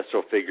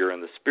ancestral figure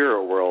in the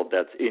spirit world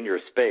that's in your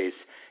space,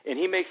 and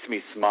he makes me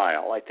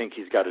smile. I think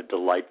he's got a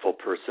delightful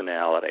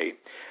personality,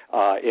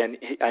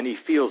 and he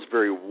feels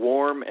very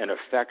warm and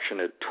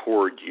affectionate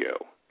toward you,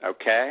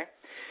 okay?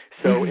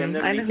 So, and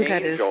then I know who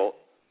that is.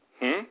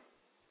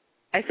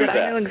 I said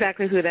I know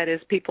exactly who that is.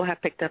 People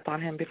have picked up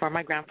on him before.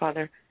 My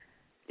grandfather.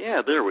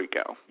 Yeah, there we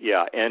go.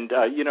 Yeah, and,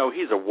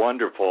 he's a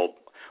wonderful,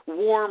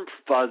 warm,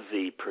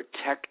 fuzzy,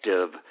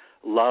 protective,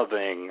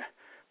 loving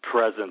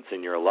presence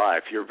in your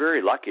life. You're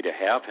very lucky to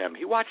have him.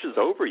 He watches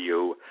over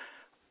you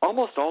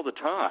almost all the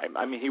time.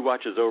 I mean, he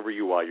watches over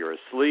you while you're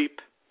asleep.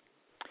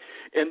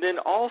 And then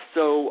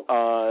also,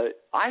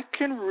 I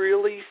can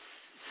really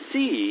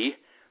see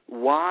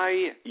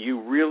why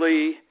you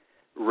really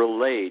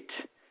relate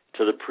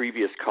to the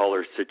previous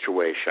caller's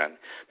situation,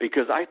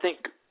 because I think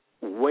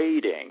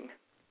waiting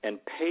and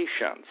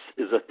patience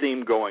is a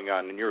theme going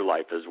on in your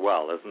life as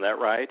well. Isn't that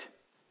right?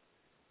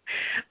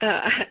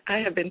 I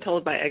have been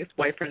told by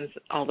ex-boyfriends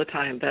all the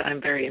time that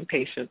I'm very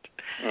impatient.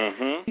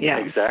 Mm-hmm. Yeah,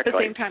 exactly. At the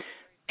same time,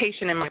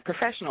 patient in my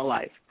professional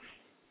life.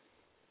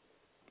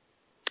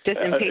 Just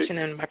impatient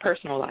in my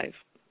personal life.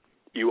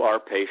 You are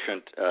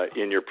patient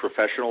in your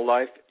professional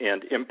life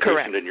and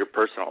impatient in your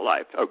personal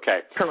life. Okay.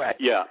 Correct.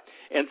 Yeah.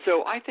 And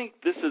so I think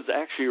this is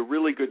actually a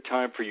really good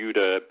time for you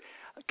to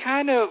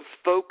kind of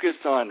focus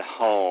on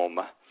home.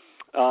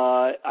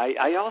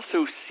 I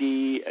also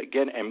see,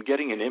 again, I'm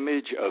getting an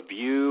image of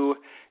you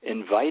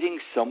inviting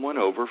someone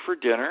over for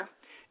dinner.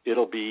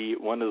 It'll be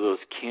one of those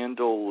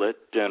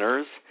candle-lit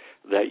dinners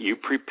that you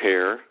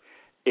prepare.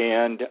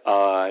 And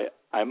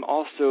I'm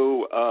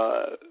also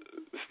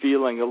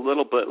feeling a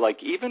little bit like,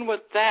 even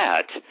with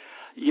that,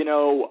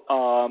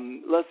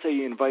 let's say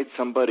you invite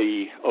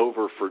somebody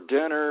over for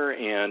dinner,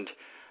 and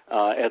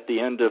at the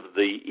end of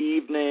the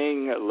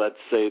evening, let's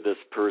say this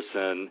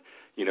person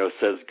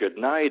says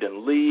goodnight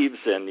and leaves,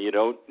 and you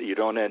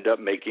don't end up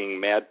making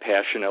mad,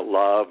 passionate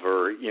love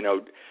or,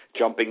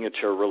 jumping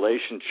into a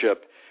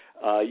relationship.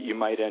 You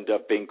might end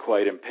up being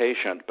quite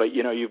impatient. But,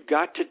 you've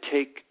got to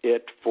take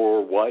it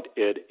for what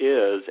it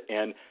is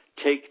and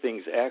take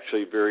things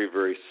actually very,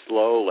 very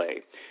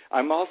slowly.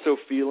 I'm also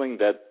feeling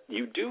that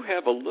you do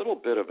have a little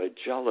bit of a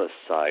jealous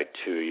side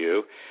to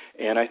you,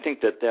 and I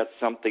think that that's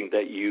something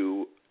that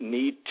you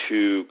need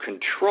to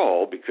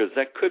control, because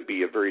that could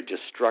be a very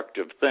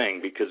destructive thing,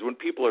 because when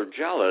people are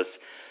jealous,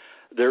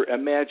 their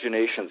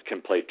imaginations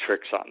can play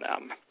tricks on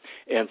them.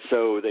 And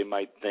so they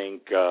might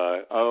think,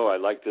 I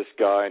like this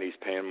guy and he's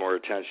paying more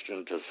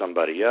attention to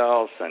somebody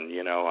else, and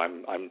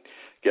I'm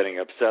getting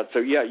upset. So,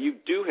 yeah, you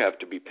do have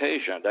to be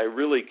patient. I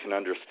really can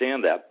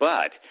understand that.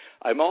 But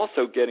I'm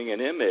also getting an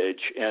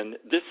image, and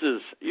this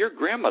is your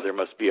grandmother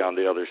must be on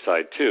the other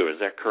side, too. Is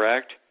that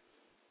correct?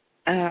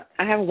 I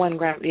have one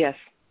yes.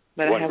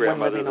 But one I have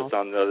grandmother one that's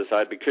on the other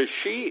side, because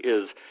she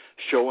is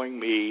showing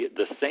me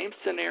the same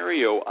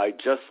scenario I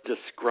just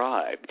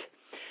described,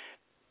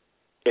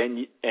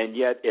 and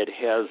yet it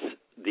has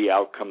the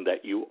outcome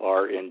that you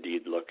are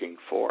indeed looking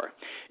for.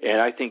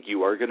 And I think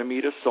you are going to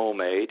meet a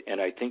soulmate, and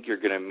I think you're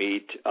going to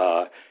meet,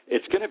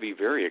 it's going to be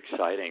very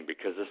exciting,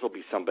 because this will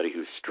be somebody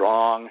who's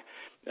strong,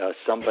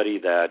 somebody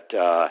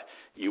that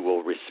you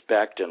will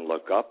respect and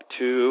look up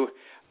to,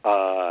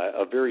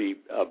 a very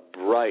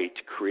bright,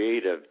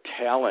 creative,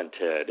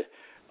 talented,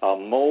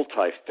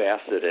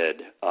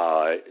 multifaceted,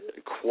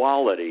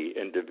 quality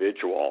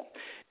individual.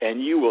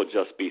 And you will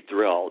just be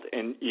thrilled.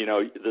 And, you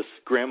know, this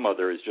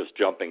grandmother is just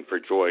jumping for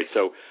joy.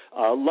 So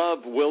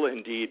love will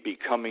indeed be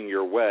coming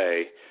your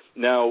way.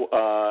 Now,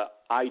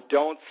 I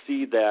don't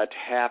see that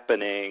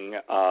happening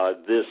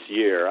this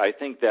year. I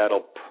think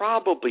that'll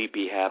probably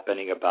be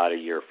happening about a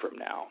year from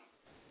now.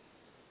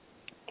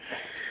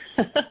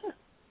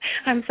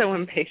 I'm so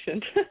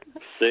impatient.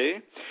 See,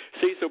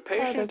 so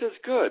patient is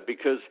good,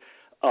 because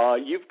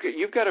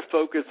you've got to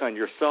focus on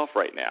yourself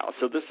right now.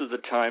 So this is a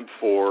time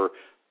for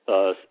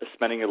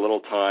spending a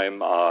little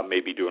time,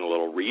 maybe doing a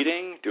little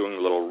reading, doing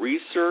a little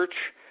research,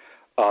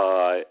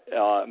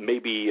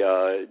 maybe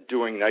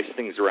doing nice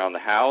things around the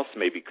house,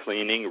 maybe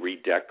cleaning,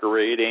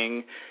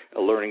 redecorating,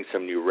 learning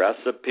some new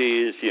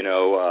recipes. You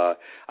know,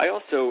 I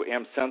also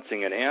am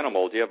sensing an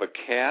animal. Do you have a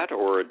cat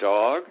or a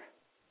dog?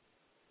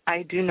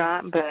 I do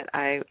not, but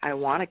I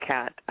want a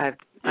cat. I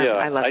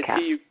love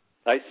cats.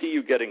 I see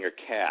you getting a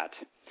cat.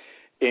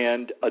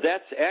 And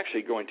that's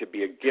actually going to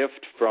be a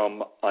gift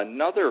from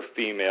another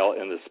female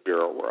in the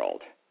spirit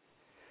world.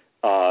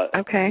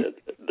 Okay.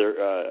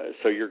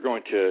 So you're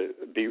going to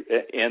be,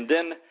 and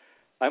then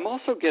I'm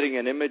also getting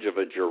an image of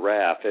a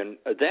giraffe, and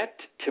that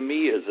to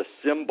me is a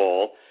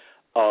symbol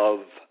of,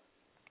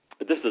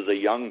 this is a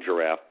young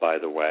giraffe, by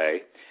the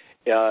way.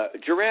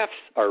 Giraffes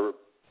are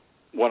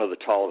one of the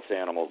tallest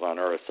animals on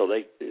Earth, so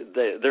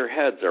their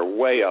heads are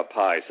way up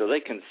high, so they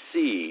can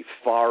see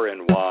far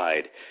and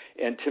wide.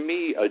 And to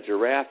me, a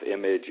giraffe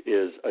image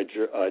is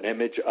an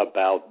image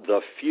about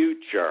the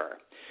future.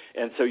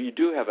 And so you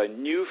do have a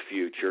new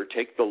future.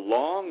 Take the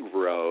long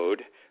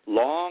road,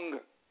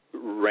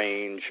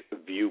 long-range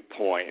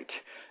viewpoint.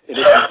 And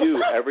if you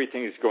do,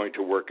 everything is going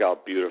to work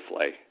out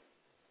beautifully.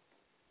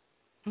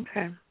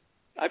 Okay.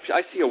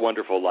 I see a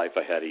wonderful life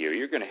ahead of you.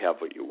 You're going to have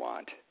what you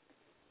want.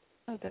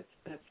 Oh,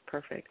 that's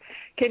perfect.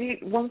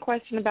 One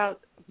question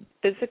about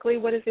physically,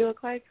 what does he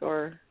look like,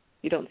 or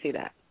you don't see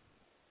that?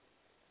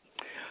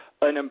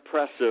 An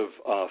impressive,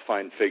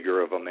 fine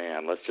figure of a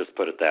man, let's just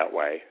put it that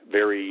way.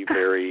 Very,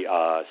 very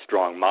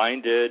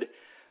strong-minded.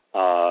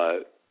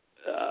 One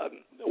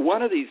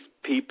of these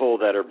people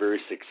that are very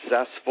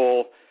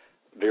successful,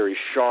 very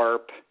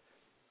sharp,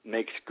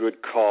 makes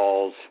good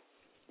calls.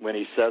 When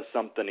he says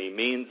something, he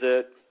means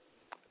it.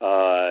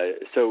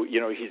 So,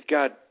 you know, he's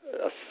got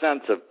a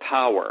sense of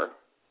power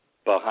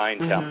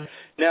behind him.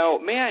 Now,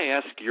 may I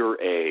ask your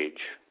age?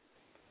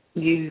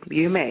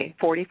 You may.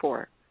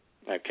 44.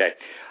 Okay.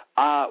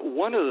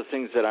 One of the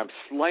things that I'm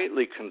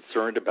slightly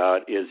concerned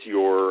about is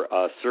your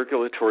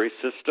circulatory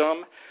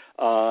system.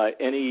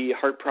 Any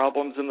heart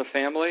problems in the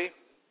family?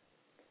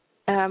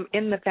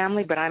 In the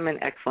family, but I'm in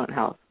excellent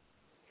health.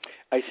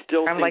 I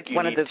still I'm think like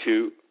you need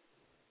to.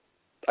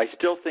 I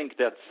still think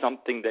that's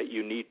something that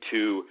you need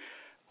to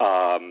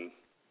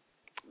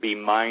be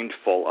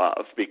mindful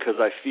of, because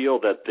I feel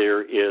that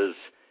there is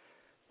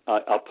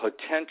a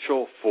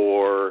potential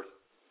for,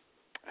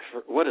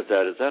 what is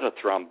that? Is that a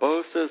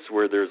thrombosis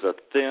where there's a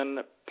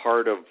thin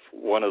part of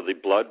one of the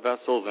blood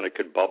vessels and it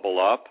could bubble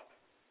up?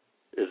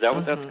 Is that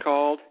what that's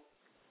called?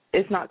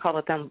 It's not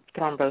called a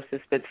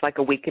thrombosis, but it's like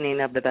a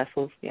weakening of the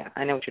vessels. Yeah,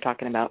 I know what you're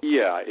talking about.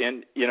 Yeah,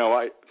 and you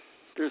know,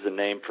 there's a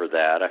name for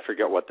that. I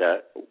forget what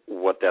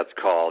that's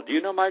called. Do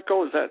you know,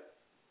 Michael? Is that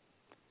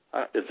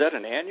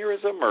an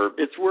aneurysm, or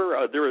it's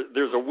where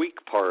there's a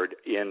weak part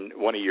in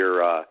one of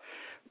your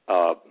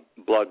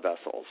blood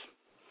vessels?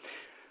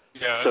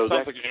 Yeah, so it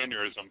sounds like an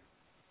aneurysm.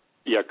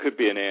 Yeah, it could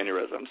be an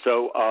aneurysm.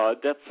 So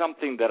that's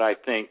something that I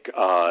think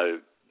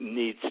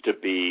needs to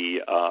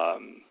be,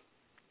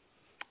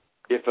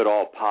 if at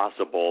all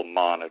possible,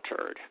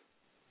 monitored.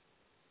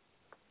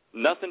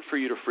 Nothing for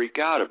you to freak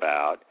out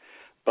about,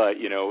 but,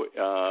 you know,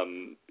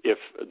 if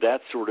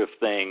that sort of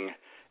thing,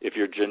 if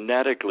you're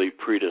genetically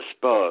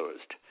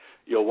predisposed,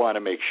 you'll want to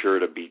make sure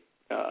to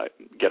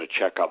get a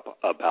checkup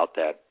about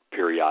that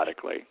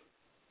periodically.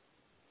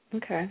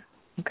 Okay.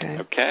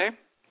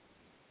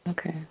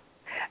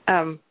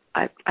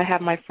 I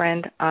have my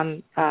friend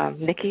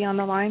Nikki on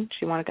the line.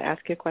 She wanted to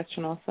ask you a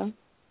question also. Is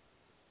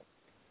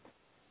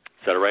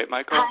that all right,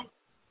 Michael? Hi.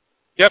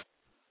 Yep,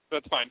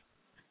 that's fine.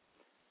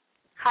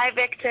 Hi,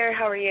 Victor.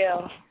 How are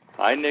you?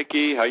 Hi,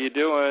 Nikki. How you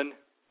doing?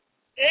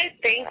 Good,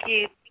 thank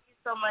you. Thank you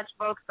so much,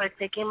 folks, for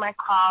taking my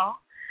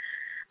call.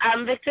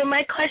 Victor,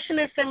 my question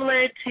is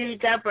similar to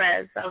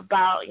Deborah's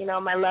about,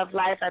 my love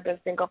life. I've been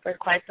single for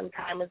quite some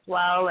time as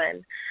well,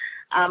 and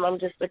I'm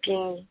just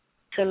looking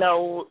to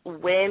know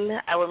when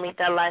I will meet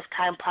that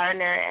lifetime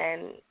partner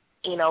and,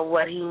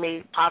 what he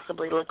may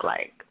possibly look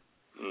like.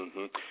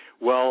 Mm-hmm.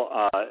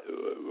 Well,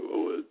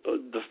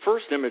 the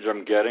first image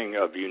I'm getting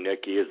of you,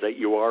 Nikki, is that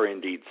you are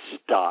indeed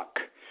stuck.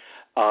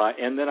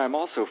 And then I'm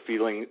also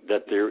feeling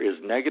that there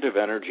is negative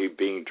energy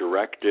being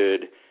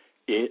directed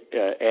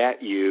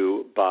at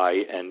you by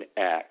an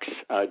ex.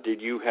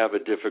 Did you have a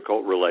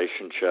difficult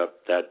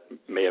relationship that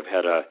may have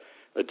had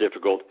a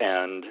difficult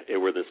end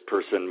where this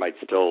person might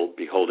still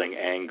be holding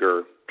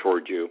anger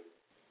toward you?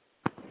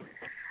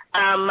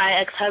 My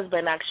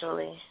ex-husband,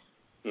 actually.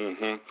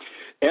 Mm-hmm.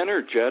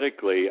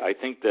 Energetically, I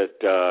think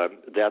that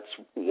that's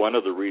one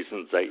of the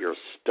reasons that you're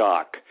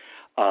stuck.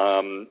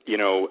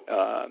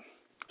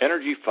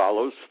 Energy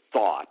follows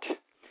thought.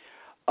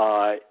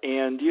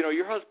 And,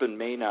 your husband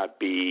may not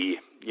be,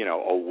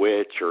 a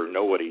witch or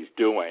know what he's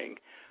doing,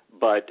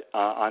 but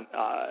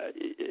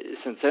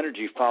since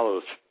energy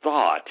follows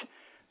thought,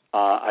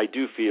 I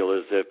do feel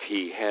as if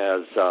he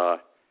has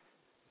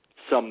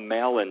some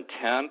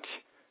malintent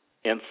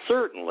and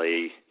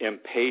certainly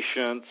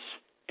impatience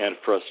and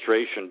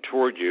frustration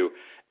toward you.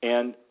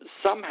 And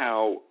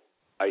somehow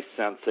I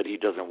sense that he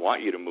doesn't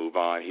want you to move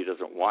on. He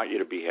doesn't want you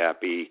to be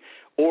happy,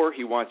 or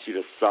he wants you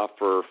to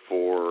suffer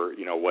for,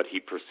 what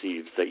he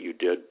perceives that you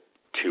did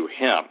to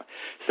him.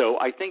 So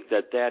I think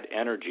that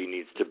energy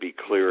needs to be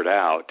cleared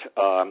out.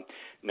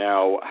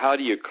 Now, how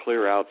do you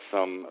clear out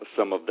some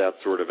of that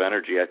sort of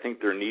energy? I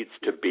think there needs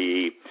to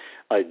be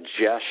a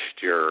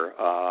gesture,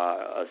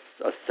 a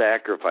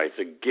sacrifice,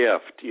 a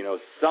gift,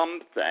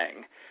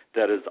 something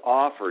that is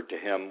offered to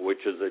him,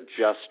 which is a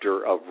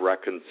gesture of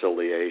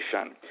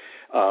reconciliation.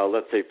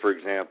 Let's say, for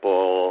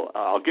example,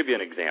 I'll give you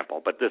an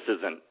example, but this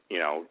isn't,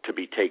 to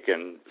be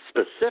taken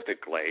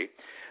specifically.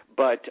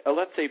 But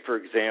let's say, for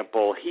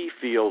example, he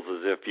feels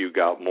as if you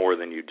got more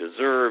than you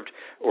deserved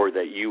or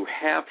that you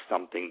have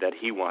something that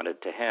he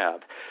wanted to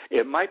have.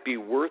 It might be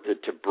worth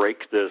it to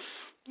break this,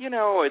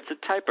 it's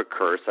a type of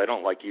curse. I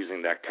don't like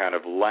using that kind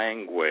of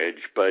language,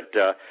 but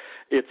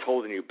it's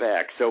holding you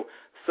back. So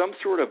some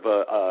sort of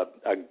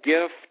a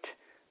gift,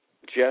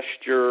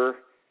 gesture,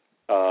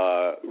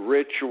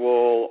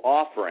 ritual,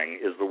 offering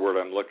is the word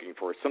I'm looking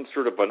for, some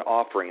sort of an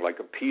offering, like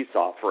a peace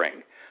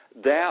offering,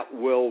 that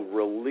will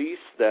release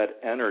that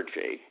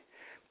energy.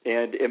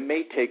 And it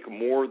may take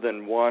more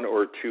than one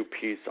or two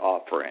peace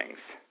offerings.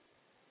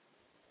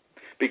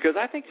 Because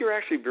I think you're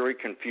actually very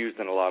confused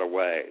in a lot of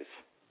ways.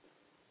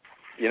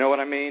 You know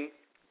what I mean?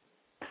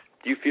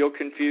 Do you feel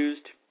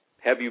confused?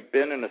 Have you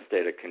been in a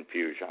state of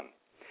confusion?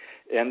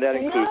 And that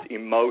includes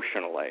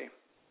emotionally.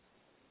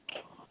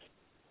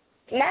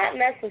 Not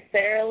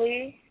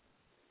necessarily.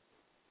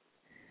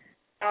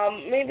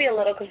 Maybe a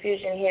little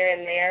confusion here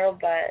and there,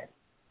 but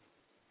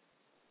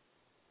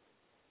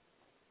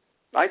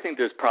I think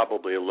there's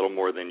probably a little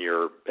more than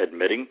you're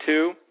admitting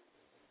to.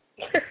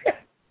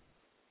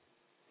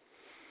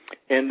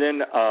 And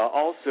then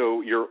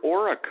also your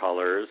aura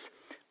colors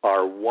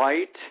are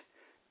white,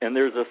 and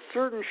there's a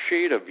certain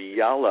shade of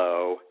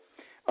yellow.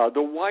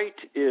 The white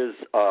is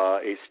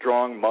a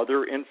strong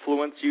mother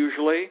influence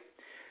usually,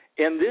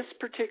 and this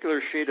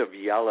particular shade of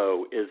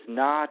yellow is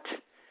not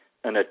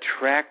an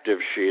attractive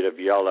shade of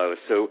yellow,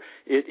 so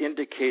it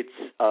indicates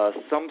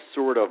some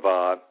sort of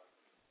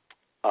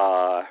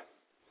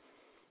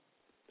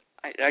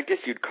I guess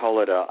you'd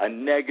call it a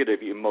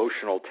negative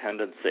emotional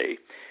tendency.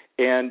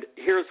 And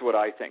here's what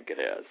I think it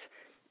is.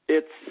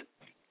 It's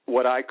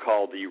what I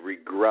call the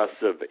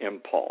regressive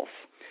impulse.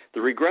 The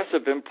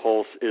regressive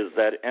impulse is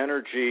that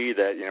energy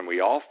that,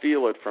 we all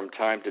feel it from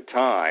time to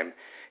time.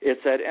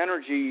 It's that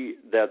energy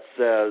that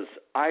says,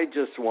 I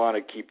just want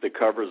to keep the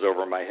covers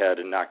over my head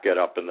and not get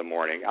up in the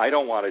morning. I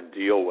don't want to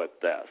deal with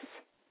this.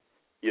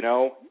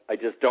 I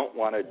just don't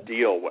want to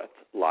deal with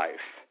life.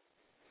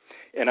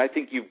 And I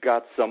think you've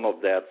got some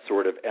of that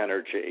sort of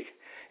energy.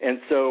 And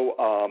so,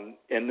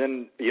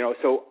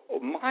 so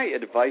my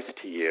advice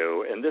to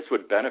you, and this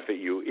would benefit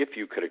you if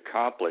you could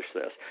accomplish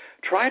this,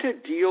 try to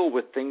deal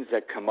with things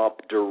that come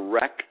up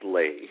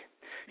directly.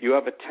 You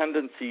have a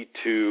tendency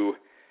to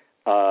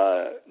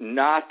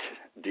not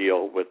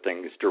deal with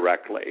things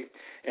directly.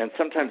 And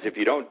sometimes if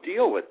you don't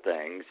deal with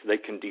things, they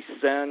can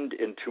descend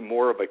into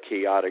more of a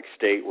chaotic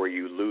state where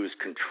you lose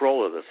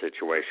control of the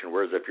situation.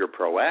 Whereas if you're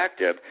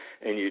proactive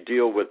and you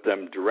deal with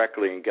them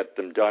directly and get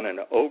them done and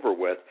over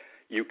with,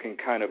 you can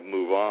kind of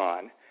move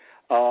on.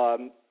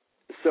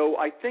 So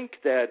I think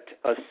that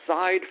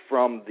aside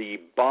from the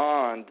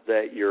bond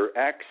that your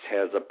ex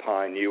has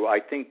upon you, I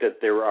think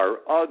that there are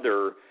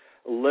other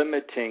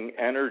limiting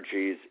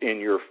energies in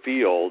your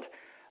field,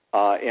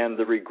 and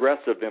the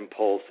regressive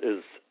impulse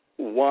is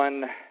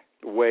one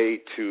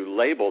way to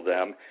label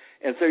them.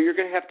 And so you're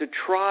going to have to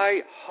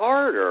try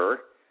harder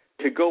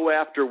to go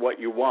after what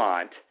you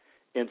want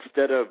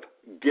instead of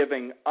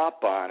giving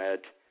up on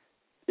it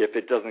if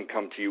it doesn't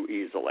come to you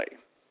easily.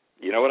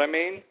 You know what I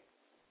mean?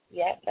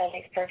 Yep, that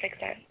makes perfect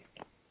sense.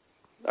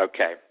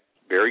 Okay.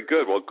 Very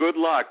good. Well, good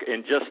luck,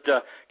 and just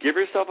give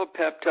yourself a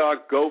pep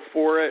talk. Go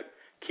for it.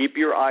 Keep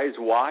your eyes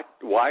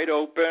wide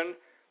open.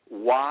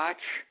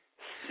 Watch,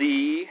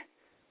 see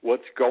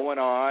what's going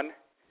on,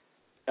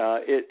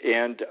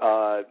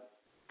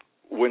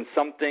 when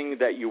something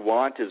that you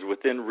want is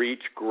within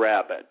reach,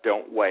 grab it.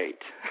 Don't wait.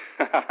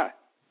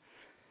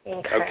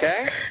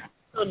 Okay?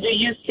 So do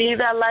you see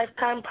that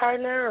lifetime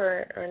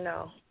partner or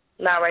no?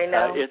 Not right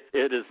now?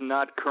 It is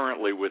not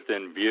currently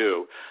within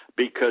view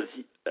because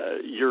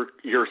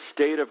your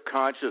state of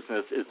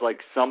consciousness is like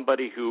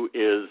somebody who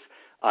is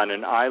on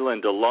an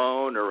island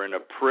alone or in a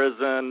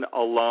prison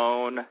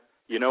alone.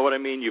 You know what I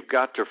mean? You've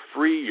got to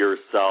free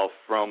yourself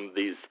from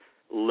these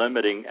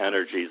limiting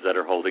energies that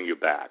are holding you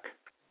back.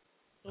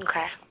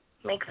 Okay.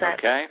 Makes sense.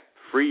 Okay?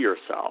 Free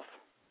yourself.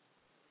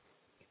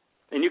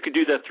 And you can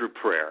do that through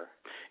prayer.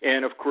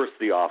 And, of course,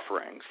 the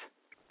offerings.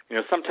 You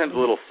know, sometimes a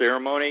little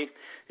ceremony,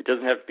 it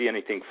doesn't have to be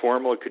anything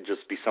formal. It could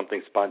just be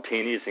something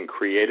spontaneous and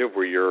creative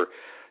where you're,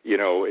 you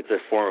know, it's a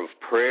form of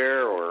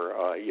prayer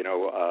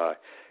or,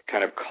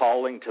 kind of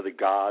calling to the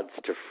gods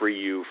to free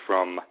you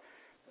from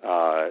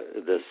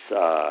this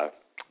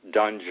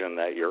dungeon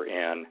that you're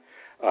in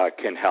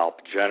can help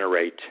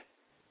generate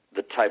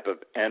the type of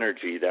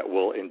energy that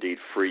will indeed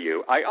free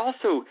you. I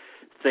also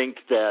think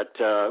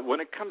that when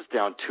it comes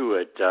down to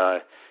it,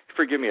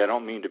 forgive me, I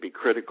don't mean to be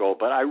critical,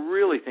 but I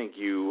really think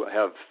you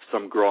have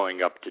some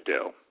growing up to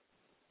do.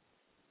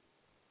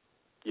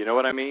 You know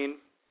what I mean?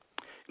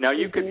 Now,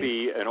 you could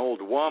be an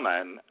old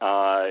woman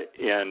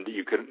and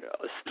you could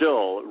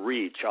still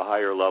reach a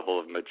higher level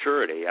of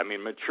maturity. I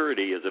mean,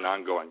 maturity is an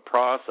ongoing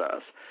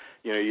process.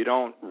 You know, you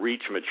don't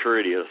reach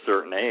maturity at a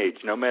certain age.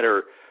 No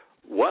matter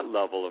what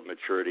level of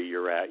maturity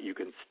you're at, you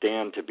can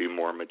stand to be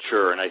more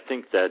mature. And I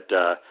think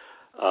that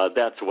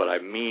that's what I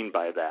mean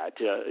by that.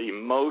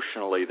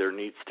 Emotionally, there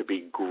needs to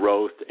be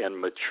growth and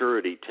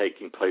maturity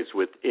taking place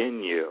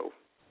within you.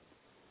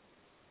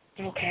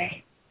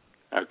 Okay.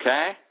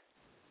 Okay?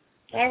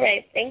 All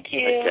right. Thank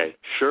you. Okay.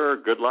 Sure.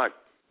 Good luck.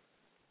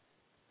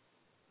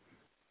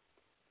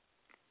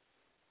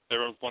 They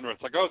were wondering,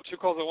 it's like, oh, 2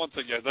 calls at once.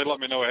 Yeah, they let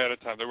me know ahead of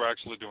time. They were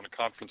actually doing a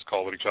conference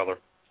call with each other.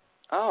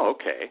 Oh,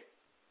 okay.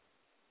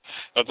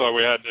 That's why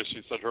we had,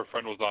 she said her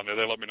friend was on there.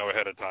 They let me know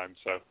ahead of time,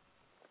 so.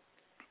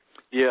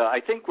 Yeah, I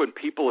think when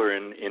people are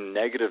in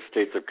negative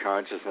states of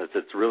consciousness,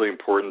 it's really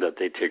important that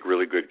they take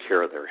really good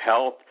care of their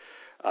health.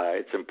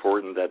 It's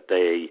important that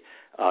they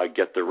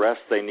get the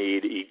rest they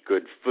need, eat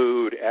good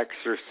food,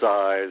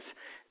 exercise,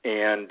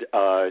 and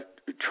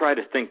try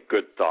to think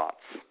good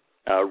thoughts,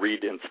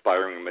 read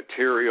inspiring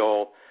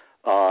material.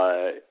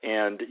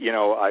 And, you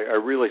know, I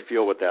really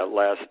feel with that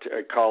last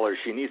caller,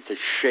 she needs to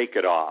shake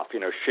it off, you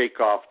know, shake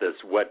off this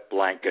wet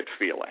blanket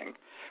feeling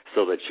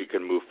so that she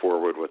can move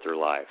forward with her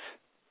life.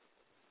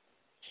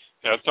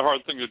 Yeah, it's a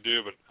hard thing to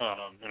do, but,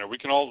 you know,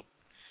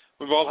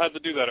 we've all had to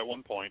do that at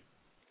one point.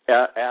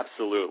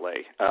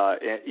 Absolutely.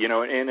 You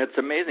know, and it's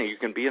amazing. You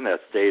can be in that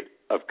state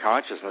of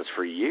consciousness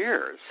for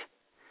years.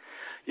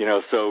 You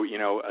know, so, you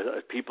know,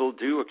 people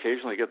do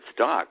occasionally get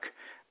stuck.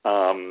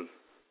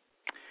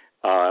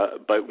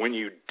 But when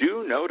you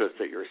do notice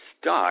that you're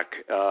stuck,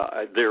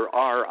 there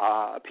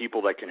are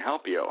people that can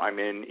help you. I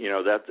mean, you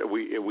know, that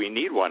we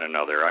need one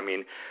another. I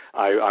mean,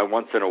 I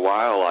once in a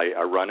while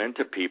I run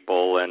into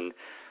people and,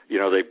 you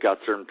know, they've got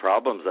certain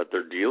problems that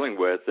they're dealing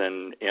with,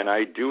 and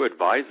I do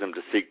advise them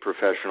to seek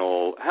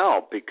professional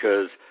help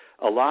because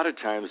a lot of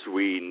times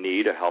we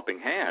need a helping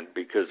hand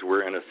because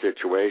we're in a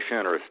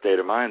situation or a state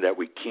of mind that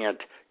we can't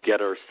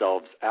get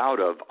ourselves out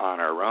of on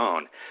our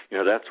own. You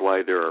know, that's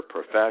why there are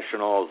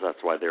professionals, that's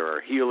why there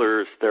are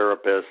healers,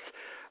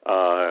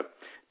 therapists,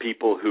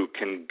 people who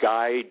can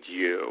guide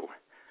you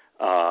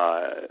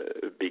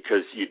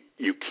because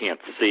you can't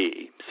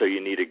see, so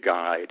you need a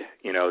guide.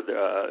 You know,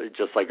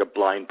 just like a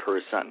blind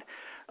person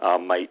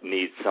might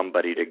need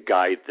somebody to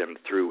guide them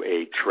through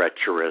a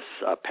treacherous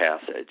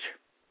passage.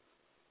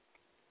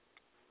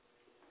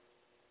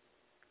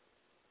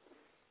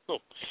 Cool.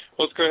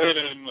 Let's go ahead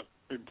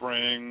and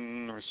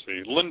bring, let me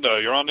see, Linda,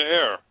 you're on the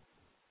air.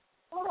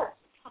 Oh.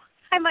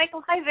 Hi,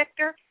 Michael. Hi,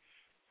 Victor.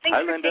 Hi,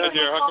 Linda.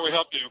 Here, how can we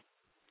help you?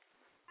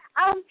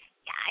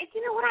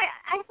 You know what,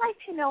 I'd like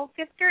to know,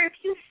 Victor, if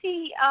you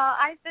see,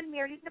 I've been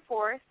married and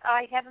divorced.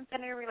 I haven't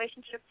been in a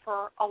relationship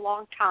for a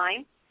long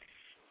time.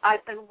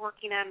 I've been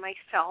working on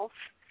myself.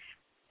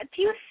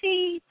 Do you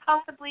see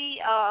possibly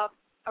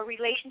a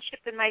relationship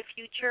in my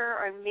future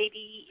or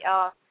maybe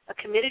a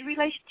committed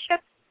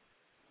relationship?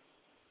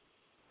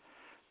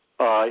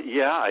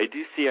 Yeah, I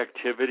do see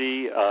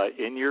activity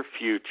in your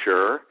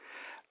future.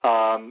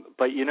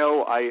 But, you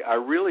know, I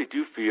really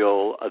do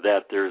feel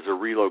that there's a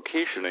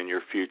relocation in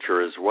your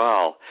future as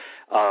well.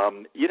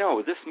 You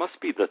know, this must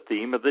be the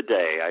theme of the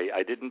day.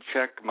 I didn't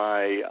check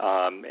my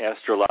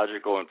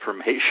astrological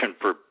information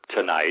for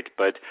tonight,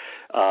 but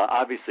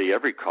obviously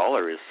every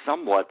caller is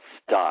somewhat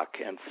stuck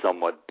and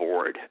somewhat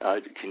bored.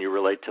 Can you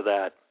relate to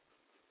that?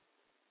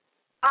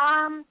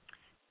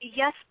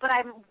 Yes, but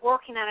I'm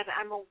working on it.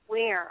 I'm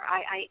aware.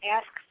 I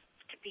ask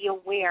to be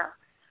aware.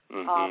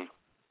 Mm-hmm.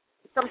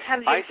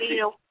 Sometimes, you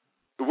know.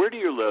 Where do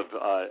you live?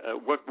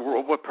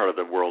 What part of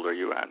the world are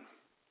you in?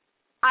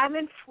 I'm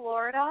in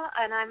Florida,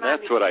 and I'm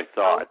That's on the what I East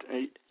thought.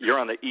 Coast. You're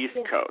on the East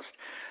Coast.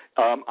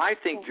 I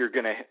think you're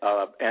going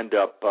to end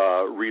up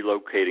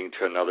relocating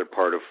to another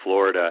part of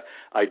Florida.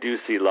 I do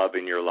see love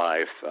in your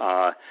life.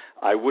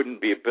 I wouldn't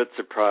be a bit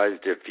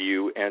surprised if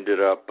you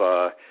ended up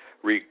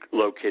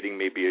relocating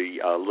maybe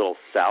a little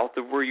south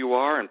of where you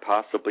are and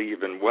possibly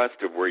even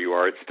west of where you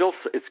are. It's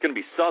going to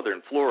be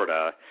southern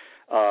Florida.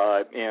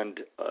 And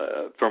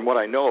from what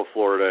I know of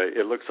Florida,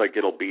 it looks like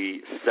it'll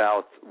be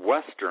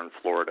southwestern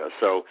Florida.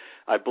 So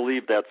I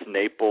believe that's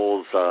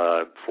Naples,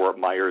 Fort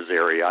Myers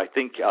area. I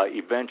think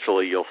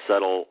eventually you'll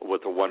settle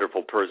with a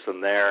wonderful person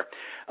there.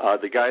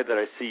 The guy that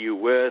I see you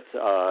with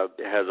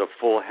has a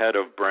full head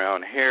of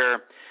brown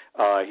hair.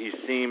 He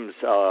seems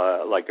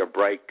like a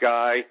bright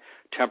guy.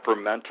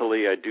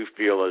 Temperamentally, I do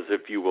feel as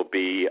if you will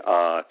be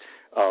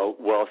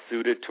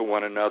well-suited to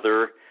one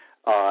another.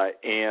 I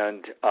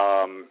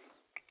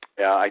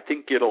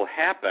think it'll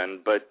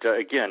happen, but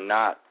again,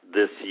 not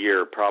this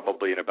year,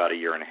 probably in about a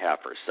year and a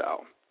half or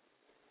so.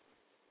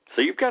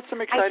 So you've got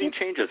some exciting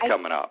changes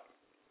coming up.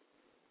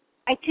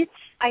 I did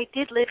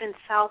live in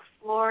South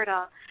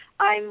Florida.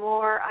 I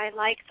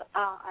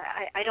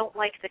don't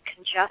like the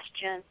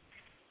congestion.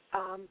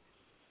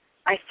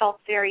 I felt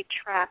very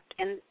trapped,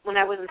 and when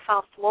I was in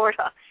South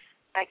Florida,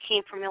 I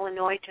came from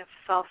Illinois to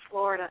South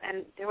Florida,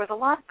 and there was a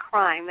lot of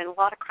crime, and a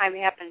lot of crime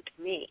happened to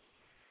me.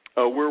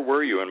 Oh, where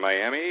were you, in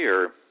Miami,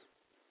 or?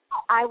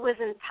 I was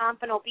in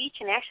Pompano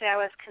Beach, and actually I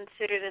was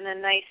considered in a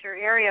nicer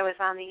area. I was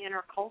on the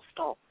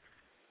intercoastal.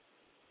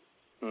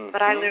 Mm-hmm.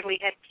 But I literally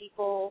had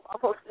people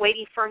almost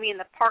waiting for me in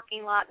the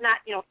parking lot, not,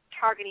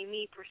 targeting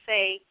me per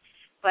se,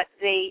 but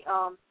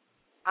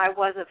I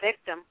was a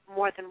victim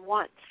more than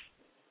once.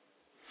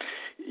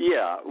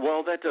 Yeah,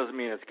 well, that doesn't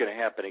mean it's going to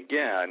happen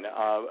again.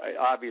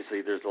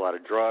 Obviously, there's a lot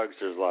of drugs,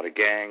 there's a lot of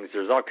gangs,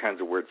 there's all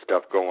kinds of weird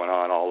stuff going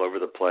on all over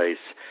the place.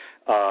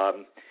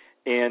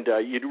 And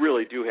you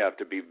really do have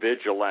to be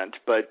vigilant.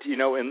 But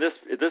in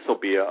this will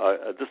be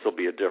a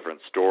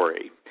different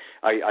story.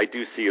 I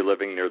do see you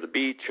living near the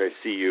beach. I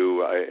see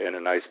you in a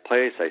nice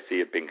place. I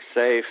see it being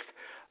safe,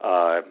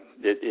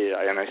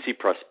 and I see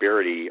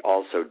prosperity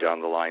also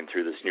down the line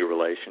through this new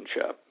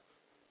relationship.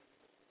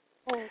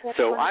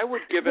 So I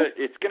would give it.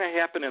 It's going to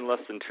happen in less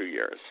than 2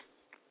 years.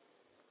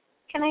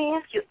 Can I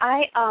ask you?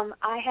 I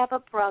have a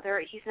brother.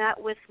 He's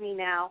not with me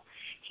now.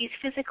 He's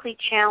physically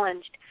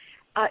challenged.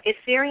 It's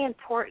very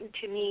important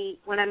to me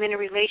when I'm in a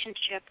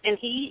relationship, and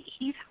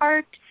he's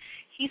hard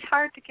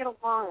to get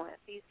along with.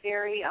 He's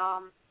very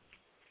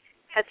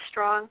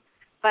headstrong,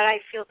 but I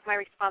feel it's my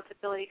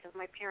responsibility because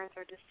my parents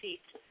are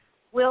deceased.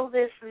 Will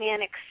this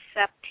man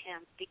accept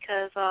him?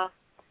 Because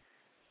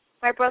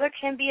my brother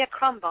can be a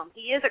crumb bum.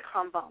 He is a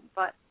crumb bum,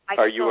 but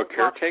Are you a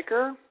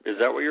caretaker? Is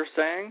that what you're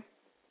saying?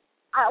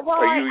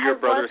 Are you your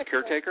brother's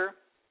caretaker?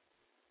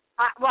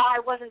 I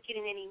wasn't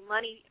getting any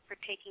money for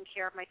taking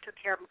care of him. I took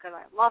care of him because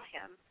I love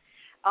him.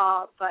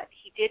 But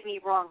he did me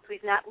wrong, so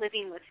he's not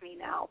living with me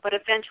now. But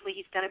eventually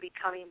he's going to be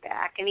coming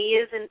back, and he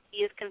is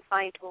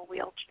confined to a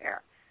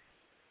wheelchair.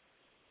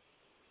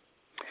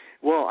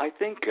 Well, I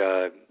think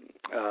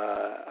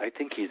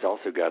he's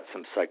also got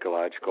some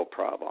psychological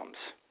problems.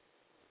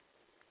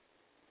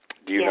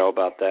 Do you know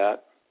about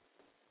that?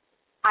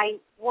 I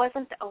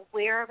wasn't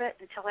aware of it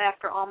until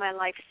after all my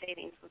life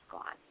savings was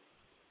gone.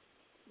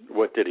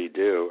 What did he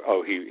do?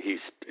 Oh, he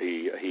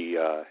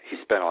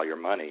spent all your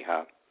money,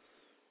 huh?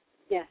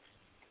 Yes.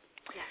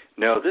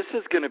 No, this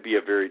is going to be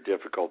a very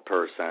difficult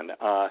person.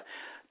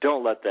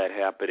 Don't let that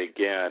happen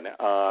again.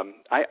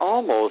 I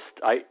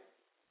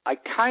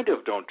kind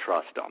of don't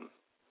trust him.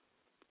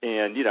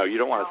 And you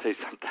don't want to say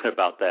something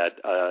about that.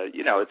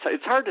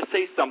 It's hard to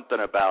say something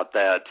about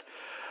that.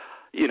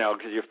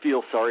 Because you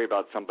feel sorry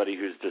about somebody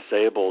who's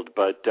disabled.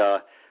 But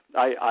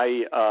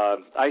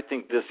I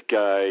think this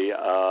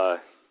guy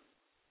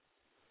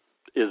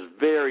is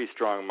very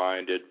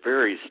strong-minded,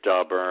 very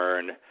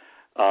stubborn,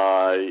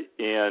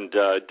 and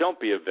don't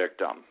be a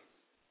victim.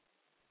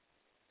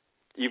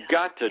 You've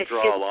got to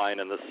draw a line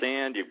in the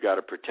sand. You've got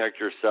to protect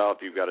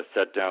yourself. You've got to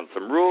set down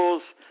some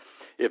rules.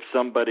 If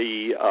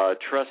somebody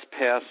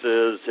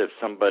trespasses, if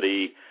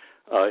somebody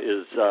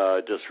is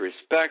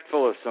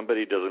disrespectful, if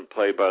somebody doesn't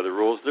play by the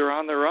rules, they're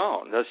on their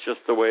own. That's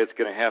just the way it's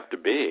going to have to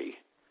be.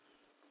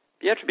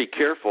 You have to be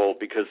careful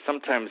because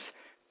sometimes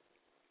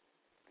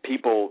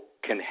people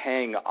can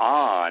hang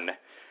on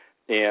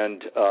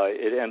and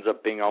it ends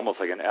up being almost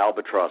like an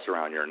albatross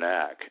around your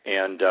neck.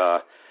 And,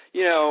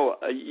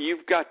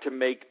 you've got to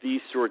make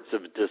these sorts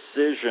of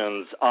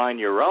decisions on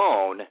your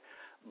own,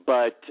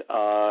 but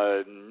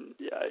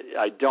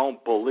I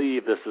don't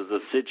believe this is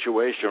a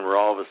situation where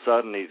all of a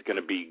sudden he's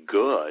going to be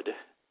good.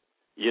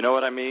 You know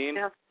what I mean?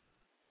 Yeah.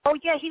 Oh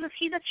yeah,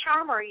 he's a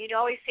charmer. He'd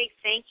always say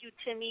thank you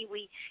to me.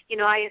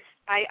 I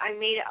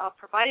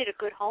provided a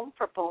good home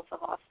for both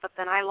of us, but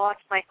then I lost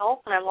my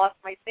health and I lost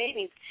my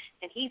savings,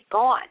 and he's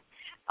gone.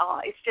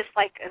 It's just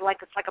like it's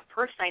like a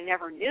person I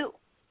never knew.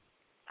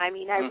 I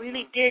mean, I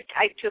really did.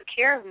 I took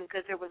care of him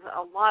because there was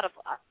a lot of.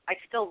 I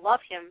still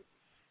love him,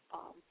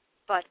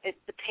 but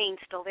the pain's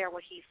still there,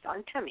 what he's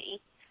done to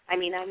me. I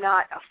mean, I'm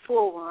not a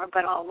fool,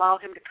 but I'll allow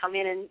him to come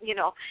in and,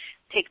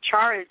 take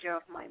charge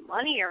of my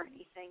money or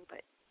anything.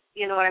 But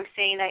you know what I'm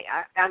saying?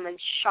 I'm in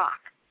shock.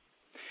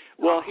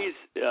 Well, he's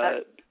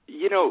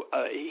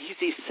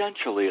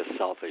essentially a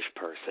selfish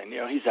person.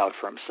 He's out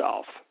for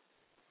himself.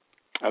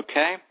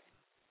 Okay?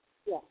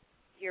 Yeah,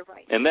 you're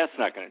right. And that's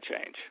not going to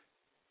change.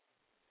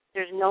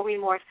 There's no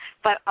remorse.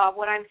 But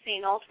what I'm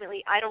saying,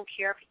 ultimately, I don't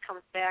care if he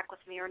comes back with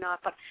me or not,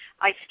 but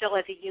I still,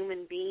 as a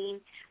human being,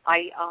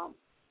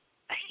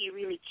 he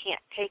really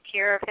can't take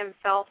care of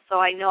himself, so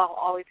I know I'll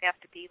always have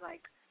to be,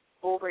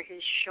 over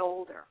his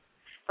shoulder.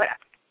 But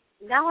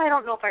now I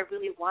don't know if I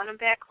really want him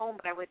back home,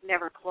 but I would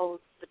never close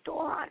the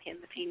door on him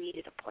if he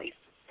needed a place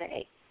to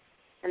stay.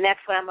 And that's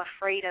what I'm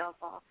afraid of,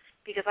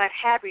 because I've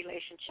had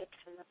relationships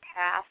in the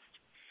past,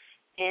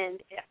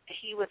 and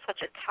he was such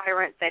a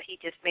tyrant that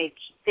they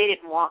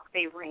didn't walk,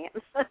 they ran.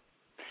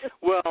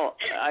 Well,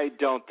 I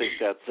don't think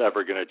that's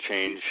ever going to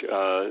change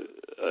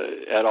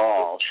at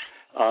all.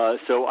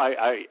 So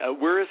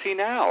where is he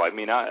now? I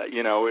mean,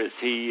 is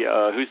he,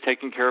 who's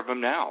taking care of him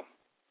now?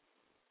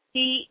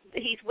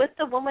 He's with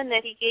the woman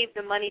that he gave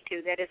the money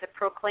to that is a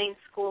proclaimed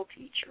school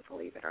teacher,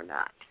 believe it or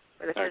not,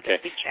 for the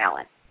Physical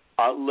Challenge.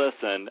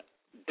 Listen,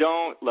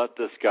 don't let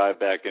this guy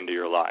back into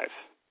your life.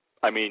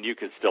 I mean, you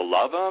could still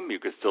love him. You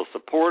could still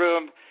support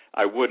him.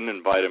 I wouldn't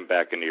invite him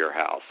back into your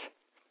house.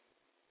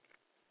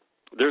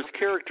 There's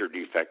character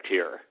defect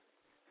here.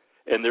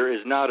 And there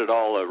is not at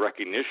all a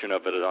recognition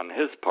of it on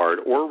his part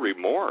or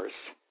remorse.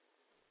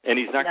 And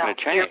he's not going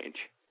to change.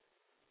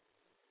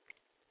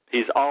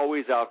 He's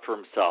always out for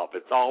himself.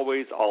 It's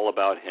always all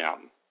about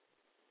him.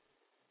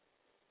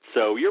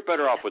 So you're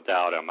better off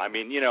without him. I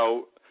mean,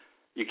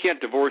 you can't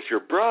divorce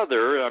your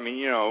brother. I mean,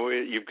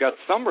 you've got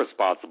some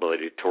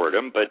responsibility toward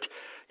him, but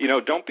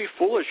don't be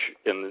foolish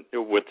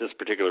with this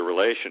particular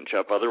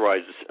relationship.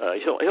 Otherwise,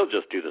 he'll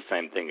just do the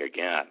same thing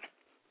again.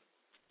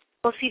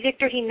 Well, see,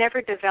 Victor, he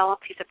never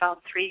developed. He's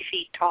about 3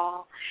 feet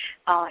tall.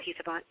 He's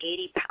about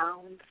 80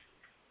 pounds.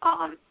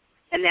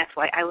 And that's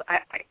why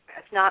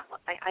it's not.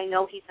 I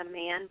know he's a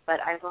man, but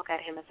I look at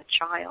him as a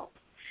child.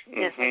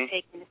 And it's like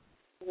taking,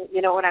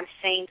 you know what I'm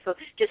saying? So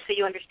just so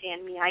you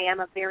understand me, I am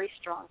a very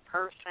strong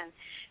person,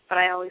 but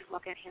I always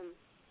look at him.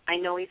 I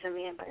know he's a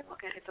man, but I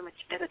look at him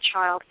as a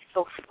child. He's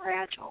so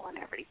fragile and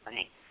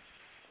everything.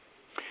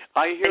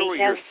 I hear what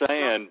you're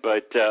saying,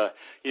 but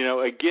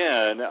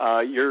again,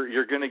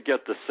 you're going to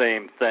get the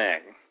same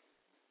thing.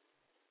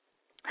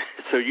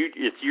 So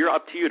you're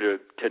up to you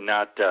to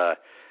not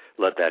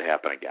let that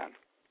happen again.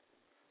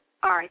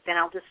 All right, then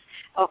I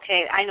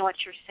know what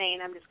you're saying.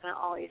 I'm just going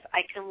to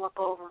I can look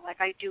over like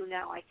I do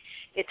now.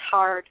 It's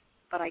hard,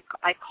 but I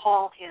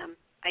call him.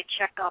 I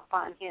check up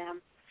on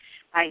him.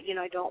 I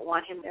don't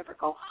want him to ever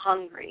go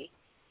hungry.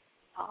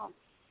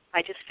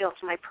 I just feel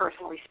it's my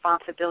personal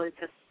responsibility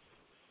because,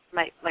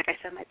 like I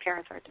said, my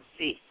parents are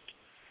deceased.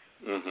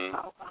 Mm-hmm.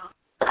 So,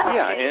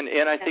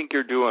 and I think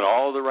you're doing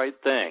all the right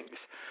things.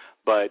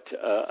 But,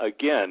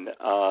 again,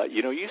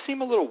 you seem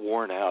a little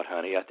worn out,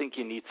 honey. I think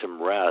you need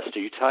some rest. Are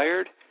you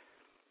tired?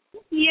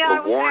 Yeah.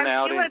 Or worn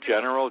out in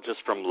general just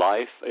from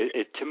life?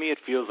 To me, it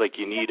feels like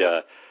you need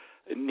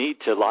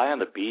to lie on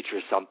the beach or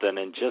something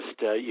and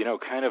just,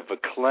 kind of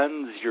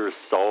cleanse your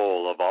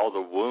soul of all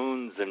the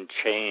wounds and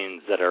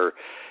chains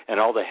and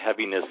all the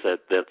heaviness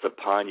that's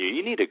upon you.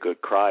 You need a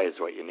good cry is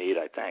what you need,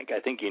 I think.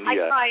 I think you need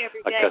a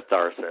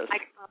catharsis.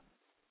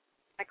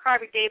 I cry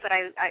every day, but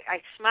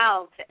I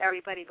smile to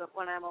everybody, but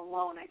when I'm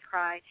alone, I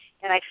cry.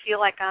 And I feel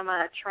like I'm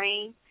on a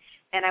train,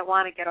 and I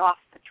want to get off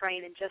the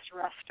train and just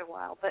rest a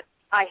while. But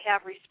I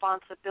have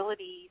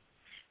responsibilities,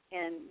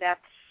 and that's,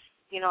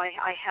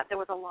 there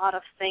was a lot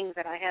of things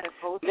that I had to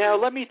go through.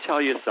 Now, let me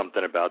tell you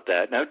something about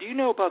that. Now, do you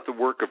know about the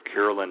work of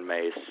Carolyn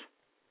Mace?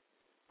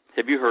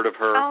 Have you heard of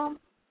her?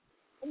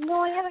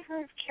 No, I haven't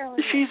heard of Carolyn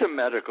Mace. She's a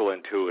medical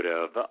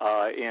intuitive,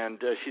 and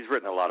she's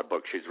written a lot of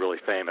books. She's really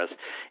famous.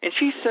 And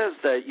she says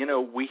that,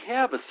 we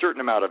have a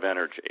certain amount of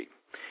energy.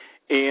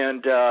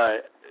 And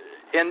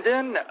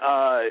then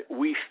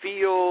we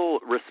feel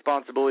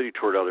responsibility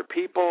toward other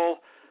people,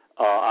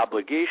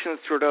 obligations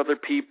toward other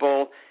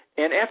people,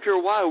 and after a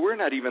while, we're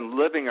not even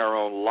living our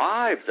own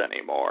lives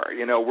anymore.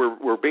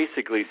 We're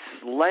basically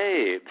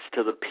slaves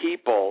to the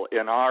people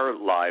in our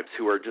lives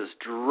who are just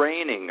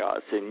draining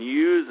us and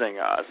using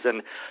us,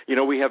 and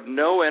we have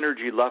no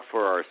energy left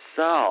for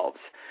ourselves.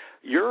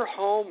 Your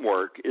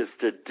homework is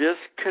to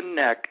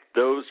disconnect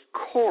those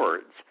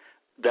cords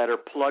that are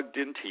plugged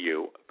into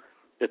you.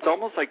 It's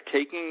almost like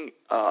taking,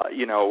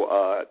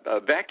 a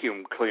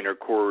vacuum cleaner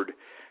cord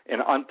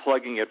and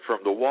unplugging it from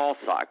the wall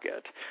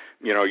socket.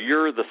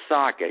 You're the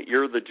socket,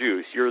 you're the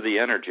juice, you're the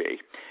energy.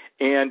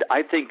 And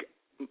I think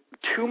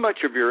too much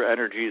of your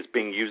energy is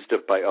being used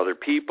up by other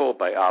people,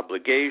 by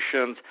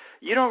obligations.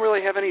 You don't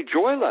really have any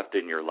joy left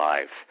in your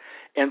life.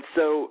 And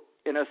so,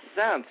 in a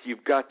sense,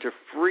 you've got to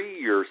free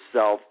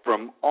yourself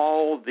from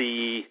all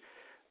the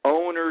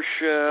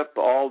ownership,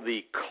 all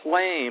the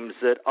claims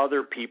that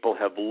other people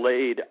have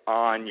laid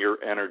on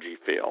your energy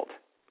field.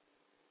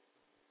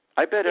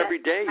 I bet every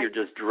day you're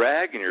just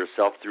dragging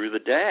yourself through the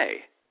day.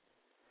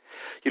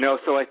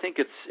 So I think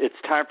it's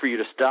time for you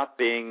to stop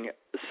being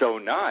so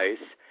nice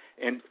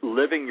and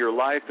living your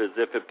life as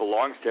if it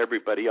belongs to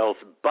everybody else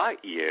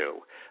but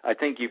you. I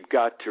think you've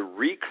got to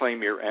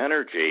reclaim your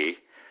energy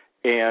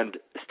and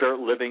start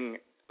living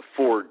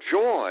for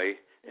joy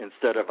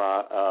instead of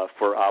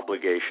for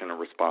obligation and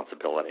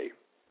responsibility.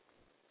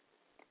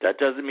 That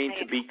doesn't mean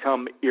to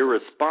become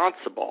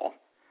irresponsible,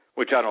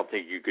 which I don't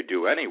think you could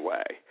do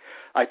anyway.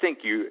 I think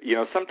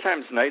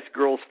sometimes nice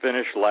girls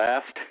finish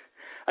last.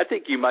 I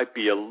think you might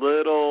be a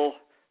little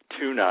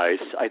too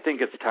nice. I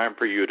think it's time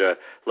for you to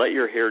let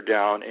your hair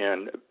down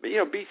and,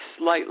 be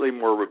slightly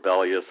more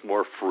rebellious,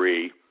 more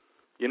free.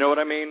 You know what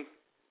I mean?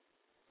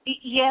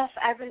 Yes,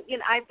 I've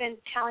been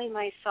telling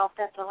myself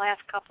that the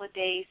last couple of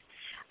days.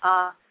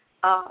 I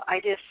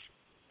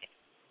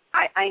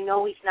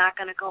know he's not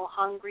going to go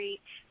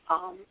hungry.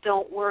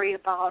 Don't worry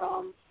about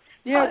him.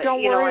 Yeah,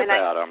 don't worry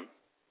about him.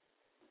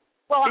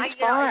 Well, he's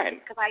fine.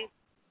 Because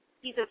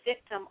he's a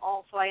victim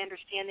also, I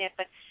understand that,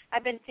 but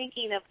I've been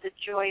thinking of the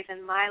joys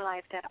in my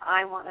life that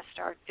I want to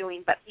start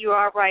doing. But you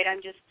are right,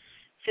 I'm just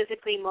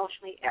physically,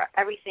 emotionally,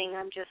 everything,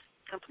 I'm just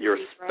completely You're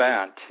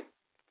spent.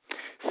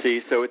 See,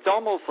 so it's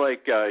almost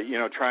like,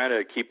 trying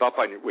to keep up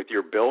with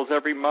your bills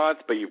every month,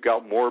 but you've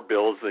got more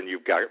bills than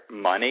you've got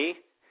money.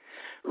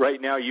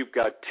 Right now you've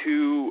got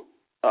too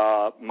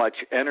much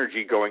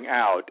energy going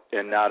out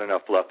and not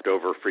enough left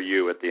over for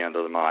you at the end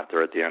of the month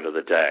or at the end of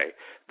the day.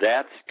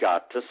 That's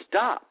got to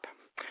stop.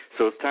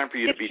 So it's time for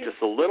you to be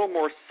just a little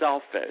more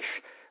selfish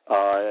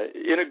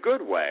in a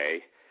good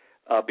way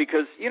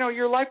because,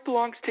 your life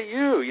belongs to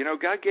you.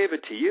 God gave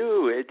it to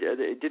you.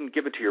 It didn't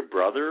give it to your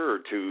brother or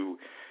to,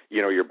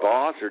 your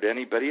boss or to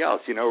anybody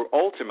else.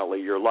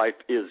 Ultimately your life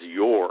is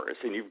yours,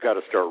 and you've got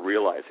to start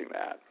realizing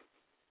that.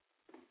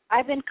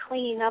 I've been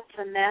cleaning up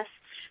the mess.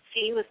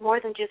 See, it was more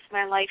than just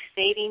my life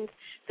savings.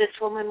 This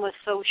woman was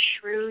so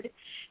shrewd.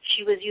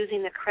 She was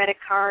using the credit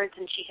cards,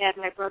 and she had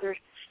my brother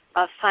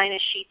sign a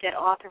sheet that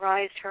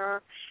authorized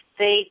her.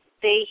 They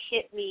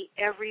hit me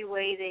every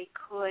way they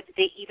could.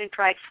 They even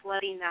tried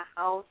flooding the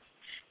house.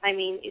 I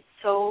mean, it's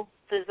so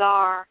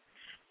bizarre.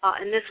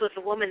 And this was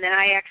a woman that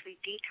I actually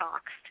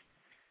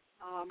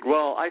detoxed.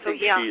 Well, I think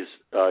she's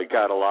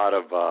got a lot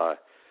of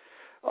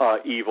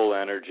evil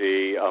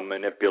energy,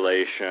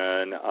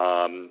 manipulation.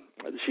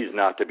 She's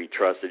not to be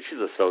trusted. She's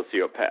a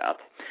sociopath.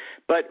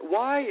 But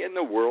why in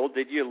the world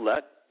did you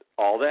let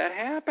all that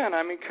happen?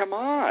 I mean, come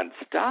on,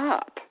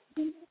 stop.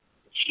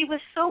 She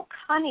was so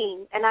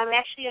cunning, and I'm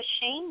actually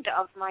ashamed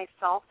of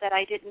myself that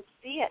I didn't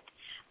see it.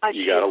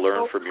 You got to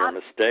learn from your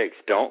mistakes.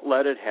 Don't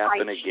let it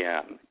happen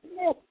again.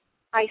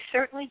 I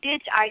certainly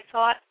did. I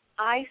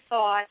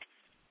thought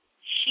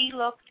she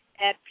looked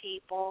at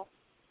people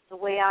the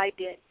way I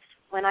did.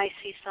 When I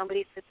see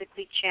somebody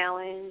physically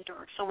challenged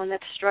or someone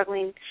that's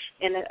struggling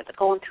and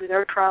going through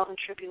their trials and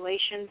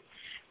tribulations,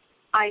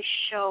 I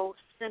show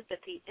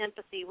sympathy,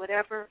 empathy,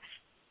 whatever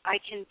I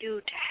can do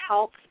to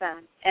help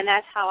them. And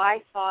that's how I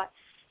thought.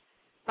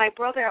 My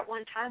brother at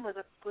one time was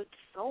a good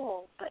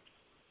soul, but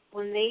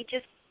when they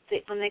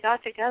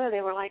got together,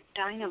 they were like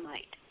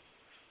dynamite.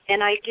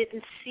 And I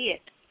didn't see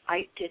it.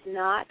 I did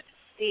not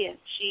see it.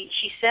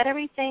 She said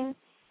everything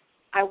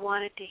I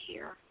wanted to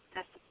hear.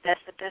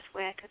 That's the best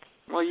way I could.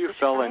 Well, you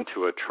fell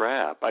into a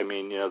trap. I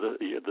mean,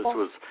 this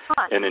was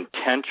an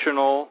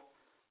intentional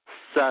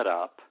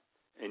setup,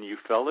 and you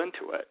fell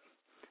into it.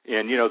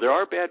 And, there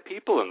are bad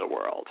people in the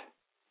world,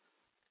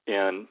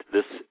 and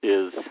this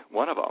is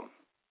one of them.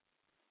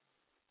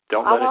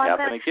 Don't let it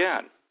happen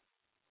again.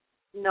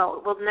 No,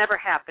 it will never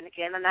happen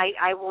again, and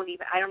I don't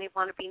even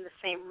want to be in the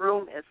same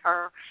room as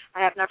her.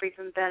 I have never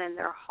even been in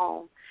their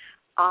home.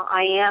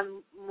 I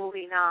am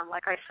moving on.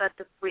 Like I said,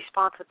 the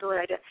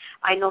responsibility,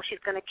 I know she's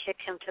going to kick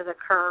him to the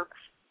curb.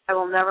 I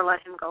will never let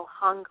him go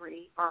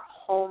hungry or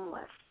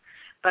homeless,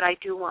 but I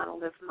do want to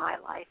live my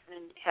life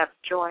and have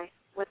joy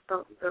with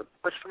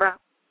what's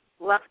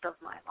left of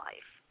my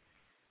life.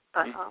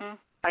 But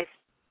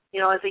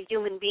as a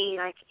human being,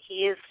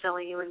 he is still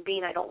a human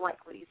being. I don't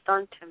like what he's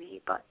done to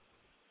me, but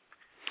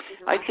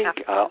I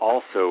think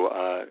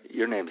also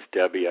your name's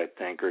Debbie, I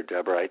think, or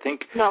Deborah. I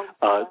think. No.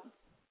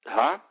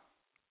 Huh?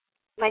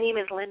 My name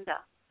is Linda.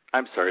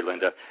 I'm sorry,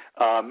 Linda.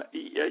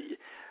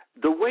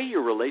 The way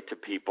you relate to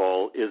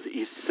people is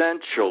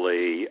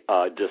essentially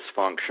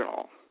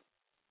dysfunctional.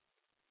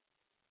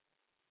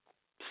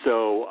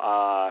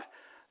 So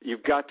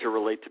you've got to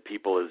relate to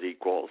people as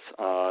equals.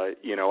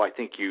 I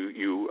think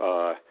you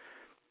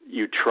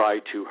try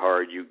too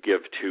hard, you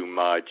give too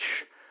much.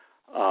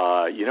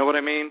 You know what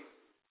I mean?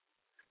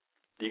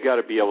 You got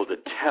to be able to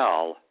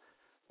tell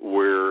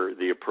where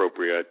the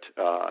appropriate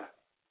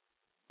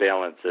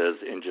balance is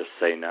and just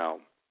say no.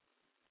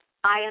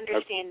 I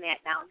understand that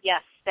now.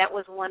 Yes, that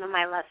was one of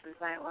my lessons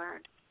I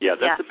learned. Yeah,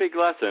 that's a big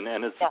lesson,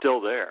 and it's still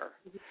there.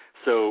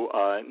 So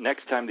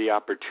next time the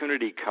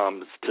opportunity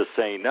comes to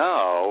say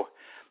no,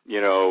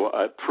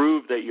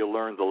 prove that you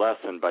learned the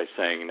lesson by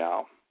saying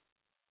no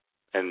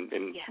and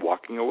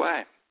walking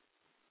away.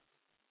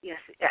 Yes,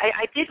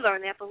 I did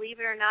learn that, believe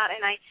it or not,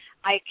 and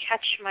I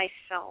catch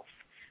myself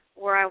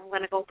where I'm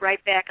going to go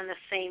right back in the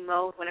same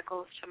mode when it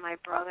goes to my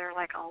brother,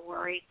 like I'll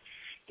worry,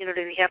 you know,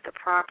 do we have the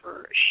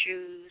proper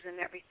shoes and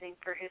everything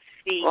for his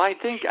feet? Well, I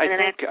think.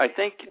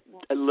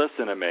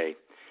 Listen to me,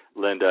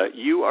 Linda.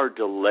 You are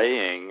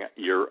delaying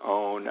your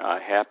own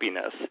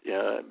happiness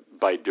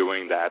by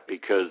doing that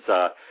because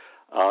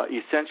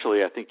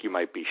essentially, I think you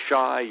might be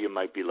shy. You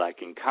might be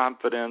lacking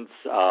confidence.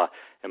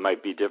 It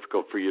might be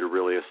difficult for you to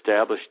really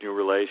establish new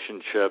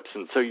relationships,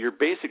 and so you're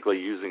basically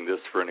using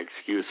this for an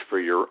excuse for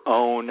your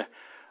own,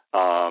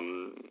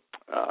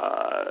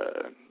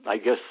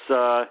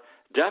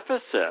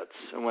 deficits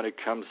when it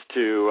comes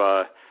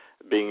to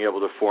being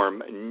able to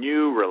form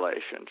new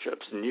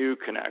relationships, new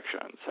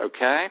connections,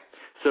 okay?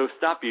 So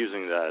stop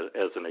using that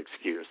as an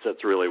excuse.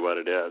 That's really what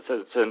it is.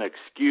 It's an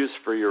excuse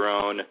for your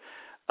own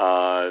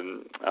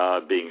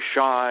being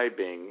shy,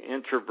 being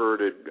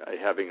introverted,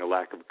 having a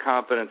lack of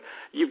confidence.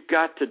 You've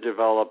got to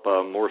develop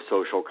more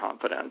social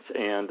confidence,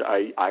 and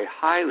I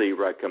highly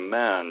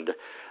recommend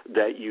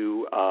that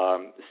you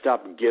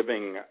stop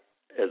giving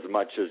as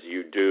much as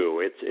you do.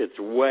 It's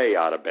way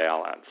out of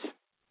balance.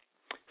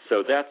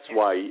 So that's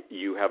why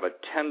you have a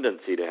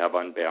tendency to have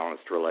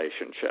unbalanced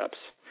relationships.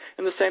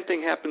 And the same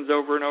thing happens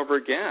over and over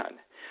again.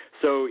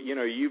 So, you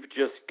know, you've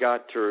just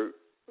got to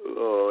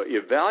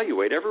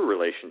evaluate every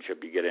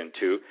relationship you get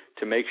into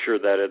to make sure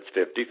that it's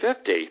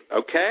 50-50,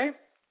 okay?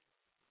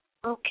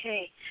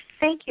 Okay.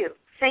 Thank you.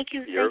 Thank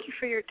you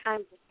for your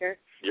time, Victor.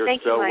 You're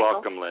Thank so you, Michael.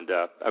 welcome,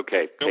 Linda.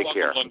 Okay, You're take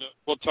welcome, care. Linda.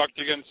 We'll talk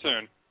to you again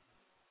soon.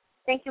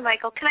 Thank you,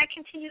 Michael. Can I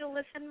continue to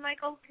listen,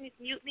 Michael? Can you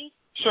mute me?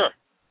 Sure.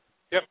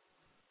 Yep.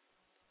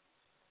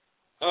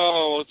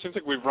 Oh, well, it seems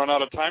like we've run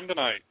out of time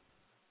tonight.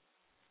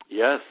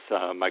 Yes,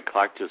 my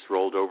clock just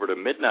rolled over to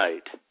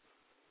midnight.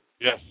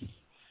 Yes.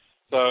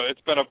 So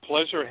it's been a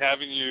pleasure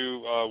having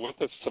you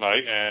with us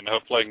tonight, and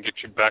hopefully I can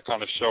get you back on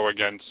the show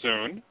again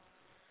soon.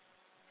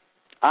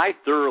 I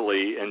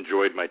thoroughly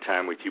enjoyed my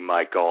time with you,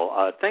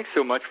 Michael. Thanks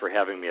so much for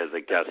having me as a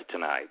guest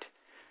tonight.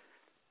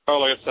 Oh,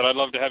 like I said, I'd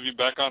love to have you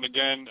back on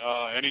again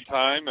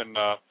anytime, and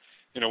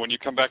you know, when you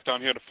come back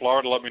down here to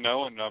Florida, let me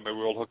know, and maybe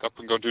we'll hook up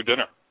and go do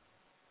dinner.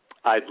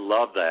 I'd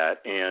love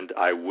that, and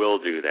I will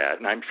do that.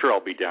 And I'm sure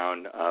I'll be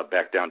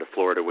back down to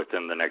Florida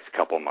within the next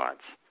couple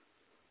months.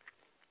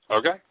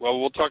 Okay. Well,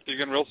 we'll talk to you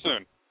again real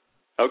soon.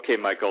 Okay,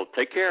 Michael.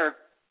 Take care.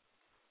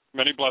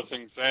 Many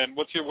blessings. And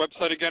what's your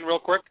website again, real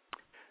quick?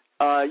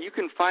 You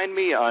can find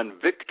me on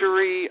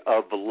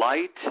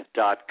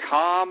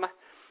victoryoflight.com.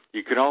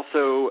 You can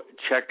also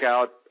check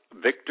out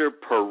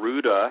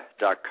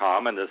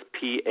victorparuta.com, and that's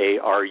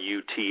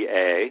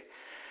Paruta.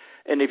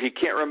 And if you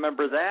can't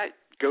remember that,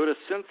 go to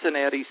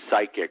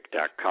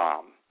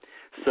CincinnatiPsychic.com.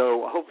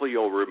 So hopefully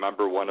you'll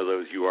remember one of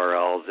those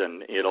URLs,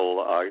 and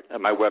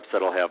my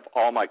website will have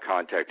all my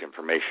contact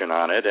information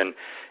on it. And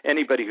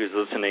anybody who's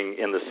listening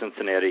in the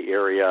Cincinnati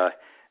area,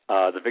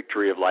 the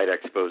Victory of Light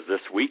Expo is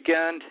this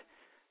weekend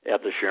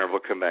at the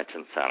Sharonville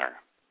Convention Center.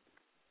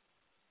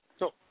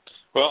 Cool.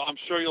 Well, I'm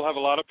sure you'll have a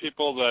lot of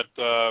people that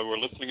were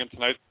listening in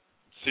tonight,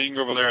 seeing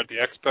you over there at the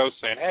expo,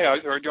 saying, "Hey, I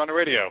heard you on the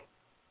radio."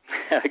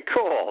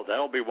 Cool.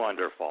 That'll be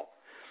wonderful.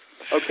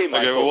 Okay, Michael.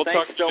 Okay, well, we'll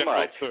thanks talk so to you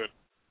much. soon.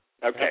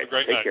 Okay. Have a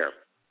great Take night. care.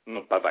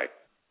 Bye-bye.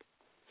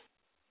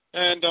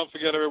 And don't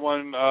forget,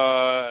 everyone,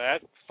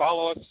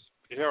 follow us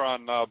here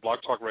on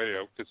Blog Talk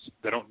Radio, because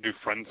they don't do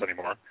friends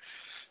anymore.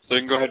 So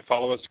you can go ahead and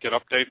follow us, get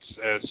updates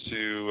as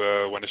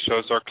to when the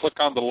shows are. Click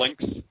on the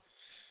links,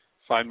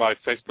 find my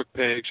Facebook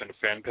page and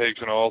fan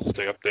page and all,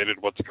 stay updated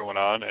what's going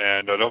on.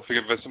 And don't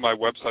forget to visit my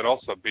website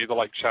also,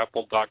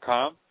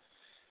 BeTheLightChapel.com.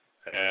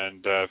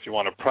 And if you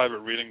want a private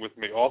reading with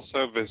me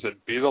also, visit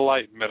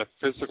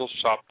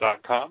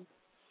BeTheLightMetaphysicalShop.com.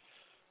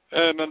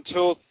 And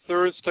until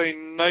Thursday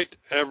night,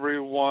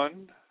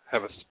 everyone,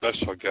 have a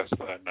special guest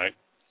that night.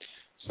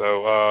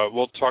 So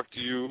we'll talk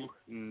to you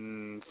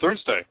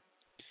Thursday.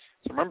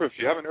 So remember, if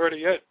you haven't heard it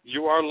yet,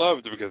 you are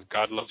loved because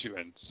God loves you,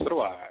 and so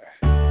do I.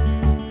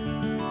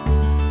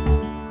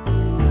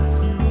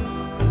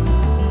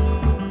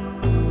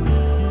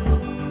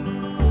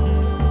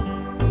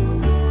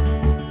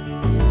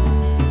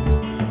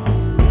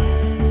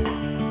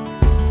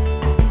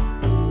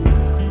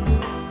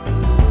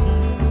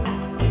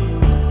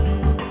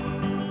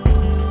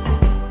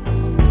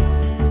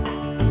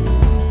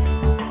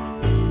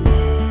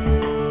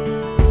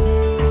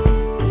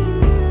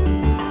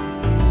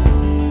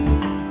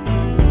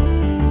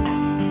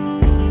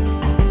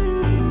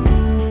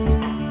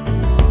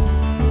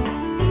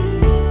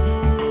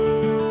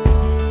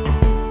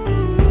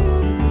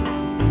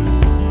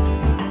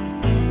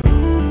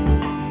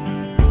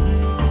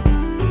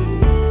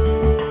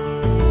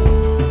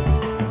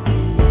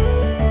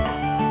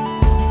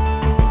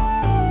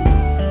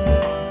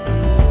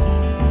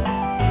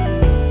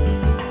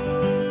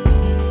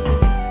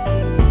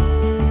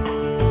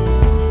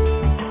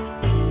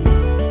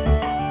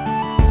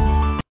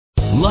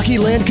 Lucky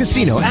Land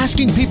Casino,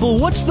 asking people,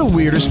 what's the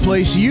weirdest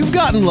place you've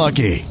gotten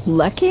lucky?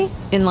 Lucky?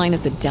 In line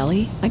at the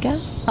deli, I guess?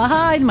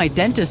 Aha, in my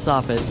dentist's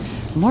office.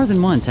 More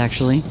than once,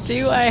 actually.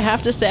 Do I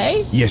have to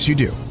say? Yes, you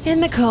do. In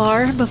the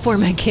car before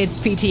my kids'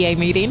 PTA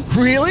meeting.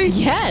 Really?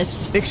 Yes.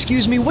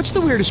 Excuse me, what's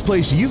the weirdest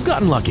place you've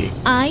gotten lucky?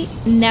 I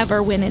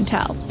never win and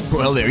tell.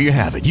 Well, there you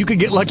have it. You can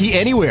get lucky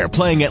anywhere,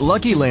 playing at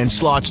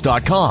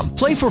LuckyLandSlots.com.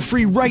 Play for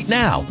free right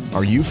now.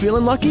 Are you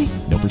feeling lucky?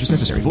 No purchase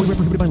necessary. Void where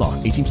prohibited by law.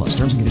 18+.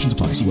 Terms and conditions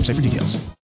apply. See website for details.